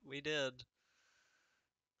 Yep, we did.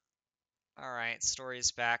 All right,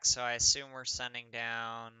 Story's back, so I assume we're sending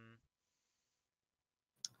down.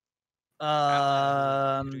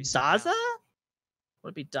 Daza?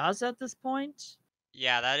 Would it be Daza at this point?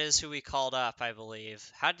 Yeah, that is who we called up, I believe.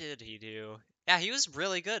 How did he do? Yeah, he was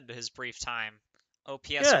really good his brief time.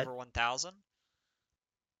 OPS over 1,000.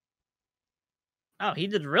 Oh, he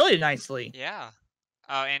did really nicely. Yeah.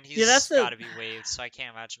 Oh, and he's got to be waived, so I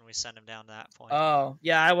can't imagine we send him down to that point. Oh,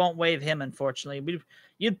 yeah, I won't waive him, unfortunately.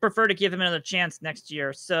 You'd prefer to give him another chance next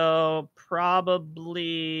year, so probably.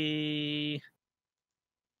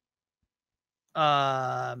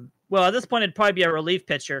 Well, at this point, it'd probably be a relief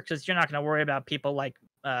pitcher because you're not going to worry about people like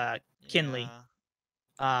Kinley.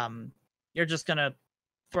 Yeah. You're just going to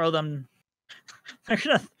throw them. They're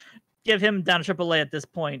going to give him down to AAA at this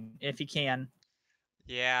point if he can.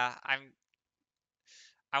 Yeah,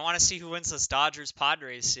 I want to see who wins this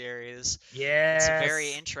Dodgers-Padres series. Yes. It's a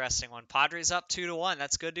very interesting one. Padres up 2-1.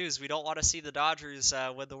 That's good news. We don't want to see the Dodgers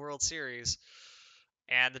win the World Series.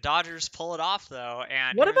 And the Dodgers pull it off, though.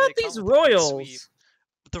 And what about these Royals?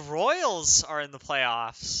 The Royals are in the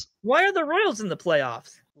playoffs. Why are the Royals in the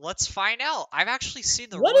playoffs? Let's find out. I've actually seen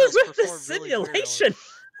the Royals Royals perform this simulation really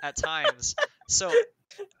at times. So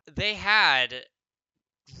they had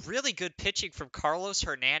really good pitching from Carlos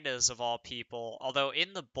Hernandez, of all people, although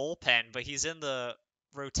in the bullpen, but he's in the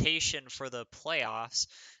rotation for the playoffs.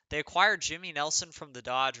 They acquired Jimmy Nelson from the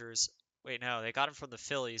Dodgers. Wait, no, they got him from the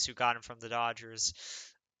Phillies, who got him from the Dodgers.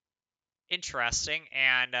 Interesting.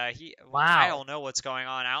 And wow. I don't know what's going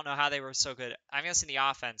on. I don't know how they were so good. I'm guessing the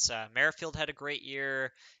offense. Merrifield had a great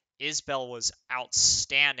year. Isbell was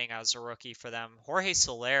outstanding as a rookie for them. Jorge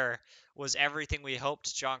Soler was everything we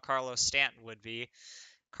hoped Giancarlo Stanton would be.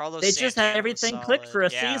 Carlos They just had Santana was everything clicked solid. for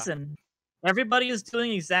a Yeah. season. Everybody is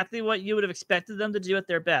doing exactly what you would have expected them to do at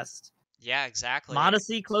their best. Yeah, exactly.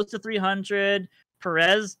 Mondesi close to 300.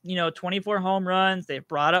 Perez, 24 home runs. They've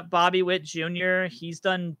brought up Bobby Witt Jr. He's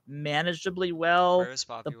done manageably well. Where's The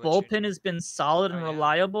Bobby Witt bullpen Jr.? has been solid Oh and yeah.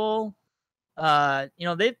 reliable.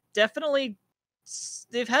 They've definitely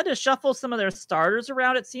they've had to shuffle some of their starters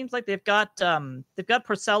around. It seems like they've got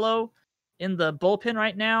Porcello in the bullpen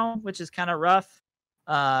right now, which is kind of rough.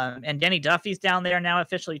 And Danny Duffy's down there now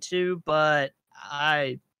officially too, but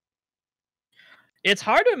it's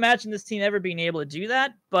hard to imagine this team ever being able to do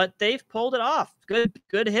that, but they've pulled it off. Good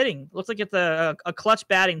hitting. Looks like it's a clutch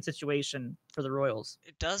batting situation for the Royals.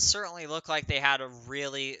 It does certainly look like they had a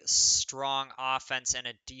really strong offense and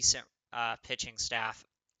a decent pitching staff.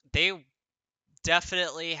 They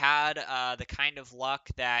definitely had the kind of luck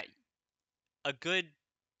that a good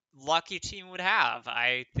lucky team would have.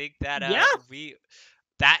 I think that Yeah,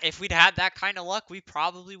 if we'd had that kind of luck, we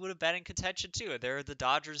probably would have been in contention too. There the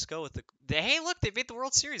Dodgers go with hey, look, they made the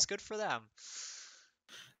World Series. Good for them.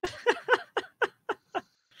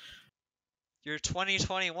 Your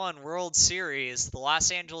 2021 World Series, the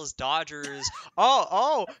Los Angeles Dodgers.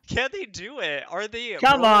 Oh, can they do it? Are the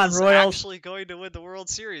come on, Royals Royals. actually going to win the World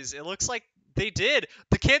Series? It looks like they did.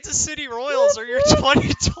 The Kansas City Royals are your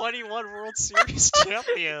 2021 World Series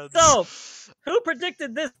champions. So, who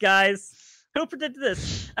predicted this, guys? Who predicted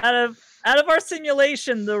this? Out of our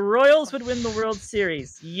simulation, the Royals would win the World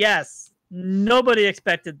Series. Yes, nobody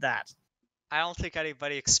expected that. I don't think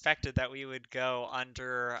anybody expected that we would go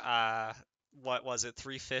under what was it,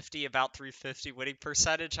 350, about 350 winning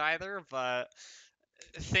percentage either, but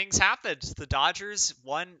things happened. The Dodgers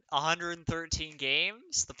won 113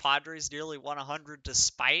 games. The Padres nearly won 100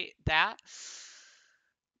 despite that.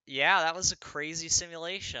 Yeah, that was a crazy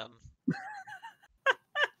simulation.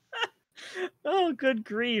 Oh, good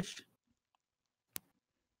grief.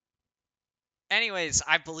 Anyways,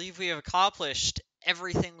 I believe we have accomplished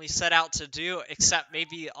everything we set out to do, except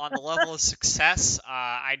maybe on the level of success.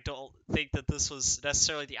 I don't think that this was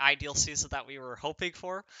necessarily the ideal season that we were hoping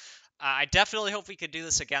for. I definitely hope we could do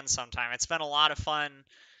this again sometime. It's been a lot of fun,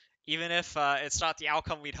 even if it's not the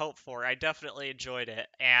outcome we'd hoped for. I definitely enjoyed it,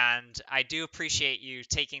 and I do appreciate you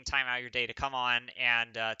taking time out of your day to come on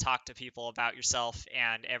and talk to people about yourself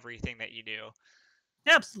and everything that you do.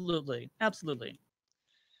 Absolutely. Absolutely.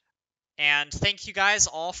 And thank you guys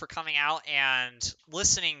all for coming out and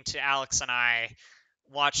listening to Alex and I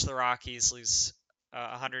watch the Rockies lose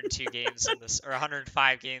 102 games in this, or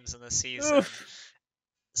 105 games in this season. Oof.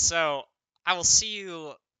 So I will see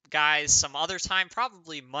you guys some other time,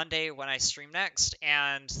 probably Monday when I stream next.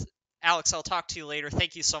 And Alex, I'll talk to you later.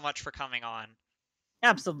 Thank you so much for coming on.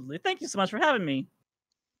 Absolutely. Thank you so much for having me.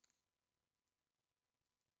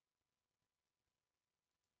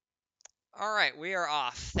 All right, we are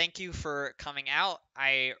off. Thank you for coming out.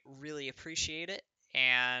 I really appreciate it.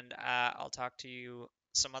 And I'll talk to you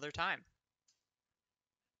some other time.